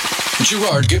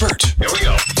 Gerard Gibert. Here we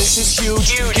go. This is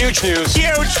huge. Huge news.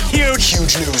 Huge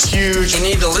news. Huge. You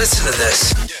need to listen to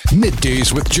this.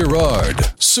 Middays with Gerard.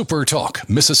 SuperTalk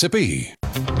Mississippi.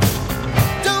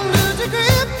 Don't lose your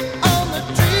grip on the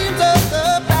dreams of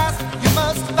the past. You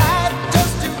must fight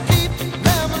just to keep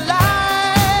them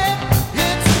alive.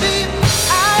 It's the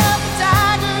eye of the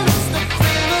tiger, it's the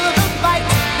thrill of the fight,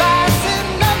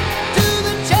 rising up to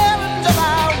the challenge of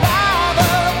our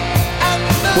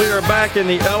rival. We are back in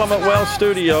the Element Well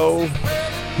studio.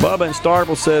 Bubba in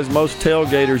Starkville says most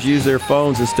tailgaters use their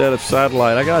phones instead of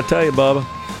satellite. I got to tell you, Bubba,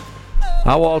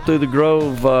 I walked through the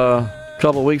Grove a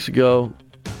couple of weeks ago.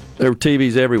 There were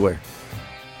TVs everywhere.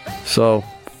 So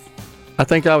I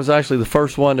think I was actually the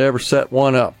first one to ever set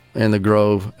one up in the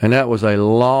Grove, and that was a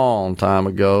long time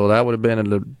ago. That would have been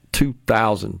in the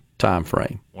 2000 time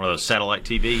frame. One of those satellite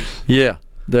TVs? Yeah.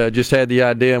 Just had the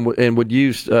idea and would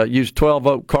use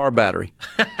 12-volt car battery.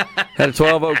 Had a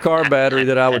 12-volt car battery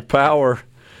that I would power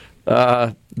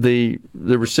the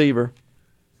receiver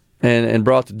and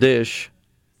brought the dish,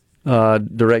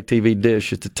 DirecTV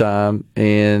dish at the time,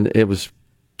 and it was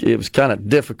kind of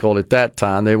difficult at that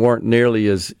time. They weren't nearly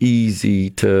as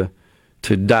easy to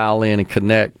dial in and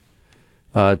connect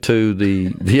to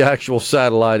the actual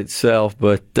satellite itself,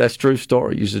 but that's a true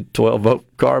story. Use a 12-volt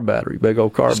car battery, big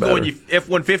old car battery.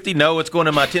 F-150? No, it's going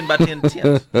to my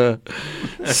 10x10 tent.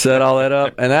 Set all that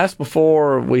up, and that's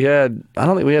before I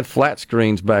don't think we had flat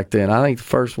screens back then. I think the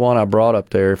first one I brought up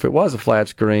there, if it was a flat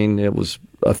screen, it was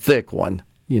a thick one,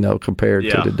 compared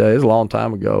to today. It was a long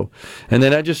time ago. And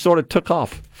then that just sort of took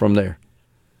off from there.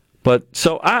 But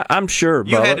so I'm sure.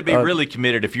 You had to be really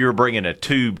committed if you were bringing a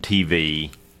tube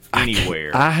TV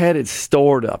anywhere. I had it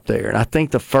stored up there, and I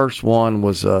think the first one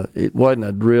was it wasn't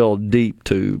a real deep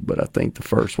tube, but I think the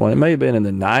first one, it may have been in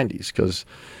the 90s because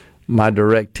my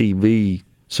DirecTV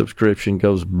subscription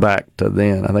goes back to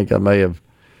then. I think I may have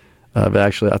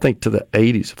actually, I think to the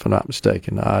 80s, if I'm not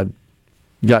mistaken. I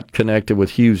got connected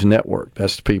with Hughes Network.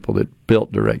 That's the people that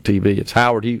built DirecTV. It's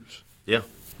Howard Hughes, the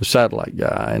satellite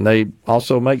guy, and they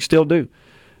also still do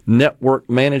network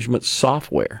management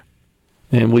software,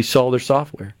 and we sold their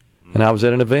software. And I was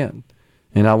at an event,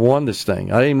 and I won this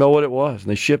thing. I didn't even know what it was, and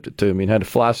they shipped it to me and had to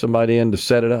fly somebody in to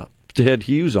set it up. It had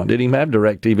Hughes on. Didn't even have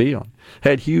DirecTV on.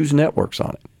 Had Hughes Networks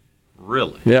on it.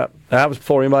 Really? Yeah. That was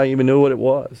before anybody even knew what it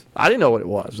was. I didn't know what it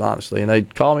was, honestly. And they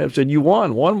called me up and said, "You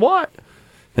won." Won what?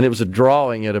 And it was a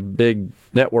drawing at a big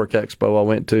network expo I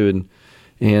went to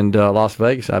in Las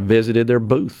Vegas. I visited their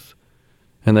booth,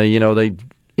 and they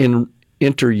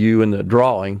enter you in the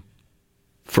drawing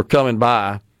for coming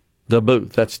by the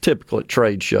booth. That's typical at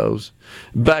trade shows.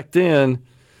 Back then,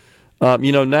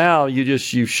 now you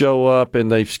show up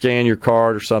and they scan your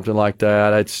card or something like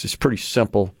that. It's pretty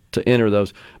simple to enter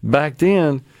those. Back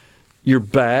then, your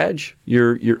badge,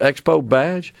 your expo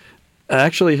badge,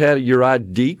 actually had your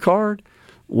ID card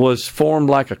was formed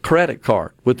like a credit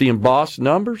card with the embossed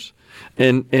numbers,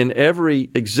 and every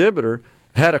exhibitor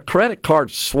had a credit card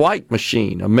swipe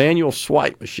machine, a manual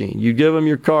swipe machine. You give them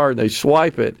your card, they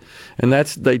swipe it, and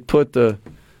they put the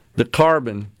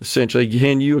carbon, essentially,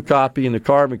 hand you a copy and the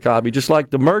carbon copy, just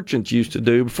like the merchants used to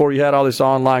do before you had all this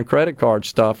online credit card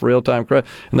stuff, real-time credit,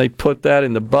 and they put that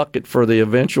in the bucket for the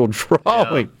eventual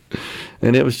drawing. Yeah.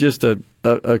 And it was just a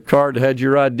card that had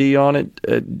your ID on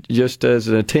it, just as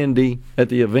an attendee at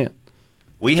the event.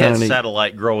 We had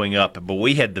satellite growing up, but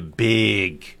we had the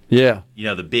big, the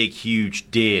big, huge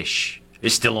dish.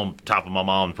 It's still on top of my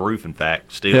mom's roof, in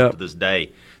fact, still to this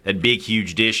day. That big,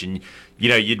 huge dish, and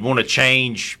you'd want to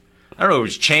change. I don't know, it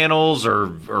was channels or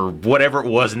whatever it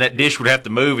was, and that dish would have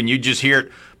to move, and you'd just hear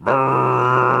it.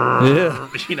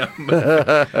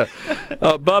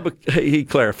 Bubba, he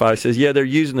clarifies, says, yeah, they're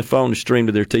using the phone to stream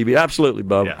to their TV. Absolutely,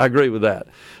 Bubba. Yeah. I agree with that.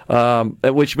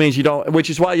 Which means which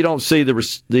is why you don't see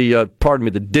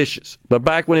the dishes. But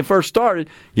back when it first started,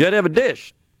 you had to have a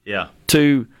dish. Yeah.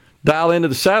 To dial into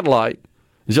the satellite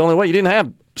is the only way. You didn't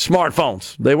have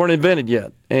smartphones. They weren't invented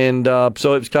yet. And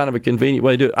so it was kind of a convenient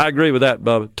way to do it. I agree with that,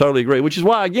 Bubba. Totally agree. Which is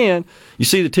why, again, you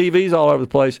see the TVs all over the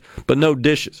place, but no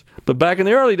dishes. But back in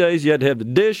the early days, you had to have the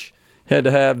dish, had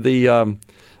to have the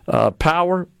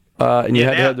power, and you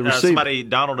had to have the receiver.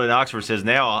 Donald in Oxford says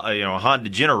now, a Honda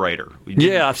generator.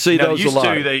 I see those a lot.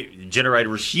 The generator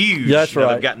was huge. That's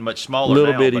right. They've gotten much smaller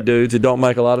Little now, bitty dudes that don't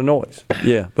make a lot of noise.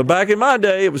 Yeah. But back in my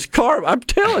day, it was I'm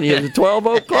telling you, it was a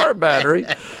 12-volt car battery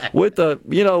with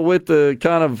the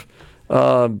kind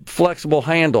of flexible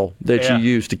handle that you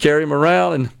use to carry them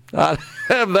around. And I'd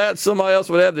have that. Somebody else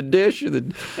would have the dish and the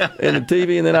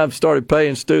TV, and then I've started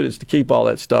paying students to keep all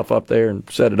that stuff up there and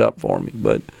set it up for me.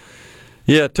 But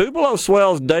yeah, Tupelo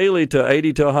swells daily to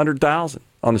 80 to 100,000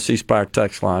 on the C Spire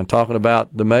text line. Talking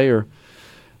about the mayor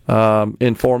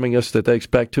informing us that they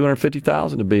expect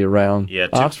 250,000 to be around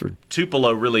Oxford.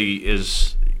 Tupelo really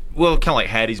is kind of like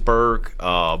Hattiesburg,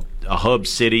 a hub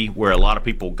city where a lot of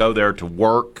people go there to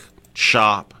work,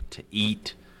 shop, to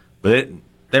eat, but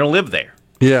they don't live there.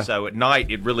 Yeah. So at night,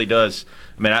 it really does.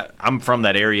 I mean, I'm from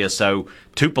that area, so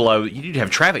Tupelo, you need to have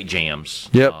traffic jams.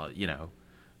 Yep.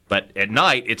 But at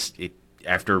night,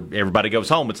 after everybody goes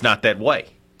home, it's not that way.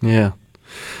 Yeah.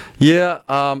 Yeah.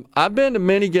 I've been to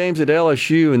many games at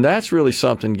LSU, and that's really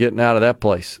something getting out of that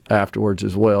place afterwards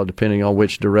as well, depending on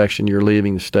which direction you're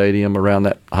leaving the stadium around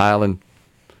that Highland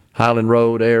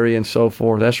Road area and so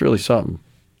forth. That's really something.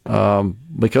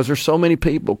 Because there's so many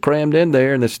people crammed in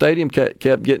there, and the stadium kept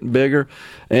getting bigger,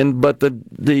 but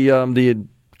the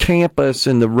campus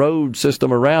and the road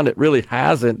system around it really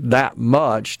hasn't that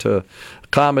much to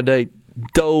accommodate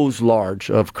those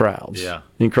large of crowds. Yeah,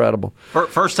 incredible.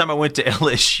 First time I went to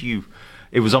LSU,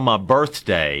 it was on my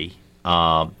birthday.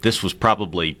 This was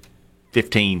probably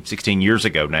 15, 16 years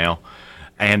ago now,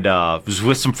 and it was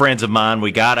with some friends of mine.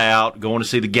 We got out going to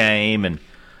see the game, and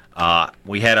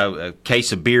we had a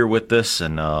case of beer with us,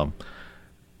 and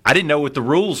I didn't know what the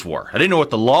rules were. I didn't know what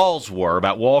the laws were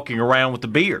about walking around with the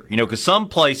beer. Because some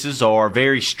places are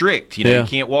very strict. You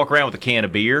can't walk around with a can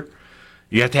of beer.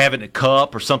 You have to have it in a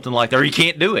cup or something like that, or you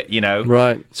can't do it.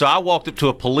 Right. So I walked up to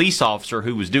a police officer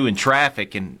who was doing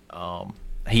traffic, and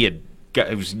he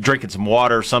was drinking some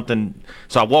water or something.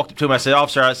 So I walked up to him. I said,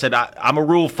 "Officer," I'm a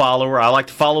rule follower. I like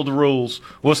to follow the rules.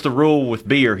 What's the rule with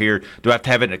beer here? Do I have to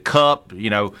have it in a cup?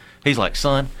 He's like,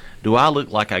 "Son, do I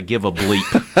look like I give a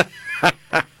bleep?"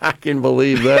 I can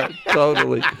believe that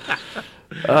totally.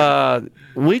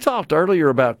 We talked earlier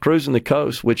about Cruising the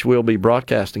Coast, which we'll be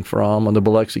broadcasting from on the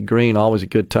Biloxi Green. Always a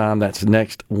good time. That's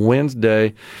next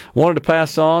Wednesday. Wanted to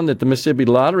pass on that the Mississippi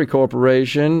Lottery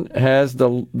Corporation has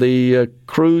the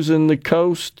Cruising the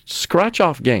Coast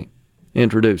scratch-off game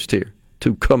introduced here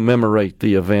to commemorate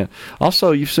the event.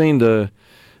 Also, you've seen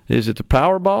is it the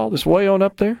Powerball that's way on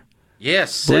up there?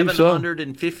 Yes,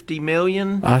 750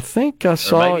 million. I think I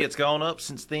saw. Or maybe it's gone up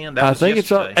since then. I think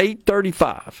it's up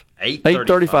 835.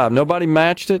 835. Nobody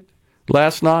matched it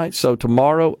last night, so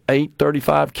tomorrow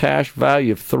 835 cash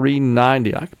value of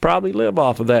 $390. I could probably live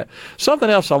off of that. Something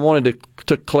else I wanted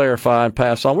to clarify and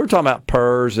pass on. We were talking about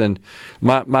PERS, and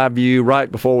my view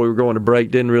right before we were going to break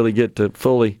didn't really get to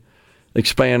fully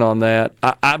expand on that.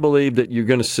 I believe that you're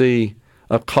going to see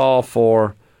a call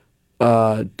for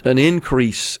an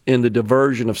increase in the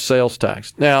diversion of sales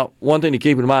tax. Now, one thing to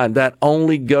keep in mind, that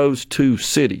only goes to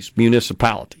cities,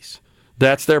 municipalities.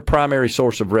 That's their primary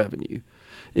source of revenue,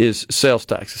 is sales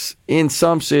taxes. In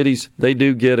some cities, they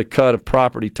do get a cut of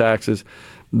property taxes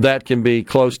that can be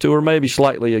close to or maybe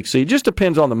slightly exceed. Just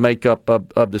depends on the makeup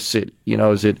of the city.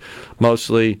 Is it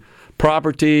mostly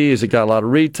property? Is it got a lot of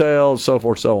retail? So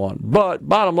forth, so on. But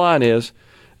bottom line is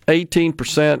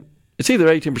 18%. It's either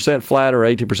 18% flat or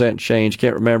 18% change,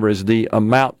 can't remember, is the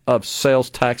amount of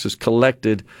sales taxes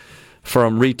collected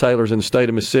from retailers in the state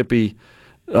of Mississippi,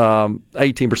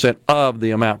 18% of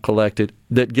the amount collected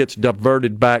that gets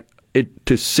diverted back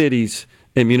to cities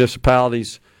and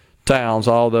municipalities, towns,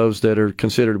 all those that are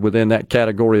considered within that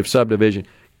category of subdivision.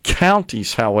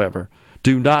 Counties, however,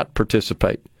 do not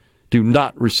participate, do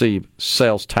not receive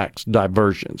sales tax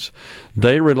diversions.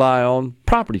 They rely on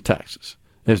property taxes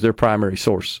as their primary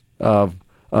source of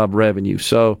revenue.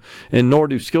 So, and nor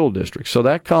do school districts. So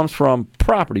that comes from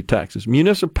property taxes.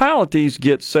 Municipalities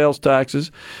get sales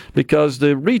taxes because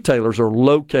the retailers are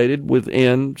located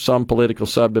within some political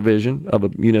subdivision of a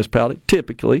municipality,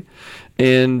 typically,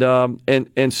 and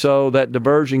so that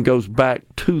diversion goes back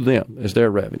to them as their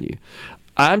revenue.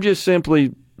 I'm just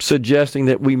simply suggesting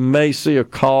that we may see a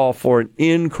call for an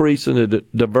increase in the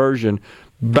diversion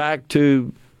back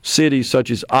to cities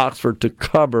such as Oxford to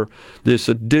cover this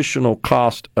additional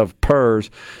cost of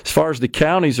PERS. As far as the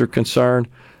counties are concerned,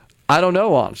 I don't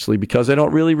know, honestly, because they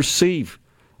don't really receive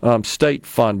state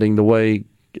funding the way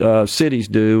cities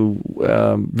do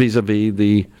vis-a-vis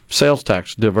the sales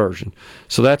tax diversion.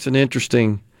 So that's an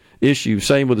interesting issue.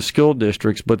 Same with the school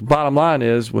districts. But the bottom line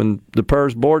is when the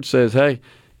PERS board says, hey,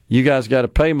 you guys got to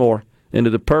pay more into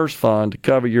the PERS fund to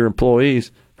cover your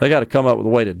employees, they got to come up with a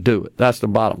way to do it. That's the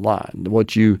bottom line.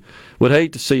 What you would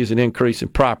hate to see is an increase in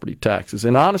property taxes.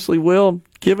 And honestly, Will,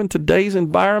 given today's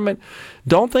environment,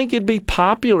 don't think it'd be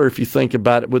popular if you think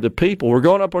about it with the people. We're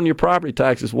going up on your property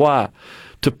taxes. Why?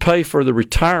 To pay for the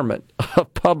retirement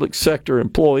of public sector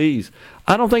employees.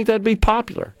 I don't think that'd be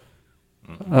popular.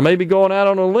 I may be going out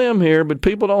on a limb here, but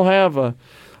people don't have a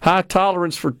high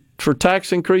tolerance for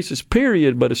tax increases,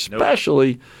 period, but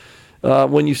especially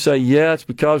when you say, yeah, it's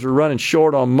because we're running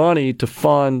short on money to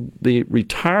fund the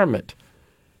retirement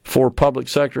for public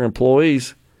sector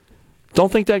employees.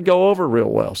 Don't think that'd go over real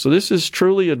well. So this is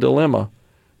truly a dilemma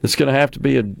that's going to have to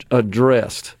be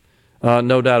addressed.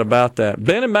 No doubt about that.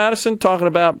 Ben and Madison talking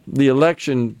about the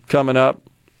election coming up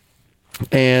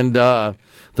and the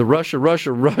Russia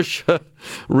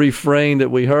refrain that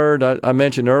we heard. I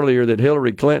mentioned earlier that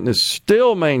Hillary Clinton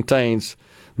still maintains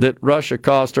that Russia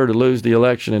caused her to lose the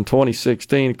election in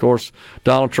 2016. Of course,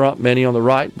 Donald Trump, many on the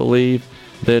right believe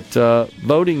that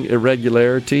voting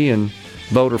irregularity and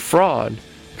voter fraud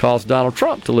caused Donald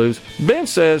Trump to lose. Ben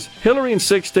says Hillary in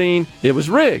 16, it was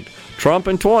rigged. Trump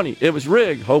in 20, it was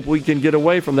rigged. Hope we can get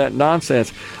away from that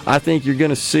nonsense. I think you're going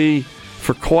to see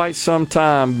for quite some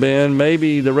time, Ben,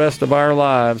 maybe the rest of our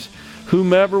lives,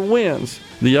 whomever wins,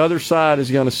 the other side is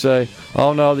going to say,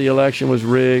 oh, no, the election was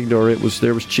rigged or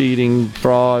there was cheating,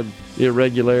 fraud,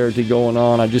 irregularity going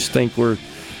on. I just think we're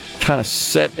kind of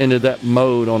set into that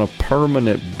mode on a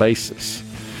permanent basis.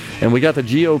 And we got the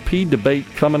GOP debate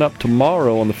coming up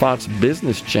tomorrow on the Fox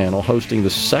Business Channel, hosting the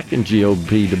second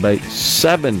GOP debate.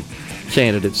 Seven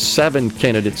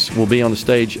candidates will be on the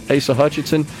stage. Asa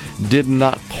Hutchinson did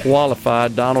not qualify.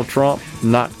 Donald Trump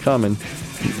not coming.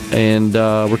 And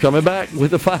we're coming back with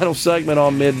the final segment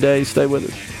on Midday. Stay with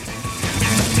us.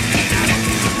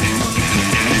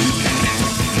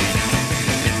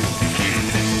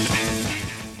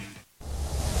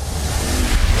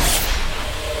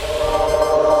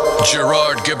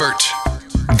 Gerard Gibert.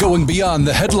 Going beyond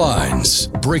the headlines,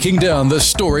 breaking down the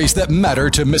stories that matter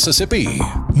to Mississippi.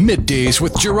 Middays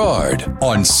with Gerard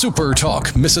on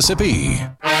SuperTalk Mississippi.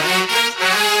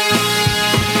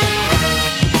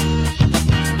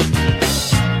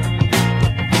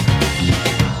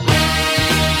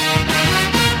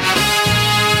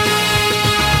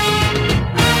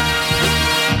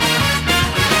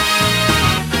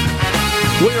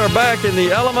 We are back in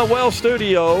the Element Well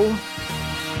studio.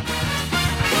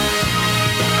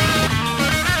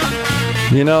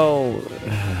 You know,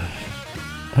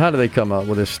 how do they come up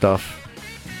with this stuff?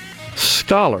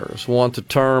 Scholars want the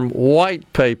term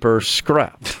white paper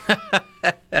scrapped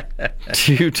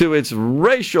due to its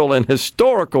racial and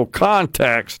historical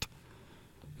context.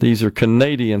 These are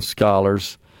Canadian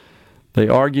scholars. They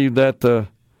argued that the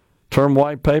term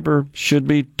white paper should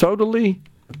be totally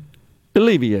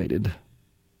alleviated.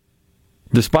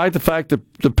 Despite the fact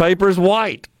that the paper is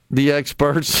white, the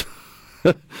experts,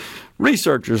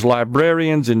 researchers,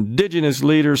 librarians, indigenous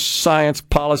leaders, science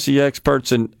policy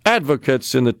experts, and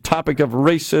advocates in the topic of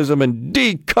racism and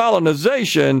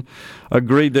decolonization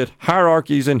agreed that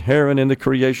hierarchies inherent in the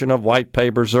creation of white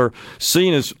papers are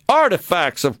seen as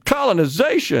artifacts of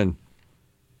colonization,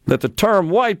 that the term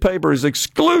white paper is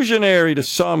exclusionary to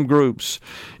some groups,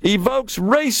 evokes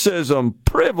racism,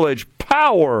 privilege,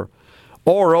 power,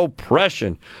 or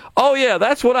oppression. Oh, yeah,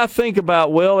 that's what I think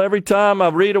about, Will, every time I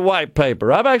read a white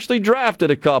paper. I've actually drafted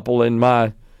a couple in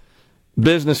my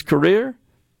business career.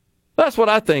 That's what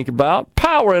I think about,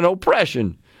 power and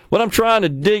oppression. When I'm trying to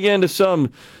dig into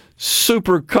some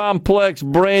super complex,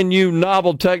 brand new,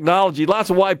 novel technology, lots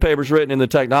of white papers written in the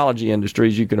technology industry,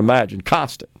 as you can imagine,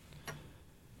 constant.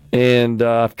 And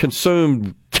I've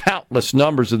consumed countless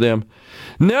numbers of them.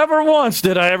 Never once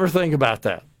did I ever think about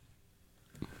that.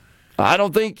 I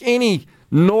don't think any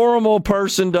normal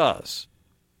person does.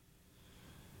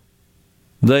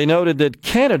 They noted that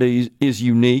Canada is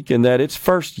unique in that its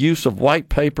first use of white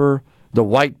paper, the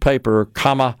white paper,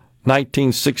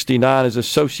 1969, is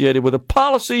associated with a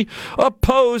policy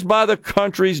opposed by the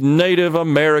country's Native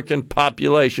American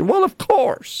population. Well, of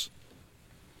course.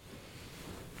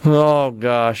 Oh,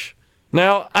 gosh.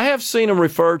 Now, I have seen them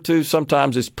referred to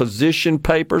sometimes as position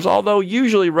papers, although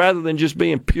usually rather than just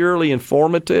being purely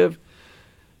informative,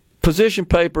 position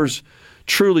papers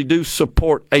truly do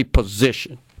support a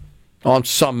position on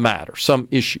some matter, some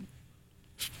issue.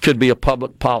 Could be a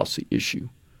public policy issue.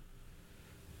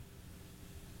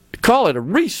 Call it a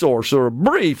resource or a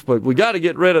brief, but we got to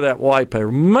get rid of that white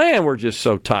paper. Man, we're just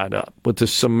so tied up with the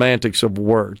semantics of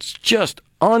words. Just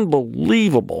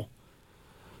unbelievable.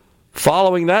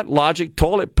 Following that logic,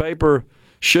 toilet paper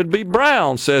should be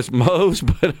brown, says Mose,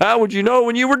 but how would you know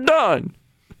when you were done?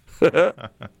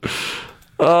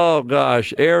 Oh,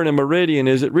 gosh. Aaron and Meridian,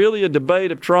 is it really a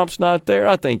debate if Trump's not there?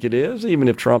 I think it is, even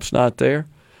if Trump's not there.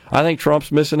 I think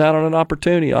Trump's missing out on an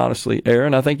opportunity, honestly.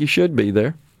 Aaron, I think he should be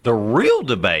there. The real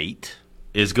debate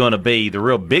is going to be, the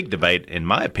real big debate, in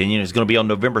my opinion, is going to be on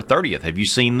November 30th. Have you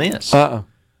seen this?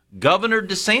 Governor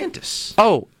DeSantis.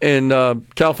 Oh, in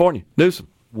California, Newsom.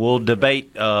 Will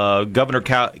debate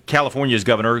California's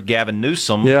Governor Gavin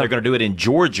Newsom. Yeah. They're going to do it in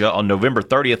Georgia on November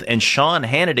 30th, and Sean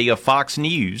Hannity of Fox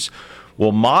News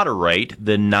will moderate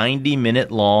the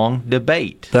 90-minute-long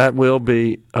debate. That will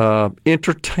be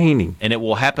entertaining. And it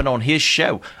will happen on his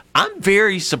show. I'm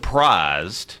very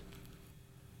surprised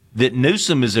that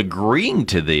Newsom is agreeing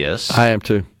to this. I am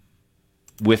too.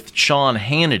 With Sean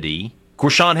Hannity. Of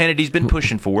course, Sean Hannity's been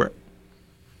pushing for it.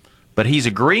 But he's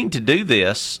agreeing to do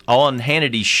this on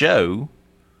Hannity's show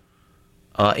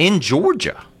in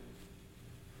Georgia.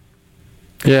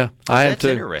 Yeah, I am too.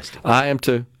 That's interesting. I am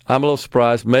too. I'm a little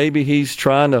surprised. Maybe he's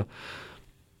trying to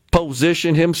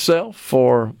position himself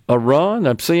for a run.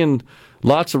 I'm seeing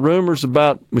lots of rumors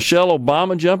about Michelle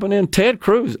Obama jumping in. Ted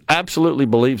Cruz absolutely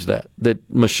believes that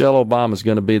Michelle Obama is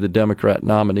going to be the Democrat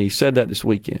nominee. He said that this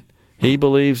weekend. He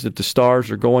believes that the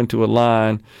stars are going to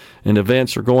align and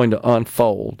events are going to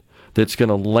unfold that's going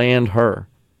to land her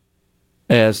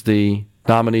as the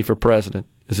nominee for president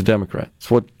as a Democrat. That's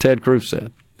what Ted Cruz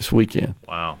said this weekend.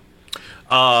 Wow.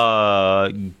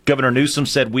 Governor Newsom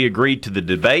said we agreed to the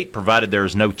debate, provided there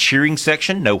is no cheering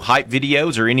section, no hype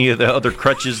videos, or any of the other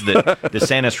crutches that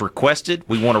DeSantis requested.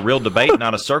 We want a real debate,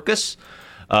 not a circus.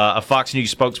 A Fox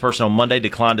News spokesperson on Monday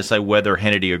declined to say whether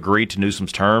Hannity agreed to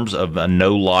Newsom's terms of a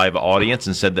no live audience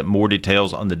and said that more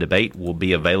details on the debate will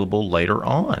be available later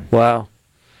on. Wow.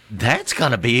 That's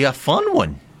going to be a fun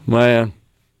one. Man,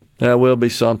 that will be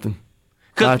something.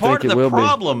 Because part of the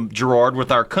problem, Gerard,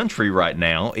 with our country right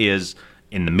now is,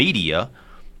 in the media,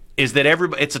 is that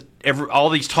all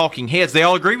these talking heads, they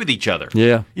all agree with each other.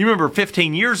 Yeah. You remember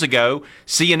 15 years ago,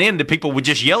 CNN, the people would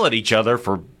just yell at each other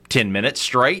for 10 minutes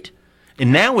straight.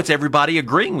 And now it's everybody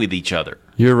agreeing with each other.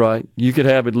 You're right. You could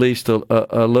have at least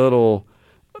a little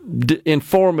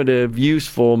informative,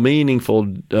 useful, meaningful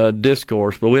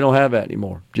discourse, but we don't have that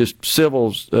anymore. Just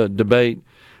civil debate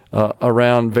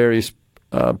around various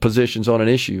positions on an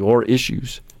issue or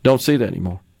issues. Don't see that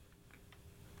anymore.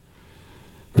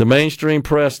 The mainstream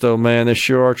press, though, man, they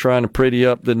sure are trying to pretty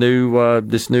up the new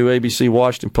this new ABC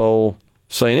Washington poll,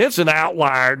 saying it's an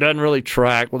outlier, doesn't really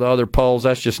track with other polls.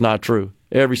 That's just not true.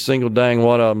 Every single dang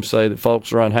one of them say that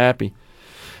folks are unhappy.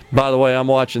 By the way, I'm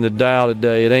watching the Dow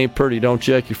today. It ain't pretty. Don't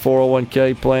check your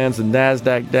 401k plans. The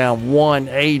NASDAQ down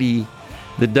 180.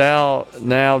 The Dow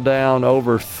now down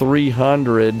over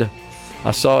 300.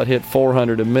 I saw it hit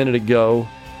 400 a minute ago.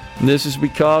 And this is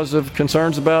because of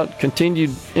concerns about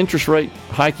continued interest rate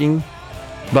hiking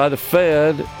by the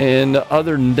Fed and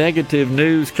other negative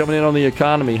news coming in on the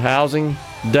economy. Housing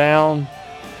down.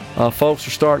 Folks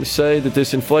are starting to say that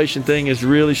this inflation thing is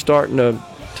really starting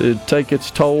to take its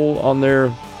toll on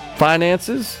their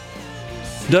finances.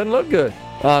 Doesn't look good,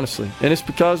 honestly. And it's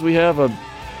because we have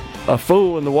a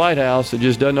fool in the White House that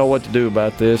just doesn't know what to do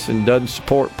about this and doesn't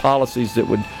support policies that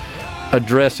would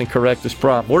address and correct this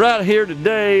problem. We're out here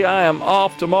today. I am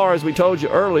off tomorrow, as we told you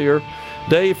earlier.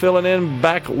 Dave filling in,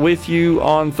 back with you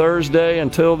on Thursday.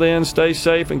 Until then, stay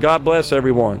safe and God bless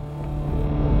everyone.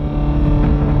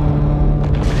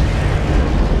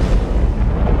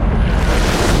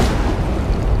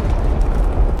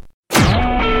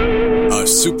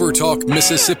 SuperTalk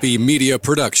Mississippi Media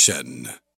Production.